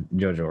film,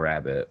 Jojo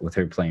Rabbit, with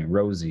her playing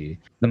Rosie,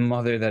 the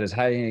mother that is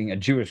hiding a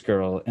Jewish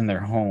girl in their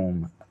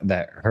home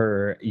that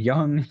her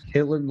young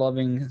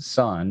Hitler-loving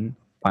son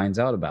finds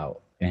out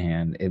about.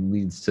 And it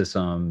leads to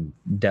some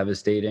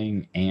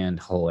devastating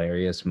and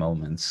hilarious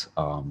moments.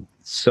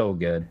 So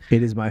good.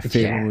 It is my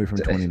favorite movie from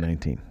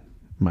 2019.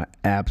 My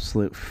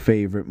absolute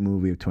favorite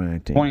movie of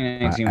 2019.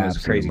 2019 was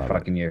a crazy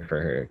fucking year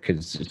for her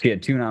because she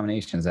had 2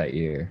 nominations that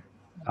year.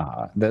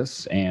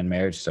 This and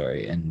Marriage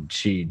Story, and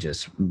she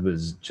just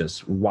was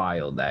just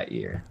wild that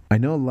year. I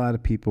know a lot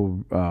of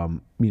people,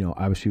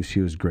 obviously she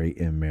was great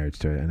in Marriage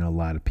Story. I know a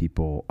lot of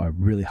people are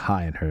really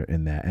high on her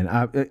in that, and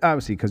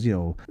obviously because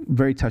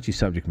very touchy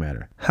subject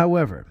matter.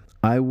 However,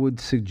 I would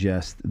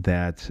suggest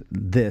that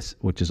this,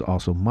 which is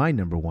also my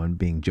number 1,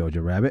 being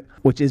Jojo Rabbit,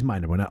 which is my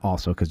number 1, not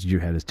also because you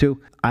had this too.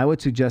 I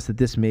would suggest that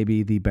this may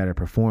be the better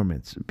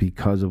performance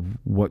because of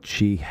what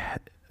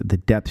the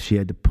depth she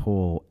had to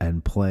pull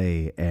and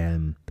play,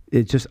 and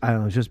it just, I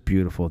don't know, it's just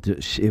beautiful.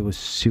 She was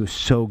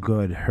so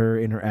good. Her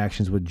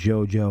interactions with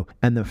Jojo,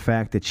 and the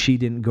fact that she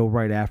didn't go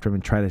right after him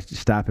and try to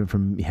stop him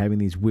from having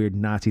these weird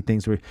Nazi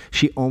things where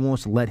she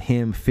almost let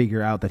him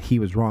figure out that he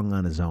was wrong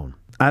on his own.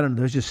 I don't know,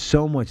 there's just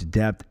so much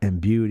depth and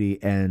beauty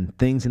and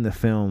things in the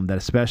film that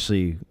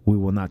especially we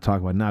will not talk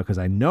about now because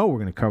I know we're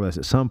going to cover this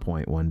at some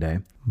point one day,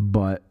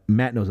 but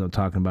Matt knows what I'm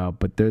talking about.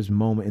 But there's a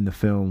moment in the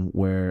film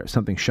where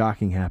something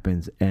shocking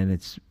happens and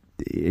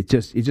it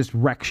just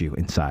wrecks you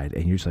inside,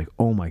 and you're just like,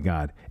 oh my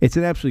God. It's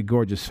an absolutely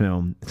gorgeous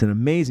film. It's an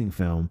amazing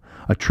film,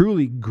 a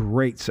truly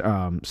great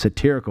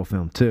satirical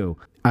film too.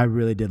 I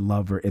really did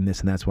love her in this,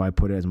 and that's why I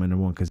put it as my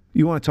number 1, because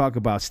you want to talk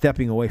about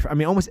stepping away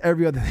from, almost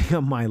every other thing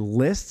on my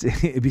list,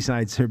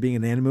 besides her being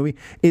in an anime movie,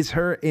 is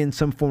her in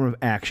some form of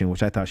action,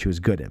 which I thought she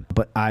was good in.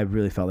 But I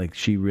really felt like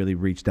she really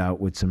reached out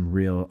with some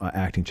real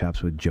acting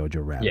chops with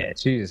Jojo Rabbit. Yeah,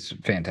 she's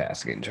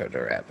fantastic in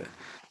Jojo Rabbit.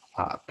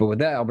 But with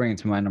that, I'll bring it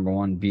to my number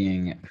 1,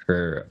 being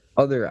her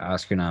other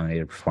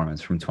Oscar-nominated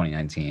performance from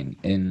 2019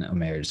 in A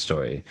Marriage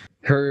Story.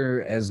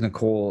 Her as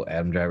Nicole,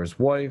 Adam Driver's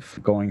wife,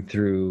 going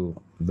through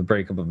the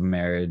breakup of a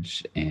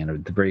marriage and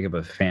the breakup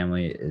of a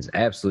family is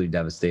absolutely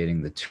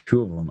devastating. The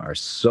 2 of them are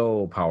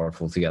so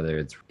powerful together.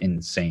 It's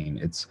insane.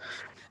 It's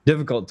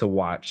difficult to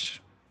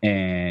watch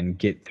and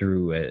get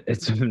through it.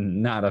 It's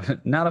not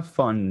a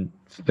fun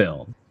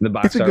film.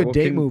 It's a good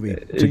date movie.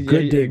 It's a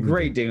good date.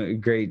 Great date.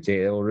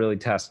 It will really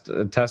test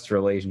a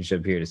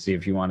relationship here to see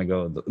if you want to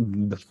go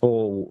the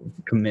full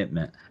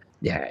commitment.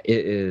 Yeah,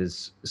 it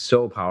is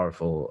so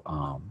powerful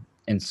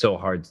and so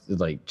hard,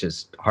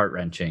 just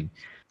heart-wrenching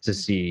to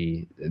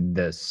see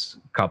this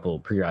couple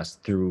progress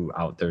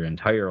throughout their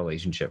entire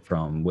relationship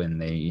from when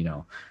they,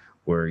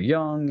 were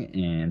young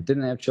and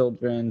didn't have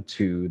children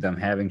to them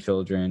having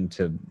children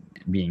to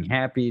being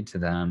happy to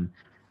them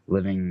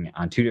living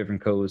on 2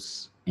 different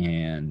coasts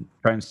and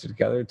trying to stick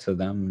together to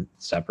them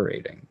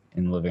separating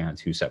and living on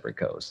 2 separate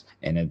coasts.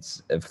 And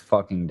it's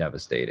fucking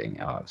devastating.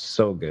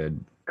 So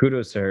good.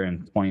 Kudos to her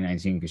in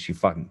 2019 because she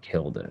fucking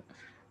killed it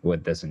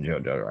with this and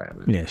Jojo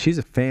Rabbit. Yeah, she's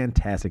a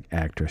fantastic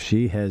actress.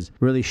 She has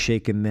really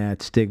shaken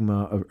that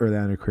stigma of early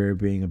on in her career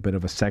being a bit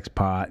of a sex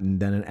pot and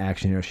then an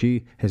action hero.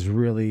 She has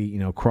really,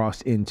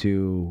 crossed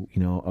into,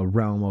 a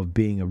realm of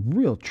being a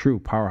real true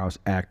powerhouse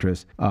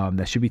actress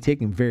that should be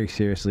taken very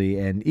seriously.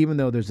 And even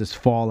though there's this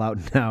fallout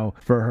now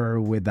for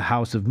her with the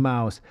House of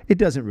Mouse, it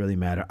doesn't really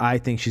matter. I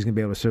think she's going to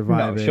be able to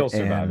survive it. She'll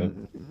survive it.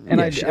 And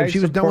yeah, she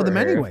was done with them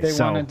anyway. If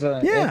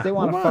they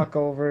want to fuck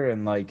over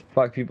and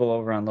fuck people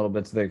over on little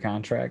bits of their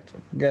contract,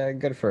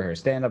 good for her.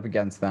 Stand up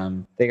against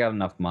them. They got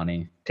enough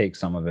money. Take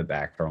some of it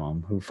back from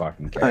them. Who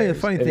fucking cares? The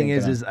funny thing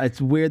is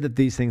it's weird that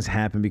these things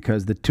happen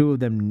because the 2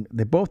 of them,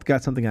 they both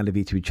got something out of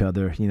each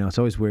other. It's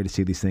always weird to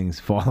see these things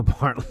fall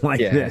apart like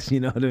this. You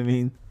know what I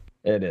mean?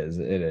 It is.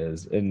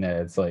 And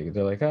it's like,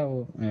 they're like,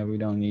 oh, yeah, we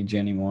don't need you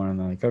anymore. And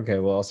they're like, okay,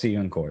 well, I'll see you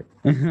in court.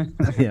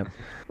 Yeah.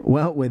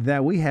 Well, with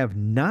that, we have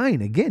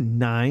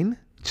 9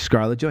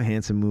 Scarlett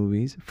Johansson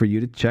movies for you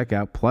to check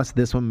out, plus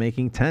this one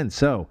making 10.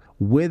 So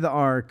with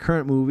our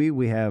current movie,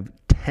 we have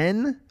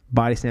 10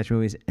 Body Snatch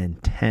movies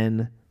and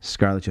 10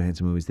 Scarlett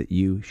Johansson movies that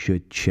you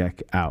should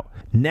check out.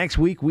 Next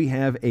week, we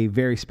have a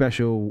very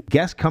special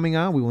guest coming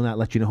on. We will not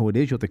let you know who it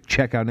is. You'll have to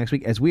check out next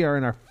week as we are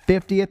in our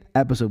 50th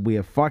episode. We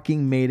have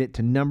fucking made it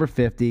to number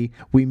 50.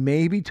 We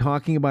may be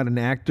talking about an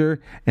actor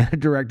and a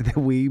director that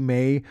we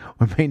may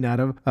or may not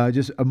have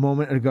just a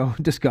moment ago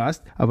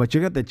discussed. But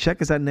you're going to have to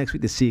check us out next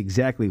week to see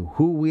exactly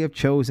who we have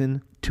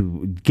chosen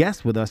to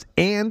guest with us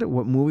and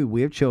what movie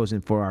we have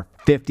chosen for our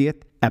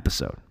 50th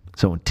episode.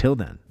 So until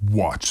then,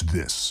 watch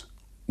this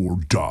or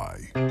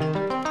die.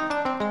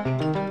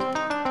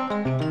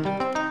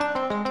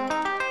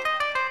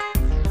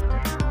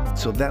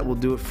 so that will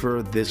do it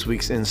for this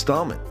week's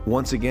installment.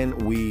 Once again,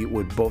 we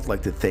would both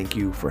like to thank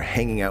you for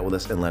hanging out with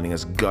us and letting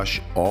us gush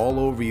all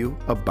over you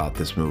about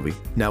this movie.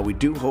 Now, we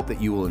do hope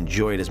that you will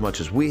enjoy it as much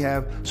as we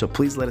have, so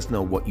please let us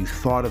know what you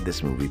thought of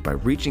this movie by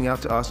reaching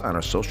out to us on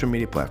our social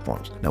media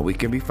platforms. Now, we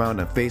can be found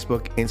on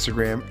Facebook,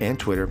 Instagram, and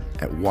Twitter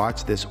at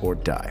Watch This or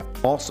Die.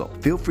 Also,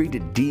 feel free to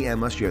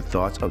DM us your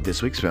thoughts of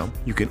this week's film.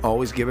 You can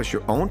always give us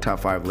your own top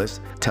 5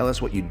 list, tell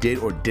us what you did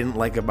or didn't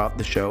like about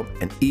the show,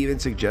 and even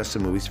suggest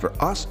some movies for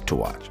us to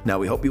watch. Now,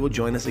 we hope you will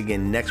join us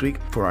again next week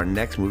for our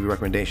next movie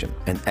recommendation.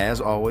 And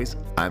as always,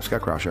 I'm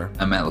Scott Kraushaar.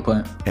 I'm Matt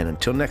LaPlante. And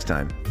until next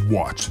time,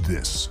 Watch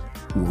This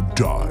or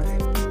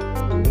Die.